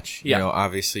to watch. Yeah. You know,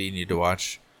 obviously you need to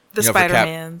watch The you know, for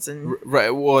Spider-Mans and Right.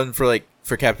 Well, and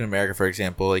for Captain America, for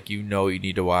example, like you know you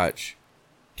need to watch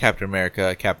Captain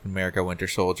America, Winter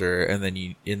Soldier, and then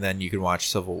you can watch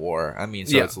Civil War. I mean,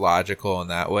 so Yeah. it's logical in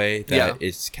that way that Yeah.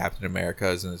 it's Captain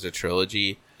America's and it's a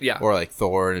trilogy. Yeah. Or like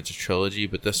Thor and it's a trilogy,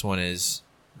 but this one is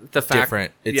The fact,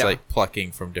 different. It's yeah. like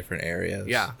plucking from different areas.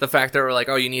 Yeah, the fact that we're like,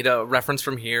 oh, you need a reference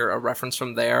from here, a reference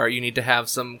from there. You need to have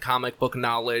some comic book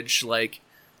knowledge, like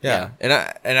Yeah. And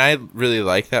I really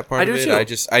like that part I of do it. too.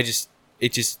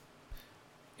 It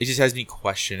just has me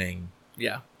questioning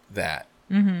yeah, that.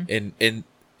 And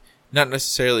not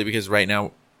necessarily because right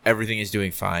now everything is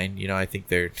doing fine. You know, I think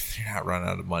they're not running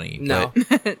out of money. no.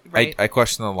 But right. I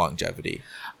question the longevity.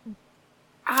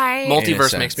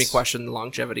 Multiverse In a makes me sense. question the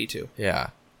longevity too. Yeah.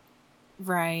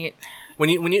 Right.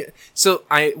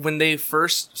 When they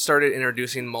first started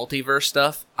introducing multiverse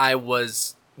stuff, I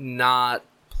was not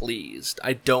pleased.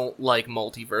 I don't like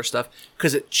multiverse stuff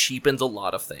because it cheapens a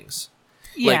lot of things.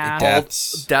 Yeah. Like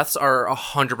deaths are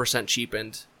 100%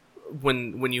 cheapened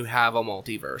when you have a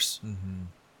multiverse.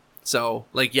 So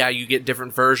like yeah, you get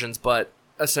different versions, but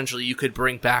essentially you could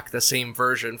bring back the same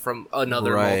version from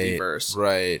another multiverse.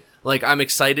 Right. Like I'm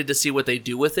excited to see what they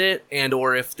do with it, and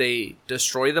or if they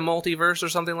destroy the multiverse or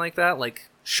something like that. Like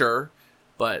sure,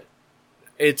 but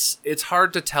it's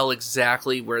hard to tell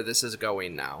exactly where this is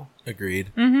going now,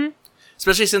 Agreed.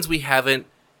 especially since we haven't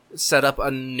set up a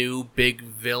new big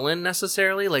villain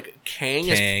necessarily. Like Kang.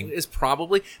 Is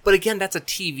probably, but again, that's a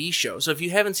TV show. So if you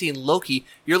haven't seen Loki,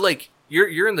 you're like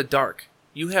you're in the dark.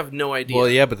 You have no idea. Well,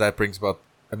 yeah, but that brings about.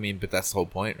 I mean, but that's the whole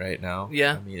point right now.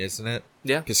 Yeah. I mean, isn't it?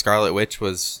 Yeah. Because Scarlet Witch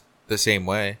was the same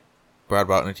way, brought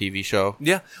about in a TV show.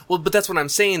 Yeah. Well, but that's what I'm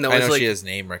saying though. I is know like, she has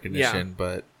name recognition,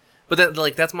 but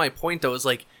that's my point though. Is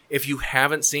like if you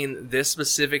haven't seen this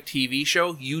specific TV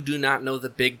show, you do not know the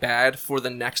big bad for the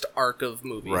next arc of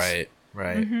movies.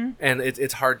 right. And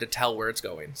it's hard to tell where it's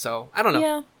going. So I don't know.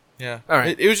 Yeah. Yeah. All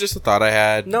right. It was just a thought I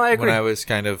had. No, I agree. When I was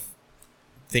kind of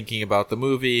thinking about the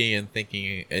movie and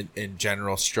thinking in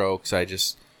general strokes, I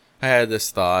had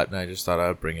this thought and I just thought I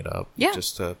would bring it up. Yeah.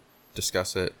 Just to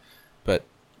discuss it. But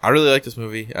I really like this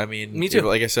movie. I mean, Me too.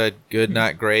 like I said, good,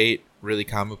 not great, really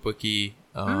comic booky,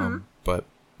 but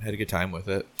had a good time with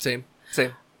it. Same.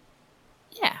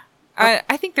 Yeah.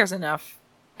 I think there's enough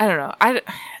I don't know.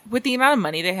 With the amount of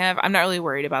money they have, I'm not really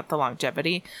worried about the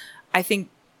longevity. I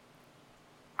think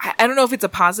I don't know if it's a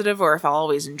positive or if I'll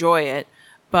always enjoy it,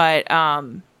 but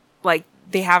like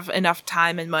they have enough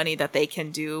time and money that they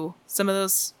can do some of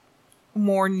those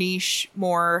more niche,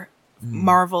 more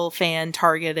Marvel fan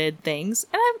targeted things,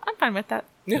 and I'm fine with that.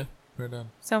 Yeah, we're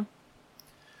done. So.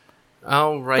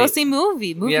 All right. Go see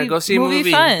movie. Yeah, go see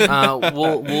movie. Fun.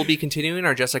 We'll be continuing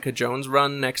our Jessica Jones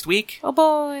run next week. Oh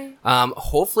boy.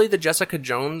 Hopefully the Jessica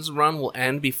Jones run will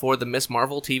end before the Miss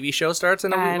Marvel TV show starts in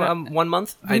 1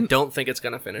 month. I don't think it's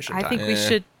going to finish in time. I think we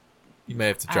should. You may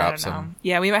have to drop some.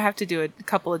 Yeah, we might have to do a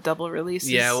couple of double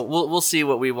releases. Yeah, we'll see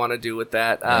what we want to do with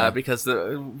that because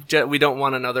we don't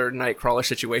want another Nightcrawler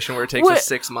situation where it takes us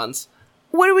 6 months.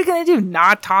 What are we gonna do?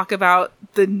 Not talk about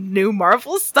the new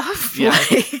Marvel stuff? Yeah,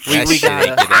 we gotta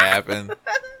make it happen.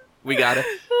 We gotta.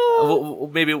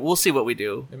 Maybe we'll see what we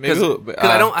do. Maybe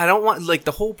I don't want, like,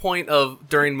 the whole point of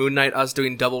during Moon Knight us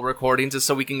doing double recordings is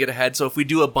so we can get ahead. So if we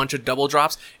do a bunch of double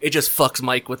drops, it just fucks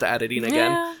Mike with the editing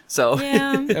again. Yeah, So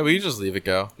yeah, we can just leave it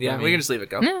go. Yeah, we can just leave it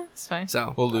go. Yeah, it's fine.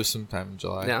 So we'll lose some time in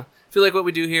July. Yeah. If you like what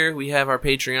we do here, we have our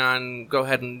Patreon. Go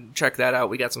ahead and check that out.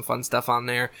 We got some fun stuff on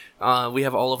there. We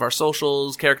have all of our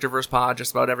socials, Characterverse Pod,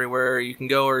 just about everywhere you can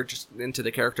go, or just into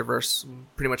the Characterverse.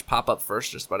 Pretty much pop up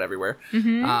first, just about everywhere.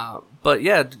 Mm-hmm. But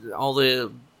yeah, all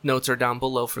the notes are down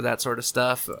below for that sort of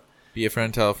stuff. Be a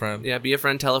friend, tell a friend. Yeah, be a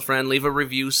friend, tell a friend. Leave a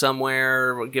review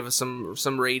somewhere. Give us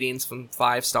some ratings from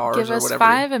 5 stars or whatever. Give us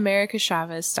 5 America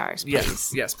Chavez stars,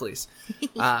 please. Yes, please.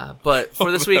 But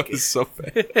for this week, That was so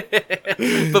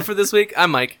bad. but for this week,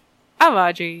 I'm Mike. I'm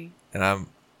Audrey. And I'm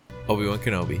Obi-Wan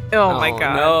Kenobi. Oh my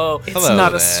god. No. It's Hello not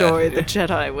there. a story the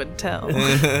Jedi would tell.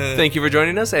 Thank you for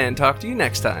joining us, and talk to you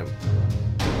next time.